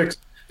 the Civics.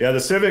 Yeah, the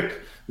Civic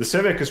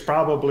is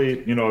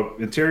probably,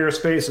 interior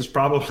space is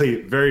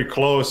probably very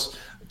close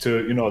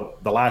to,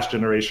 the last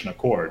generation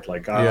Accord.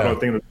 Like, I don't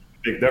think there's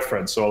a big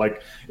difference. So,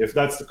 like, if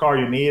that's the car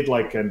you need,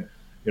 like, and,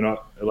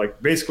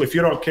 like, basically, if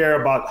you don't care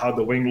about how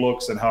the wing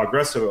looks and how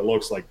aggressive it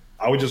looks, like,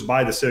 I would just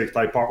buy the Civic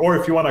Type R. Or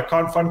if you want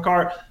a fun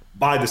car,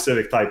 buy the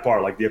Civic Type R.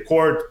 Like, the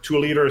Accord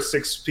 2-liter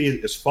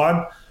 6-speed is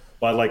fun,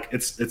 but, like,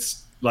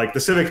 it's like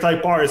the Civic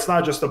Type R, it's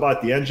not just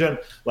about the engine.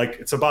 Like,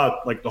 it's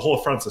about, like, the whole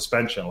front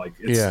suspension. Like,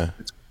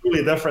 it's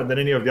really different than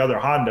any of the other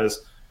Hondas,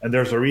 and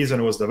there's a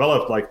reason it was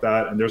developed like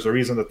that, and there's a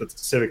reason that the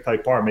Civic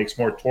Type R makes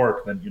more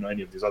torque than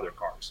any of these other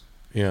cars.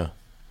 Yeah.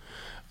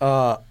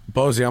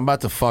 Bozi, I'm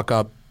about to fuck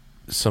up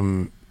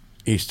some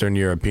Eastern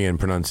European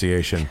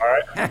pronunciation. All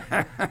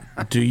right.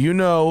 Do you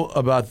know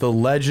about the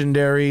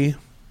legendary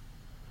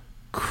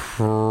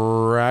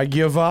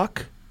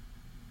Kragujevac?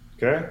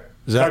 Okay.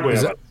 Is that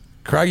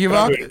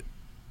Kragujevac?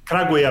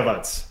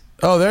 Kragujevac.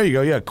 Oh, there you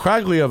go. Yeah,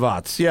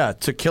 Kragujevac. Yeah,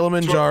 to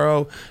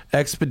Kilimanjaro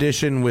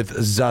expedition with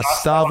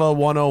Zastava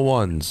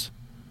 101s.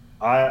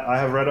 I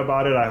have read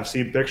about it. I have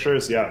seen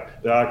pictures. Yeah.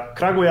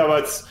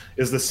 Kragujevac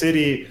is the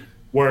city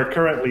where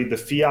currently the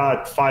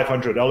Fiat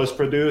 500L is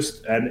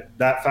produced. And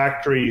that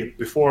factory,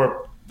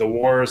 before the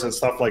wars and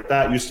stuff like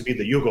that, used to be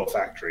the Yugo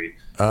factory.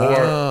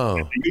 Oh.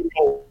 Or the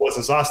Yugo was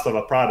a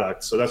Zastava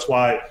product. So that's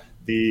why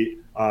the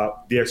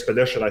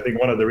expedition, I think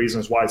one of the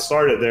reasons why it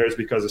started there is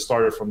because it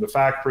started from the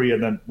factory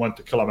and then went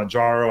to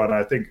Kilimanjaro, and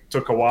I think it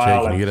took a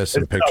while. Jay, can you get us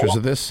some pictures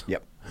of this?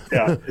 Yep.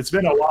 Yeah, it's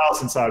been a while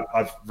since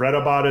I've read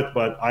about it,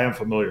 but I am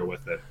familiar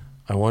with it.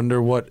 I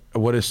wonder what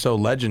is so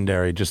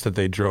legendary, just that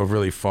they drove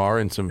really far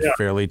in some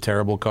fairly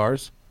terrible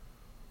cars?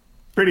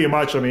 Pretty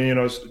much. I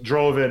mean,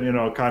 drove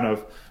in, kind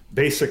of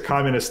basic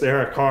communist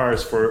era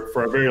cars for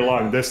a very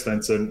long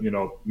distance and,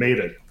 made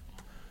it.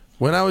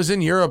 When I was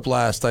in Europe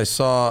last, I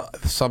saw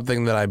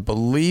something that I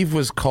believe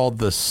was called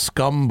the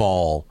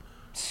Scumball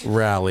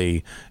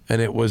Rally,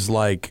 and it was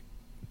like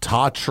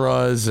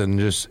Tatras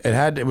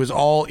and it was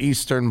all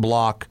Eastern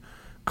Bloc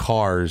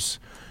cars,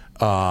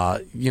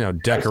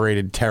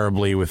 decorated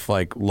terribly with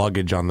like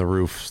luggage on the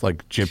roofs,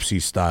 like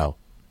gypsy style.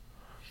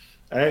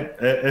 Hey,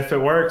 if it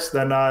works,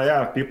 then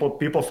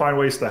people find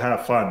ways to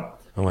have fun.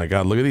 Oh my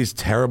God, look at these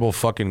terrible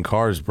fucking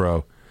cars,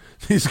 bro.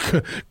 These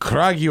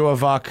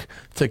Kragujevac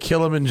to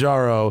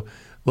Kilimanjaro.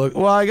 Look,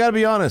 well, I got to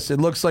be honest. It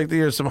looks like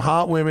there's some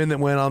hot women that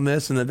went on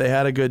this and that they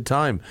had a good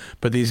time.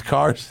 But these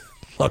cars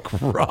look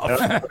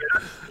rough.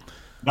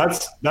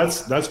 That's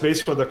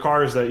basically the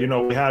cars that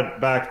we had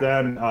back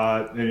then.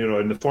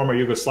 In the former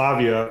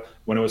Yugoslavia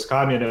when it was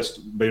communist.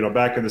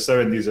 Back in the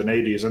 70s and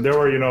 80s, and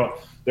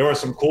there were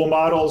some cool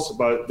models,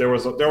 but there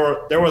was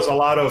a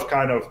lot of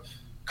kind of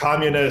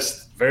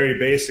communist, very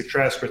basic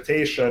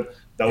transportation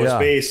that was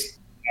based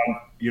on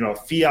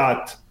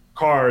Fiat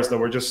cars that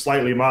were just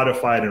slightly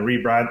modified and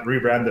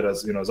rebranded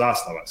as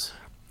Zastavas.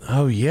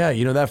 Oh yeah,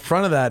 that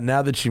front of that,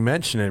 now that you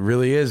mention it,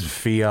 really is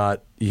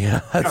Fiat.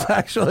 Yeah,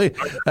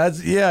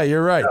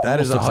 you're right.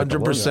 That is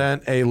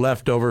 100% a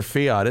leftover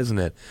Fiat, isn't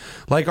it?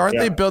 Like, aren't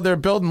they're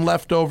building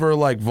leftover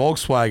like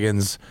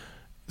Volkswagens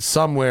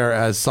somewhere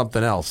as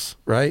something else,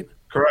 right?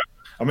 Correct.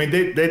 I mean,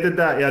 they did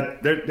that. Yeah,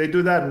 they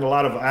do that in a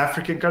lot of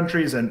African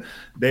countries, and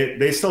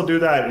they still do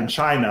that in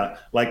China.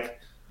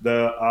 Like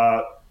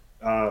the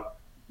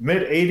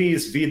mid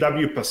 80s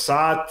VW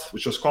Passat,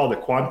 which was called the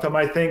Quantum,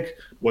 I think,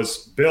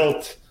 was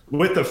built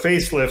with the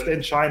facelift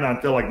in China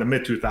until like the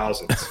mid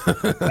 2000s.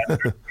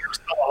 There's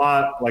still a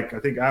lot, like I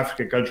think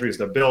African countries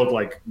that build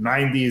like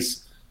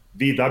 90s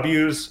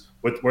VWs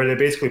where they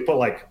basically put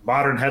like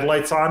modern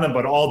headlights on them,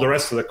 but all the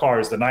rest of the car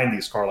is the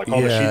 90s car, like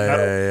all the sheet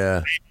metal.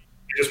 Yeah.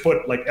 They just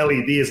put like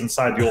LEDs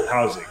inside the old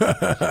housing.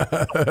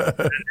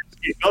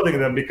 Keep building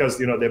them because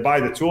they buy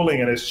the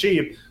tooling and it's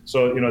cheap,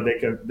 so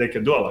they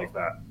can do it like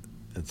that.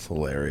 It's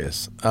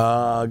hilarious.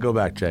 Go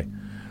back, Jay.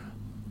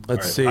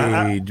 Let's see.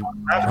 I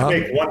have to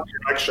make one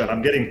correction.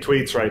 I'm getting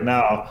tweets right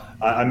now.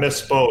 I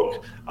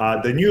misspoke.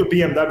 The new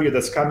BMW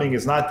that's coming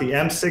is not the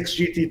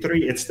M6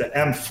 GT3. It's the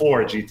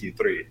M4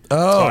 GT3.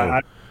 Oh. So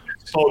I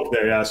misspoke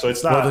there, yeah. So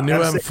it's not. Well, the new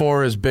M6.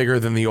 M4 is bigger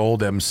than the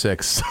old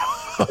M6.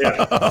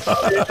 Yeah.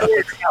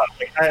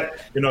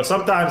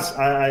 Sometimes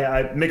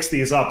I mix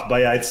these up,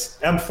 but yeah, it's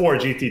M4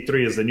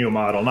 GT3 is the new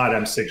model, not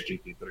M6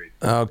 GT3.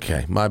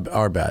 Okay,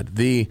 our bad.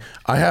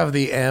 I have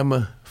the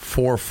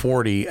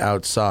M440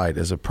 outside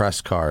as a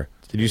press car.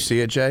 Did you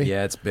see it, Jay?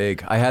 Yeah, it's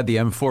big. I had the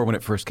M4 when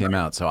it first came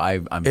out, so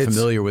I'm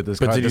familiar with this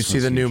car. But did you see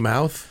the new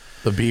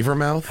mouth? The beaver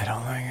mouth? I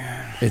don't like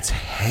it. It's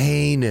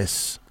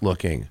heinous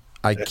looking.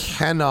 I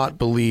cannot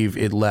believe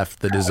it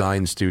left the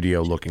design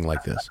studio looking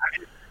like this.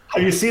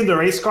 Have you seen the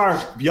race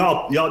car?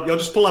 Y'all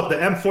just pull up the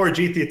M4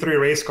 GT3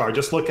 race car.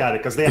 Just look at it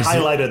because they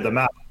highlighted the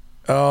map.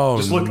 Oh,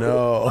 just look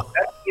no.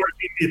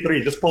 M4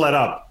 GT3, just pull it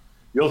up.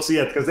 You'll see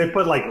it because they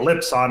put like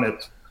lips on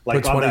it.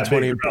 Like on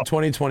 2020,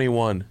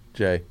 2021,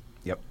 Jay.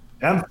 Yep.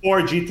 M4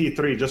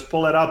 GT3, just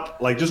pull it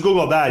up. Like, just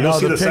Google that. You'll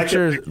see the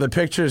pictures. second. The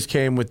pictures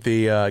came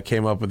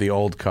up with the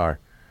old car.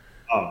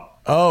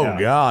 Oh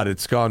God,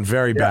 it's gone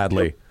very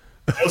badly.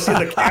 You'll see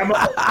the camo,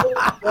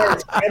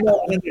 it's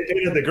camo, and then they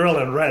painted the girl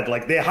in red.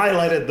 Like they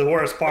highlighted the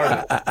worst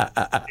part.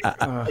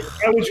 Why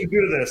would you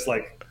do this?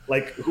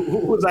 Like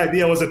whose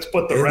idea was it to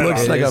put the It red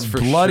looks on? like a for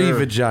bloody sure.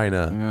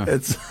 vagina. Yeah.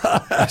 It's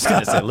I was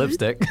gonna say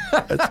lipstick.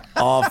 it's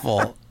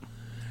awful.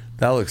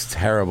 That looks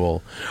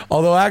terrible.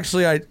 Although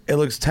actually, it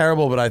looks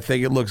terrible, but I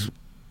think it looks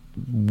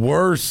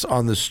worse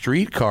on the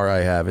street car I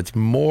have.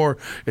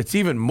 It's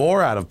even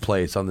more out of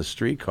place on the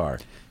street car.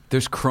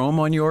 There's chrome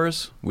on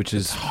yours, which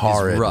is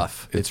horrid. is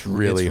rough. It's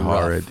really rough.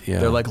 horrid, yeah.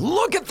 They're like,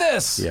 look at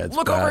this. Yeah, it's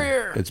look bad. over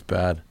here. It's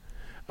bad.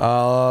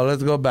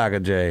 Let's go back,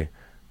 Jay.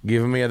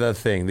 Give me the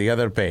thing, the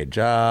other page.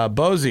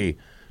 Bozi,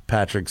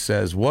 Patrick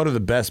says, what are the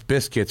best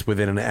biscuits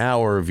within an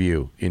hour of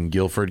you in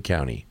Guilford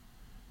County?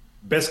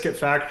 Biscuit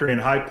Factory in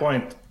High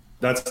Point.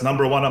 That's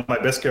number one on my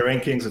biscuit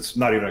rankings. It's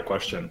not even a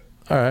question.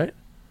 All right.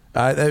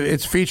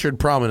 It's featured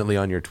prominently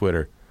on your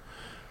Twitter.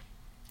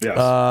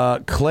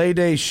 Yes. Clay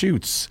Day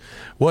Shoots.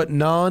 What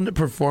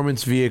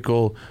non-performance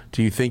vehicle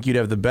do you think you'd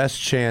have the best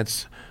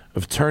chance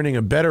of turning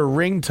a better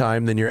ring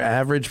time than your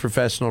average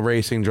professional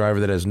racing driver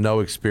that has no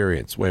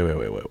experience? Wait.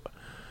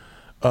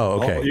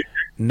 Oh, okay.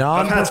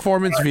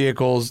 Non-performance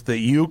vehicles that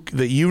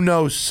you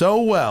know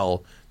so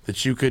well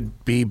that you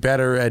could be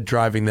better at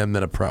driving them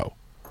than a pro.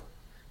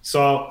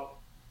 So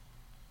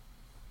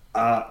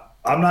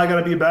I'm not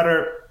going to be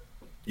better.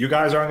 You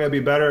guys aren't going to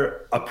be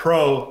better. A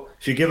pro,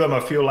 if you give them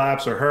a few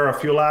laps or her a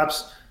few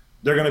laps,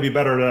 they're going to be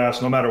better than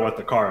us no matter what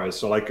the car is.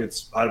 So like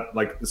it's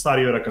not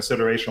even a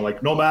consideration.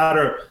 Like no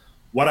matter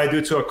what I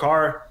do to a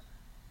car,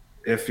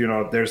 if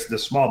there's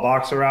this small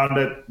box around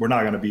it, we're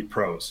not going to beat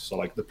pros. So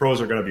like the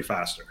pros are going to be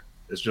faster.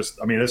 It's just,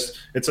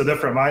 it's a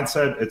different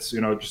mindset. It's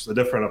just a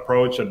different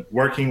approach. And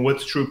working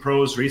with true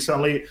pros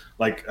recently,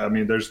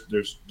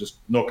 there's just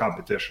no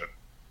competition.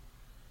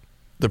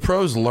 The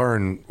pros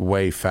learn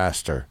way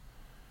faster.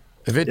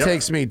 If it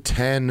takes me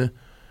 10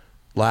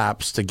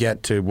 laps to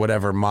get to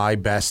whatever my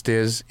best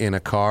is in a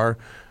car,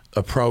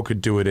 a pro could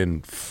do it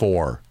in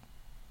 4,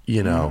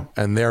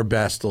 and their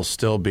best will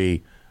still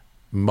be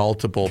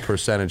multiple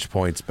percentage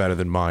points better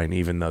than mine,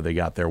 even though they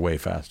got there way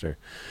faster.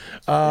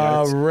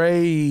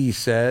 Ray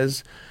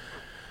says,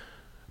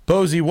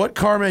 Bozi, what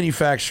car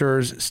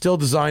manufacturers still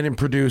design and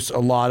produce a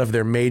lot of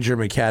their major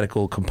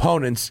mechanical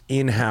components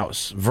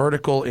in-house?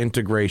 Vertical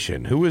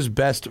integration. Who is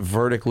best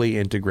vertically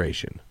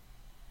integrated?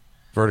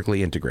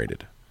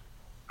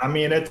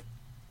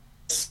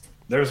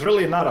 There's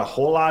really not a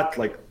whole lot.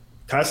 Like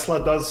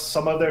Tesla does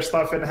some of their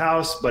stuff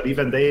in-house, but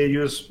even they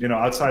use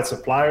outside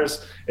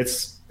suppliers.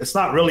 It's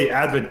not really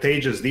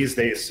advantageous these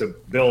days to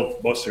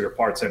build most of your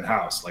parts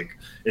in-house. Like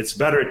it's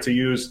better to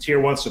use tier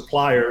 1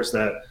 suppliers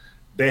that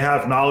they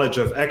have knowledge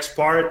of X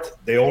part,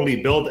 they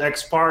only build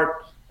X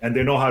part, and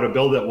they know how to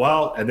build it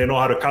well, and they know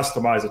how to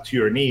customize it to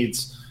your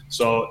needs.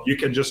 So you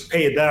can just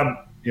pay them,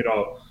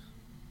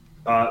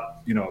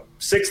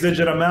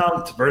 6-digit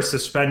amount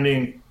versus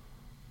spending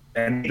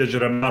an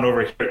 8-digit amount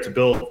over here to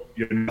build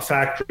a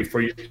factory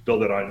for you to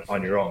build it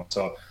on your own.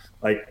 So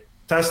like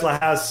Tesla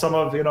has some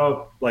of,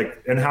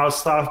 like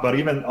in-house stuff, but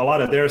even a lot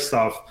of their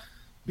stuff,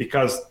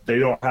 because they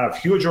don't have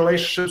huge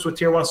relationships with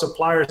tier 1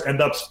 suppliers,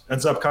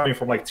 ends up coming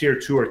from like tier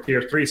 2 or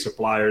tier 3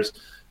 suppliers.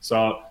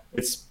 So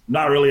it's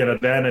not really an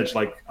advantage.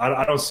 Like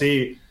I don't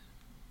see,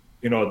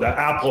 the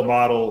Apple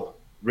model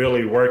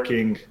really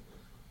working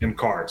in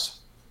cars.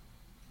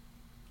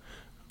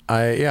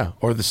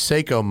 Or the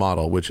Seiko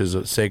model, which is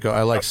a Seiko.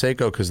 I like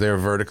Seiko because they're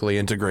vertically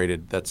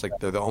integrated. That's like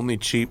they're the only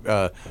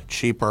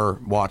cheaper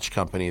watch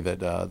company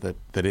that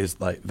is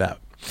like that.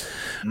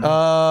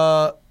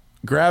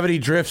 Gravity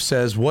Drift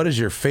says, "What is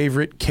your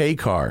favorite K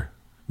car?"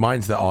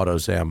 Mine's the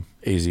AutoZam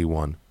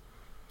AZ1.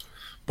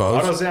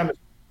 Bose?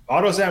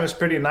 AutoZam is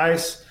pretty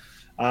nice.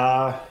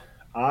 I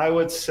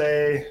would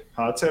say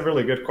that's a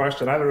really good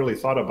question. I haven't really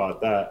thought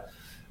about that.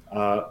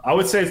 I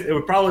would say it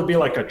would probably be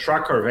like a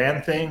truck or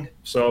van thing.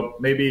 So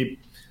maybe,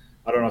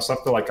 I don't know,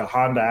 something like a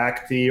Honda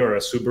Acti or a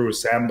Subaru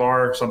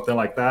Sambar, something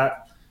like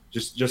that.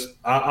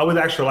 I would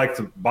actually like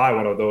to buy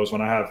one of those when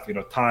I have,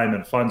 time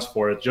and funds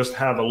for it. Just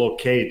have a little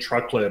K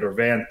trucklet or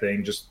van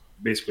thing. Just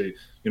basically,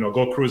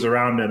 go cruise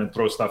around in and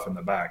throw stuff in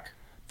the back.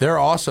 They're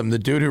awesome. The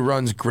dude who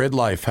runs Grid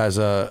Life has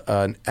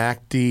an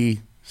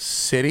Acti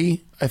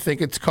City, I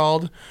think it's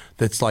called.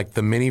 That's like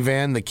the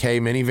minivan, the K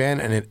minivan,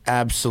 and it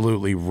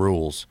absolutely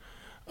rules.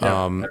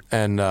 Yeah.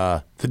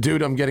 The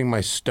dude I'm getting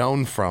my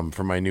stone from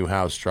for my new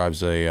house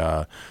drives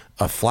a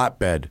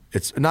flatbed.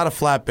 It's not a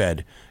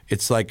flatbed.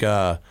 It's like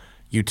a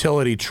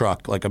utility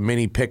truck, like a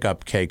mini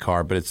pickup K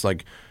car, but it's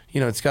like,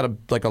 it's got a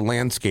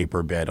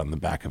landscaper bed on the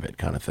back of it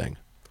kind of thing.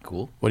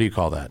 Cool. What do you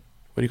call that?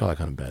 What do you call that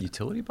kind of bed?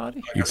 Utility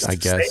body? I guess.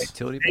 Steak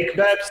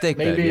bed? Steak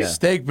bed, maybe. yeah.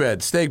 Steak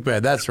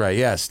bed. That's right.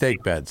 Yeah,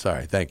 steak bed.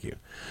 Sorry. Thank you.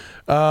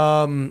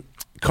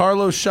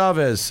 Carlos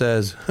Chavez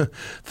says,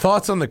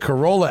 thoughts on the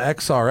Corolla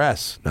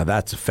XRS? Now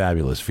that's a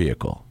fabulous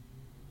vehicle.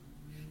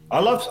 I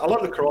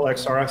love the Corolla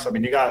XRS. I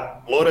mean, you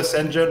got Lotus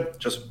engine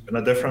just in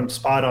a different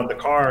spot on the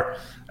car,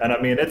 and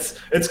I mean it's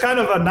kind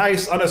of a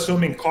nice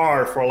unassuming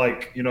car for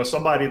like, you know,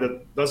 somebody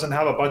that doesn't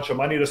have a bunch of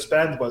money to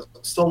spend but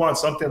still wants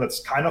something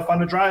that's kind of fun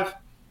to drive.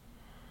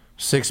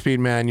 6-speed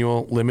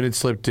manual, limited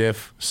slip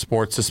diff,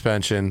 sports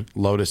suspension,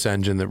 Lotus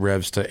engine that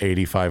revs to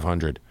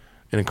 8,500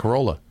 in a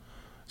Corolla.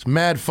 It's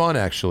mad fun,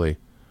 actually.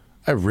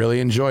 I really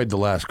enjoyed the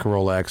last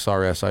Corolla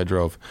XRS I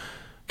drove.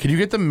 Could you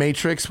get the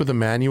Matrix with a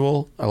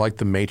manual? I like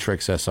the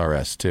Matrix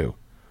SRS too.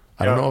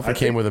 I don't know if it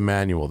came with a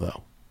manual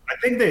though. I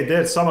think they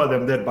did. Some of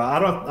them did,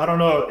 but I don't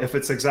know if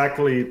it's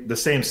exactly the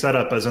same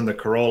setup as in the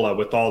Corolla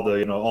with all the,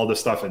 you know, all the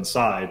stuff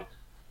inside.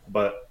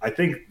 But I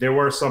think there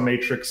were some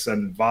Matrix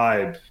and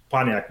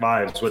Pontiac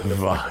vibes with the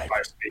Vibe.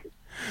 5-speed.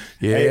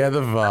 Yeah,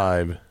 the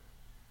Vibe.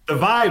 The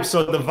Vibe.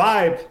 So the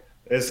Vibe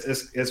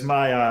is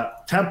my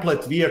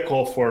template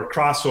vehicle for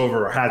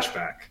crossover or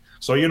hatchback.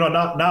 So, you know,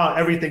 now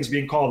everything's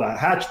being called a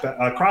hatchback,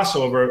 a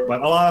crossover,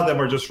 but a lot of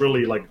them are just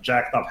really like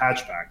jacked up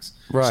hatchbacks.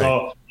 Right.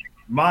 So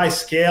my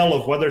scale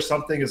of whether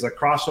something is a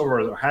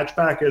crossover or a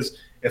hatchback is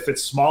if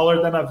it's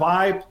smaller than a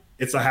Vibe,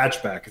 it's a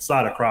hatchback. It's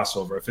not a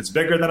crossover. If it's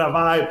bigger than a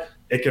Vibe,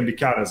 it can be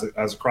counted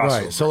as a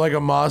crossover. Right. So like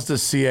a Mazda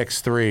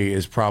CX-3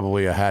 is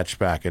probably a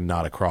hatchback and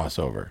not a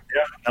crossover.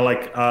 Yeah. And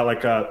like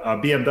a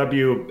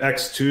BMW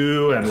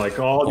X2 and like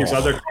all these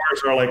other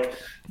cars are like,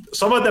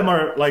 some of them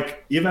are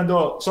like, even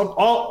though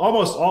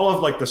almost all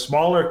of like the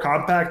smaller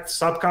compact,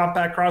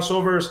 subcompact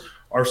crossovers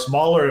are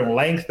smaller in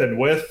length and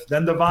width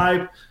than the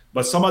Vibe,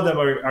 but some of them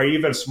are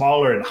even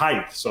smaller in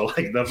height. So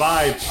like the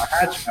Vibe,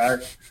 a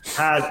hatchback,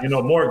 had, you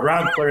know, more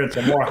ground clearance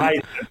and more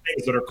height than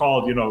things that are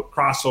called, you know,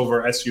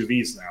 crossover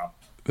SUVs now.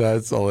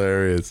 That's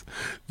hilarious.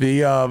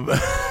 The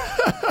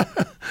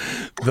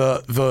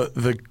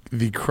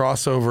the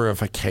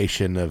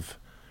crossoverification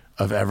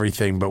of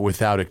everything, but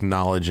without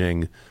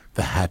acknowledging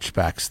the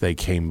hatchbacks that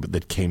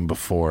came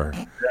before.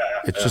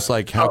 It's just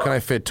like, how can I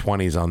fit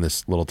 20s on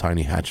this little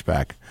tiny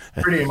hatchback?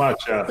 Pretty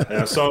much,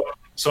 yeah.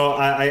 So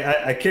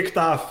I kicked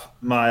off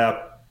my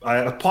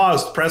I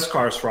paused press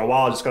cars for a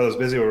while just because I was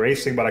busy with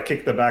racing, but I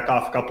kicked it back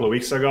off a couple of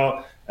weeks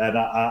ago, and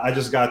I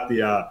just got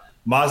the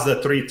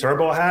Mazda 3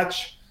 turbo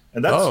hatch,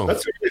 and that's a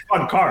really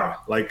fun car.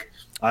 Like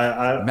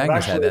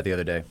Magnus had that the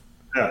other day.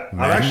 Yeah,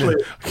 I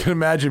can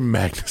imagine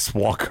Magnus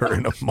Walker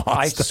in a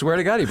Mazda. I swear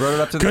to God, he brought it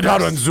up to the Get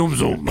out on Zoom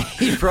Zoom.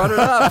 He brought it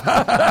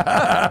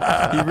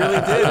up. He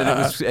really did,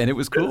 and it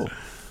was cool.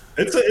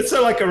 It's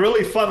like a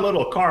really fun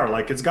little car.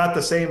 Like it's got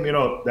the same, you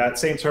know, that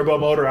same turbo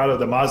motor out of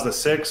the Mazda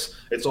 6.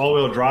 It's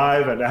all-wheel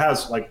drive, and it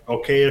has like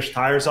okay-ish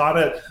tires on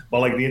it.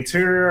 But like the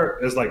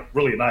interior is like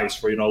really nice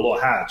for, you know, a little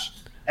hatch.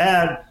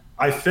 And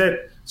I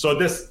fit. So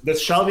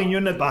this shelving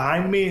unit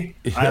behind me,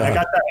 I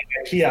got that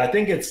in IKEA. I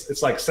think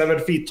it's like 7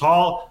 feet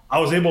tall. I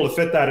was able to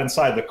fit that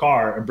inside the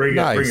car and bring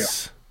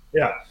it.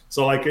 Yeah.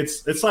 So like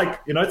it's like,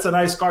 you know, it's a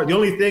nice car. The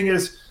only thing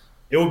is,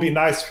 it would be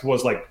nice if it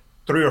was like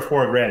 $3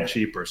 or $4 grand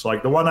cheaper. So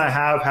like the one I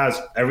have has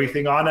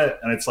everything on it,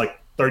 and it's like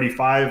a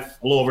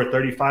little over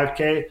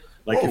 35K.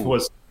 Like if it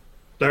was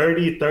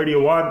 30,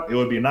 31, it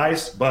would be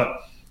nice, but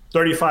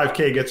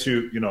 35K gets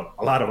you, you know,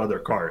 a lot of other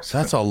cars.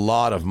 That's a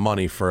lot of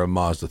money for a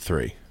Mazda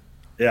 3.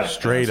 Yeah,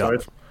 straight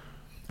up.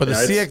 But the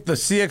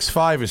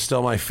CX-5 is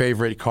still my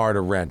favorite car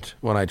to rent.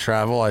 When I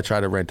travel, I try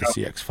to rent a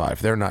CX-5.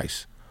 They're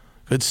nice,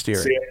 good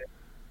steering.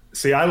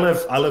 See, I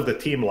live the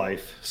team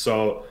life,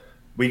 so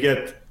we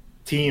get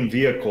team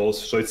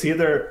vehicles. So it's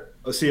either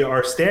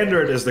our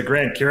standard is the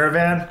Grand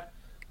Caravan,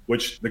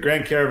 which the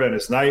Grand Caravan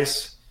is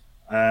nice,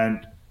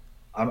 and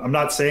I'm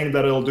not saying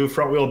that it'll do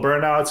front wheel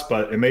burnouts,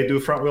 but it may do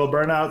front wheel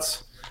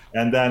burnouts.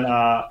 And then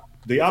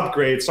the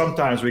upgrade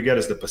sometimes we get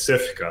is the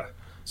Pacifica.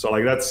 So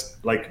like that's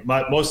like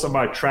most of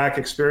my track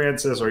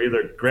experiences are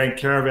either Grand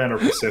Caravan or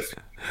Pacific.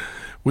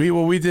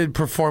 We did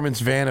performance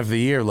van of the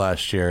year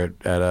last year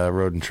at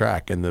Road and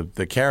Track, and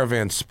the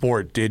Caravan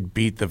Sport did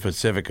beat the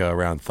Pacifica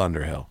around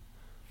Thunderhill.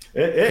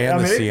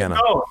 The Sienna.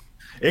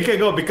 It can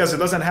go because it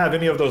doesn't have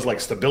any of those like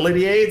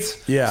stability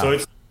aids. Yeah. So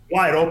it's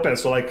wide open.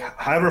 So like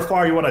however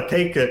far you want to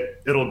take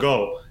it, it'll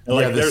go. And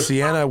like the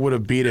Sienna would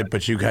have beat it,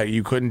 but you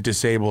couldn't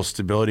disable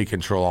stability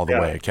control all the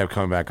way. It kept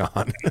coming back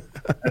on.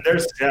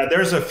 And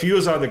there's a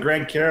fuse on the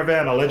Grand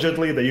Caravan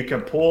allegedly that you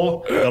can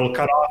pull that'll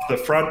cut off the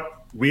front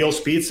wheel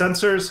speed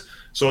sensors,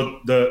 so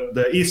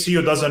the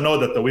ECU doesn't know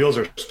that the wheels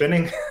are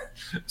spinning.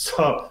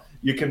 So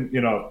you can, you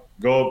know,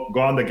 go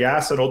on the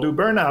gas and it'll do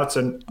burnouts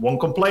and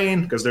won't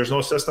complain because there's no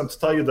system to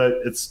tell you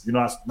that it's, you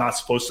know, not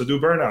supposed to do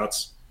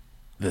burnouts.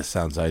 This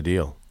sounds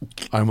ideal.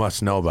 I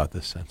must know about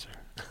this sensor.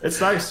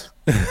 It's nice.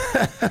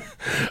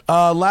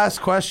 Last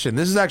question.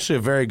 This is actually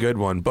a very good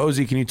one.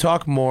 Bozi, can you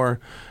talk more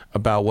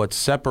about what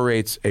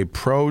separates a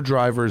pro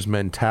driver's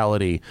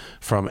mentality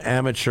from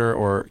amateur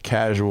or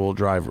casual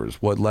drivers?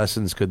 What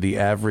lessons could the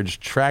average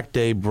track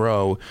day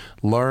bro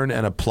learn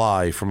and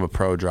apply from a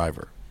pro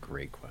driver?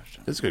 Great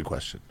question. That's a good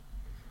question.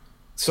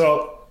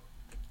 So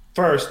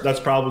first, that's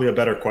probably a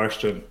better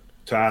question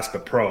to ask a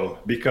pro,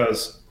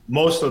 because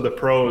most of the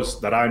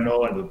pros that I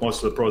know and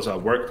most of the pros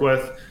I've worked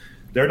with,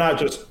 they're not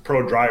just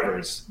pro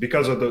drivers.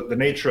 Because of the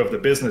nature of the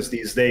business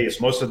these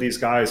days, most of these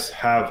guys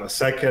have a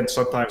second,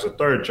 sometimes a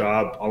third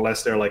job,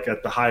 unless they're like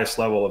at the highest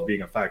level of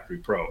being a factory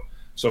pro.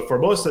 So for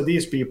most of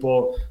these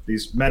people,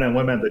 these men and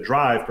women that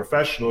drive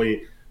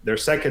professionally, their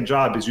second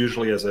job is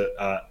usually as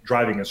a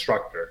driving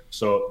instructor.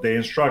 So they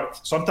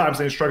instruct, sometimes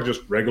they instruct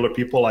just regular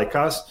people like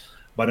us,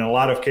 but in a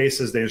lot of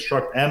cases, they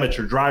instruct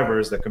amateur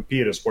drivers that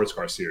compete in sports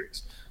car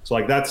series. So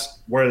like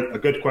that's where a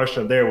good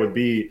question there would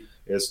be,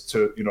 is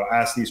to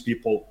ask these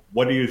people,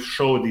 what do you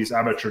show these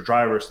amateur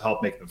drivers to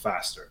help make them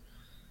faster?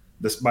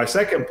 My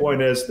second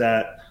point is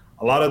that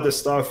a lot of this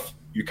stuff,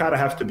 you kind of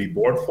have to be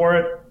born for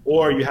it,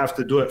 or you have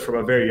to do it from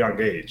a very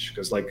young age.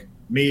 Because like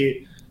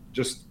me,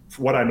 just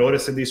what I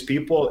notice in these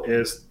people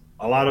is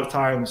a lot of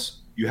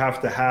times you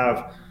have to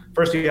have,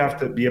 first you have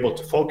to be able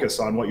to focus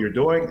on what you're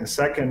doing, and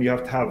second, you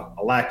have to have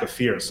a lack of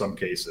fear in some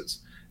cases.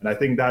 And I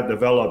think that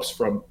develops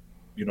from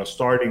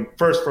starting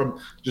first from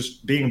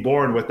just being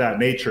born with that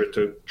nature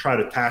to try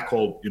to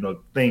tackle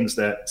things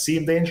that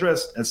seem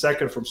dangerous, and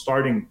second from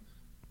starting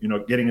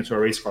getting into a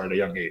race car at a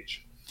young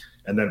age,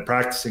 and then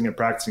practicing and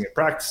practicing and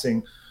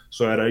practicing.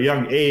 So at a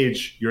young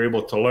age, you're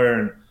able to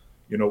learn,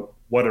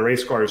 what a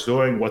race car is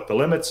doing, what the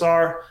limits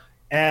are,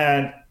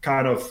 and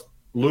kind of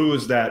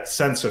lose that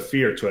sense of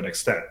fear to an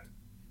extent.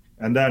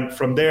 And then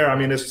from there, I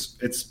mean,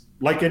 it's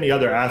like any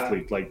other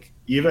athlete. Like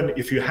even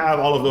if you have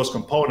all of those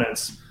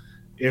components,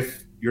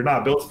 if you're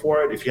not built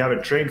for it, if you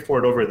haven't trained for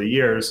it over the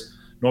years,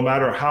 no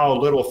matter how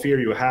little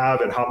fear you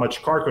have and how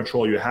much car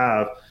control you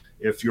have,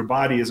 if your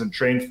body isn't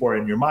trained for it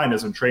and your mind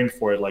isn't trained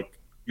for it, like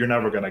you're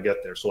never going to get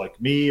there. So like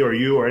me or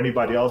you or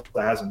anybody else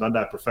that hasn't done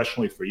that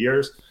professionally for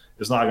years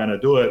is not going to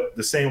do it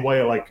the same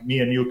way like me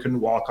and you can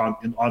walk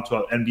onto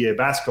an NBA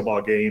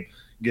basketball game,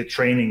 get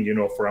training,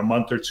 for a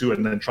month or two,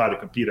 and then try to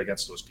compete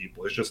against those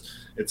people. It's just,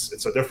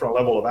 it's a different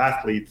level of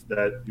athlete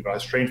that,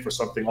 has trained for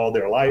something all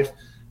their life,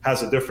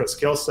 has a different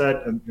skill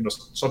set, and,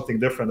 something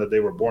different that they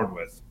were born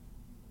with.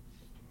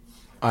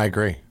 I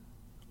agree.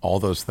 All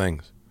those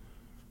things.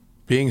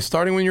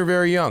 Starting when you're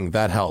very young,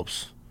 that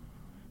helps.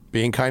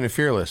 Being kind of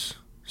fearless,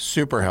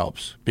 super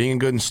helps. Being a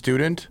good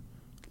student,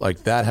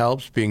 like that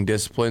helps. Being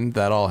disciplined,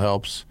 that all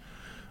helps.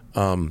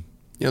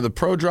 The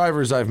pro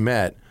drivers I've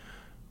met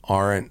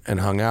and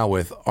hung out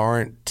with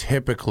aren't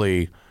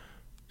typically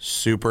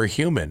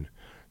superhuman.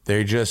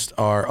 They just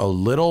are a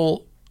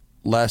little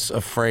less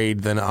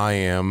afraid than I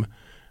am,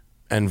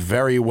 and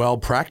very well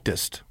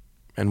practiced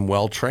and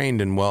well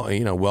trained and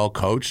well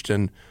coached,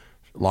 and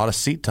a lot of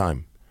seat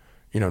time.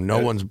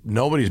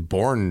 Nobody's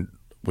born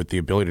with the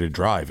ability to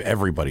drive.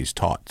 Everybody's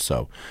taught.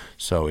 So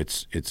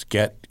it's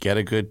get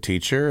a good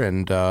teacher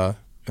and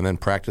then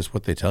practice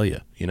what they tell you.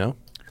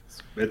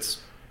 It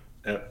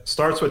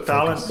starts with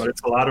talent, but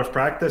it's a lot of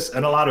practice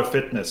and a lot of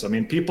fitness. I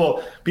mean,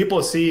 people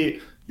see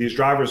these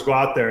drivers go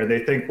out there and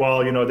they think,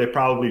 well, they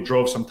probably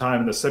drove some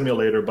time in the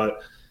simulator,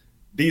 but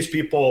these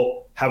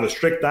people have a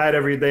strict diet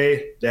every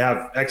day. They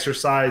have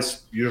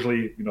exercise,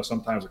 usually,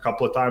 sometimes a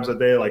couple of times a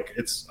day. Like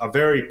it's a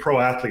very pro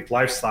athlete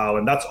lifestyle,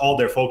 and that's all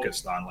they're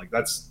focused on. Like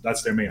that's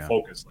their main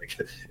focus. Like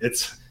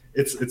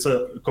it's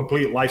a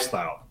complete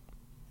lifestyle.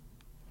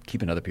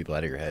 Keeping other people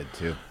out of your head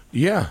too.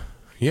 Yeah.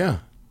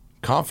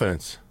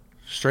 Confidence,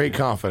 straight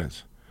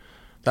confidence.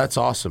 That's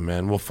awesome,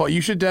 man. Well,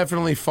 you should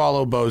definitely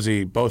follow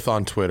Bozi both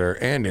on Twitter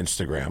and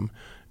Instagram.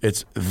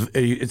 It's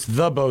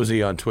the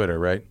Bozi on Twitter,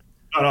 right?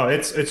 No,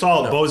 it's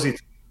all Bozi.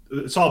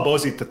 It's all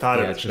Bozi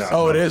Tatarevic now.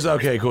 Oh, it is?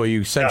 Okay, cool.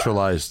 You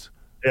centralized.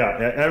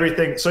 Yeah,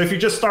 everything. So if you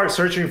just start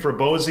searching for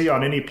Bozi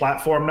on any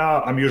platform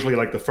now, I'm usually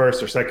like the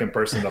first or second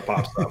person that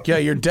pops up. Yeah,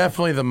 you're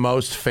definitely the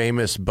most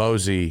famous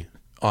Bozi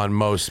on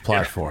most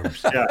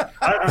platforms. Yeah,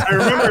 I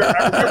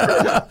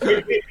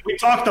remember we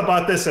talked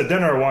about this at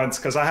dinner once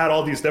because I had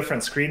all these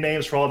different screen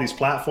names for all these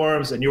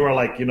platforms, and you were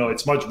like,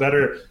 it's much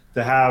better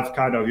to have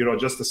kind of,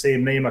 just the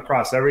same name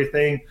across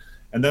everything.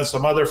 And then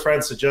some other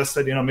friends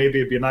suggested, maybe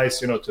it'd be nice,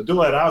 to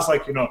do it. I was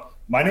like,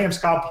 my name's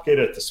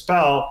complicated to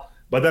spell,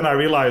 but then I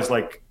realized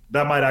like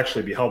that might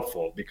actually be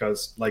helpful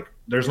because like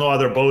there's no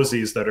other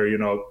Bozis that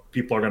are,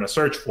 people are going to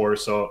search for.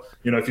 So,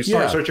 if you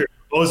start searching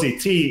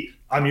Bozi T,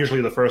 I'm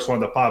usually the first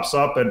one that pops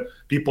up, and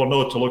people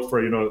know to look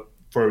for,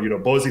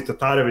 Bozi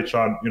Tatarevic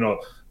on,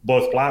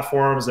 both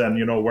platforms and,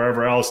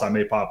 wherever else I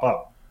may pop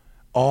up.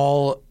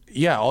 All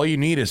you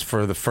need is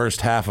for the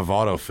first half of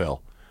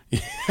autofill.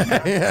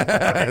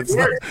 It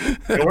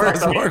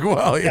works. It work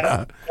well.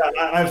 Yeah.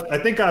 I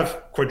think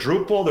I've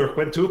quadrupled or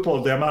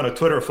quintupled the amount of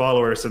Twitter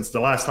followers since the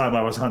last time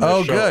I was on the show.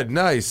 Oh, good.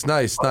 Nice.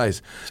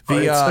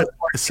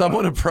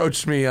 Someone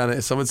approached me on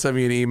it. Someone sent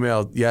me an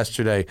email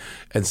yesterday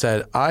and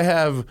said, I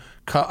have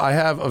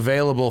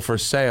available for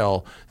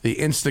sale the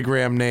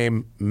Instagram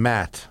name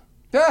Matt.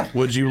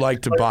 Would you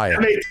like to buy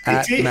it?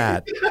 At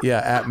Matt. Yeah,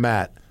 at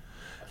Matt.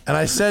 And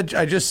I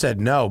just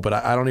said no, but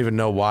I don't even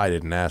know why I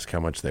didn't ask how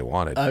much they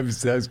wanted. I was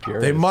curious.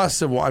 They must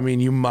have. I mean,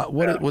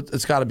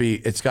 it's got to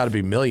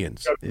be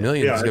millions.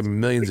 Millions. It's got to be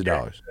millions of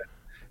dollars.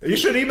 You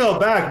should email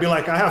back, be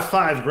like, I have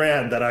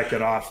 $5,000 that I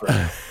can offer.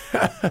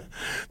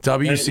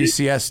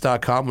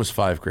 WCCS.com was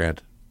 $5,000.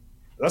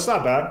 That's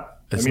not bad.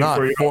 It's not.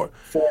 for your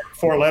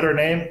four-letter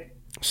name.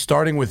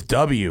 Starting with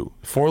W.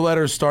 4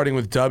 letters starting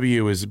with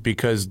W is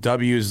because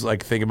W is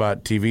like, think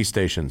about TV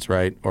stations,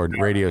 right? Or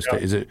radio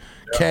stations. Is it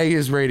K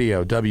is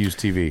radio, W is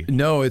TV?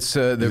 No, it's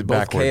they're both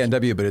backwards? K and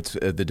W, but it's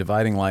the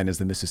dividing line is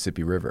the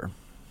Mississippi River.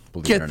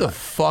 Get the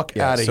fuck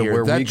out of so here.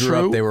 where Is that we grew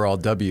true? up, they were all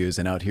W's,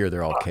 and out here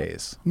they're all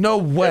K's. No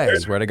way. I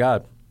swear to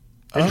God.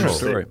 Oh.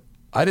 Story.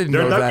 I didn't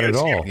know that at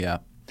all. Yeah.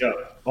 Yeah,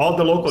 all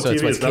the local So TV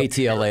it's what's is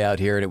KTLA out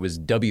here, and it was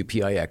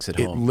WPIX at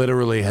It home.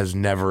 literally has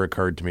never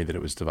occurred to me that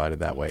it was divided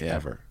that way,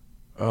 ever.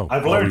 Oh,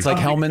 I've learned It's like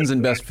something. Hellman's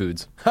and Best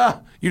Foods.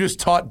 Ha! You just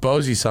taught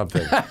Bozi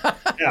something.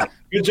 Yeah,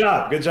 good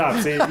job.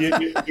 See,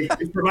 you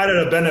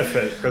provided a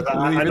benefit because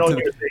I know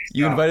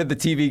You invited the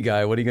TV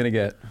guy. What are you going to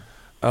get?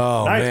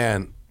 Oh Nice.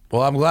 man.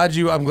 Well, I'm glad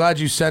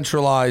you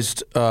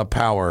centralized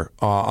power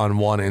on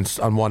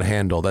one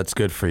handle. That's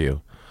good for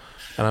you.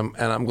 And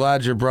I'm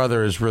glad your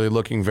brother is really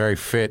looking very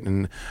fit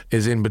and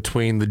is in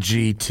between the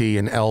G, T,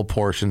 and L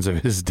portions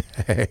of his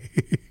day.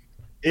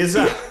 He's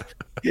been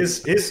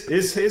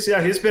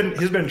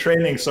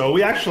training. So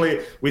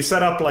we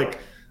set up like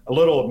a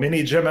little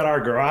mini gym in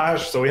our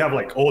garage. So we have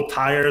like old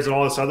tires and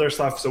all this other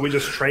stuff. So we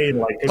just train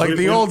like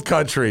the old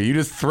country. You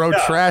just throw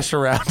trash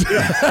around.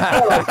 This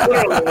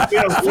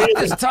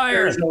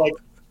tire.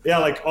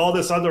 Like all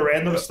this other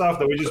random stuff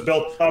that we just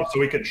built up so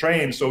we can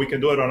train, so we can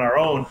do it on our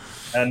own,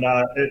 and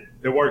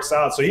it works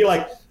out. So he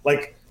like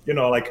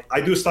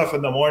I do stuff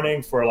in the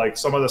morning for like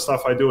some of the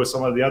stuff I do with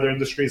some of the other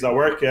industries I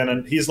work in,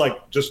 and he's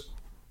like just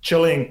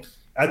chilling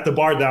at the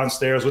bar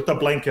downstairs with the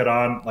blanket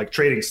on, like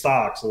trading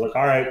stocks. So like,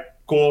 all right,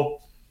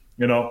 cool,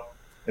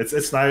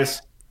 it's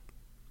nice.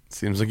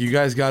 Seems like you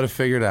guys got it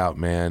figured out,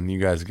 man. You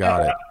guys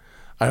got it.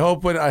 I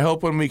hope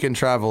when we can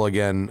travel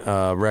again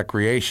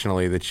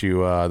recreationally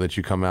that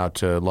you come out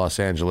to Los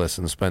Angeles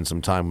and spend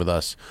some time with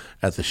us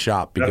at the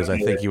shop, because I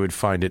think you would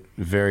find it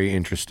very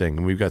interesting.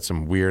 And we've got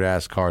some weird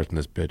ass cars in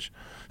this bitch.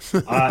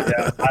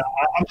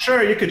 I'm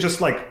sure you could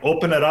just like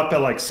open it up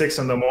at like 6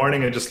 a.m.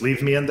 and just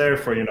leave me in there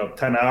for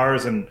 10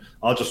 hours, and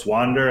I'll just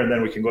wander, and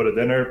then we can go to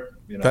dinner.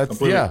 That's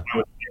fine with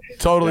me.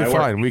 Totally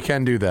fine. We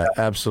can do that.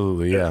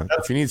 Absolutely, yeah.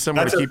 If you need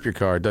somewhere to keep your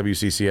car,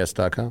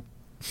 WCCS.com.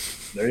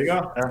 There you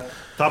go.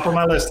 Top of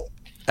my list.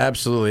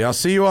 Absolutely. I'll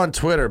see you on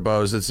Twitter,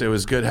 Bose. It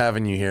was good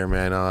having you here,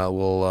 man.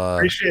 We'll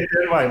appreciate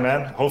the invite,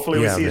 man. Hopefully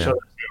we see each other soon.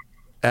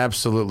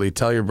 Absolutely.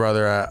 Tell your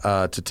brother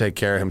to take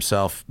care of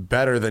himself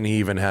better than he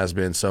even has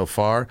been so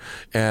far.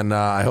 And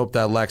I hope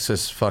that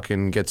Lexus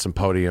fucking gets some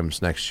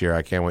podiums next year.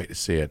 I can't wait to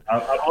see it.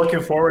 I'm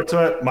looking forward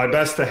to it. My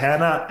best to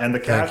Hannah and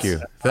the cats.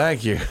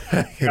 Thank you.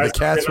 The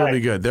cats will be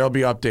good. There'll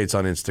be updates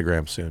on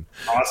Instagram soon.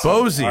 Awesome.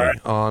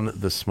 Bozi on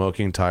the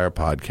Smoking Tire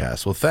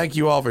Podcast. Well, thank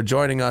you all for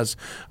joining us.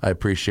 I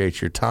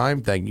appreciate your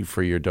time. Thank you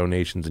for your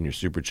donations and your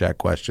super chat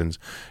questions.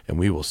 And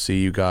we will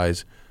see you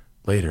guys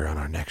later on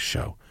our next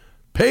show.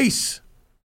 Peace.